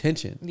people's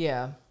attention.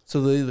 Yeah.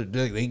 So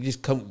they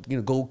just come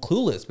go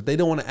clueless, but they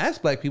don't want to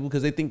ask black people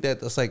because they think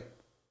that that's like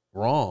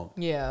wrong.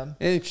 Yeah.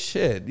 And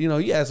shit,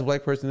 you ask a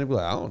black person, they'll be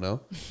like, I don't know.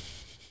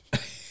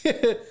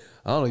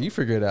 I don't know. You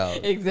figure it out.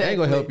 Exactly. I ain't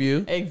gonna help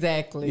you.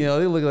 Exactly.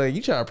 They look like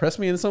you trying to press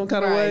me in some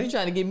kind of way. You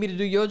trying to get me to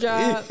do your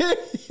job?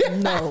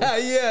 No.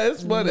 Yeah,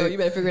 it's funny. No, you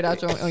better figure it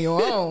out on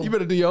your own. You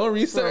better do your own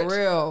research.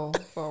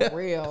 For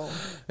real.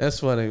 That's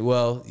funny.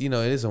 Well, it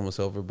is almost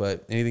over,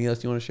 but anything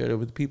else you want to share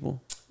with the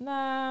people?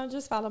 Nah,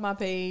 just follow my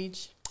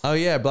page. Oh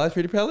yeah, Black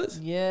Pretty Pellets?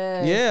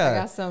 Yeah. Yeah.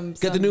 I got some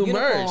the new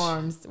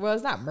uniforms. merch. Well,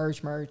 it's not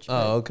merch.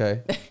 Oh,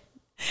 okay.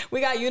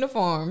 We got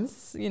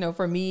uniforms,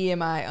 for me and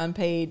my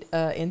unpaid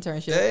intern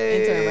right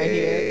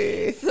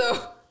here.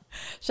 So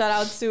shout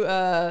out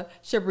to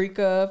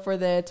Shabrika for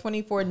the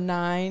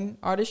 24/9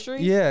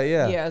 artistry. Yeah.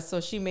 Yeah, so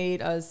she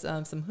made us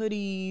some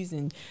hoodies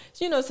and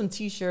some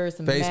t-shirts,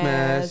 some face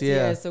masks.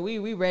 Yeah, so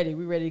we ready.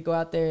 We ready to go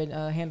out there and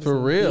handle for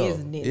some real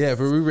business. Yeah,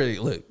 we ready.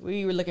 Look,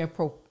 we were looking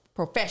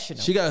professional.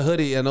 She got a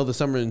hoodie. I know the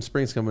summer and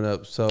spring's coming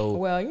up, so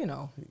well, you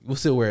know, we'll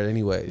still wear it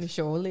anyway. It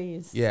surely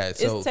is. Yeah,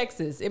 so it's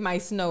Texas. It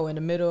might snow in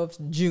the middle of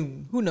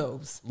June. Who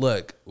knows?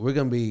 Look, we're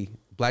gonna be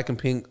black and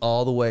pink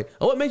all the way.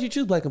 Oh, what made you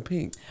choose black and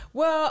pink?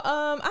 Well,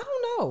 I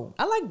don't know.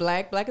 I like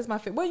black. Black is my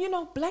favorite. Well, you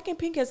know, black and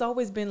pink has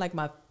always been like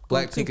my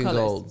black, pink, colors.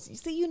 And gold. You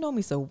see, you know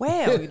me so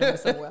well. You know me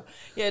so well.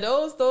 Yeah,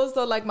 those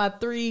are like my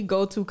 3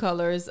 go-to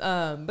colors.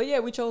 But yeah,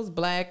 we chose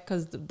black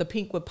because the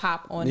pink would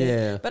pop on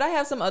it. But I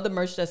have some other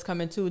merch that's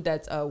coming too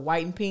that's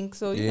white and pink.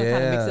 So you can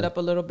kind of mix it up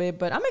a little bit.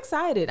 But I'm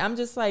excited. I'm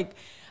just like,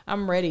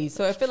 I'm ready.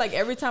 So I feel like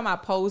every time I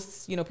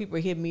post, you know, people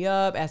hit me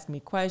up, ask me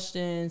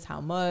questions,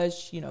 how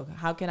much, you know,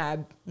 how can I,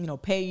 you know,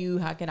 pay you?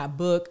 How can I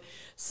book?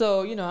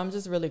 So, you know, I'm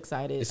just really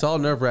excited. It's all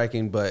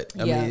nerve-wracking, but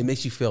I mean, it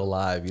makes you feel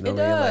alive. You know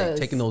what I mean? Like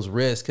taking those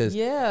risks because,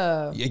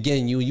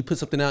 again, you put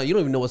something out, you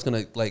don't even know what's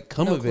gonna like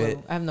come of it.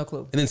 I have no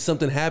clue. And then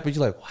something happens,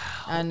 you're like, wow.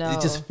 I know.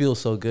 It just feels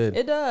so good.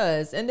 It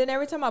does. And then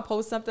every time I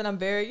post something, I'm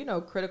very, you know,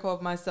 critical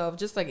of myself,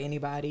 just like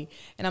anybody.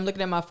 And I'm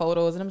looking at my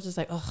photos, and I'm just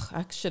like, oh,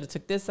 I should have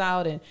took this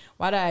out, and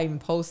why did I even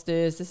post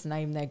this? This is not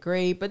even that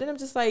great. But then I'm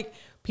just like,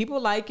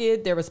 people like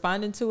it, they're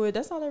responding to it.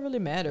 That's all that really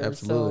matters.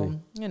 Absolutely.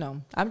 So, you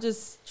know, I'm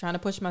just trying to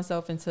push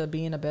myself into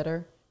being a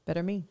better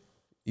me.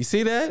 You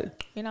see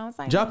that? You know what I'm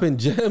saying? Dropping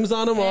gems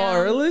on them all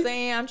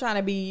early. I'm trying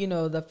to be, you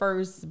know, the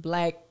first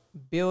black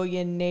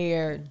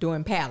billionaire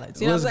doing pallets.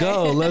 You know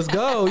Let's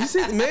go. You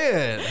see,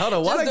 man, hold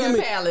on. Why that give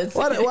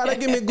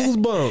me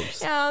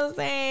goosebumps? You know what I'm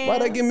saying? Why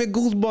that give me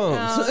goosebumps? You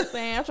know what I'm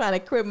saying? I'm trying to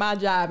quit my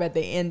job at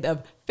the end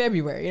of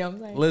February. You know what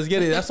I'm saying? Let's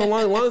get it. That's so long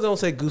as I don't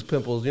say goose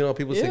pimples. You know,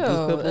 people say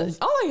goose pimples.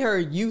 I only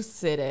heard you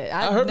say that.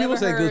 I heard people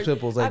say goose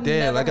pimples. Like,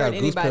 damn, I got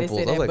goose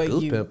pimples. I was like,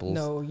 goose pimples.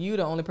 No, you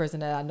the only person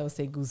that I know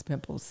say goose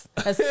pimples.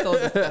 That's so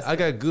disgusting. I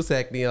got goose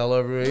acne all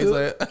over me. He's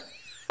like,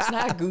 it's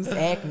not goose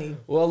acne.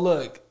 Well,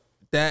 look,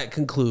 that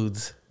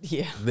concludes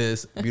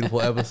this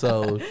beautiful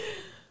episode.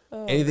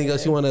 Anything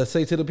else you want to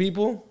say to the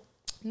people?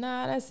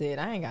 Nah, that's it.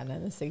 I ain't got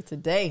nothing to say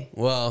today.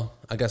 Well,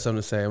 I got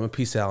something to say. I'm going to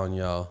peace out on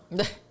y'all.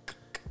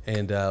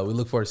 And we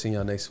look forward to seeing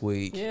y'all next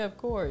week. Yeah, of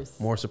course.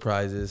 More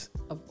surprises.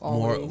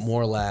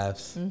 More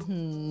laughs.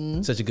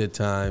 Mm-hmm. Such a good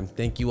time.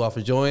 Thank you all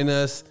for joining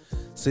us.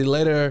 See you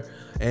later.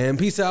 And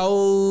peace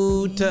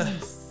out.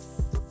 Peace.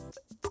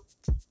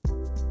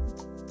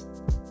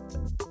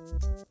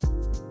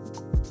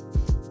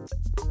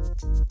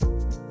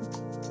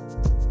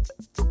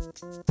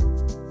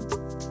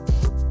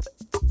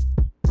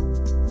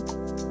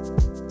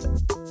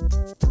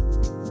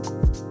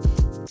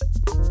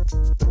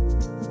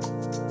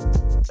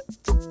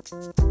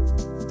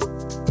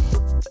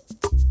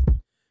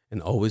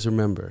 And always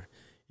remember,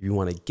 if you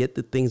want to get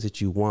the things that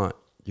you want,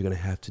 you're going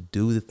to have to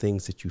do the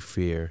things that you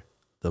fear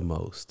the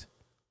most.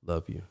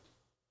 Love you.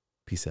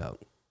 Peace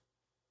out.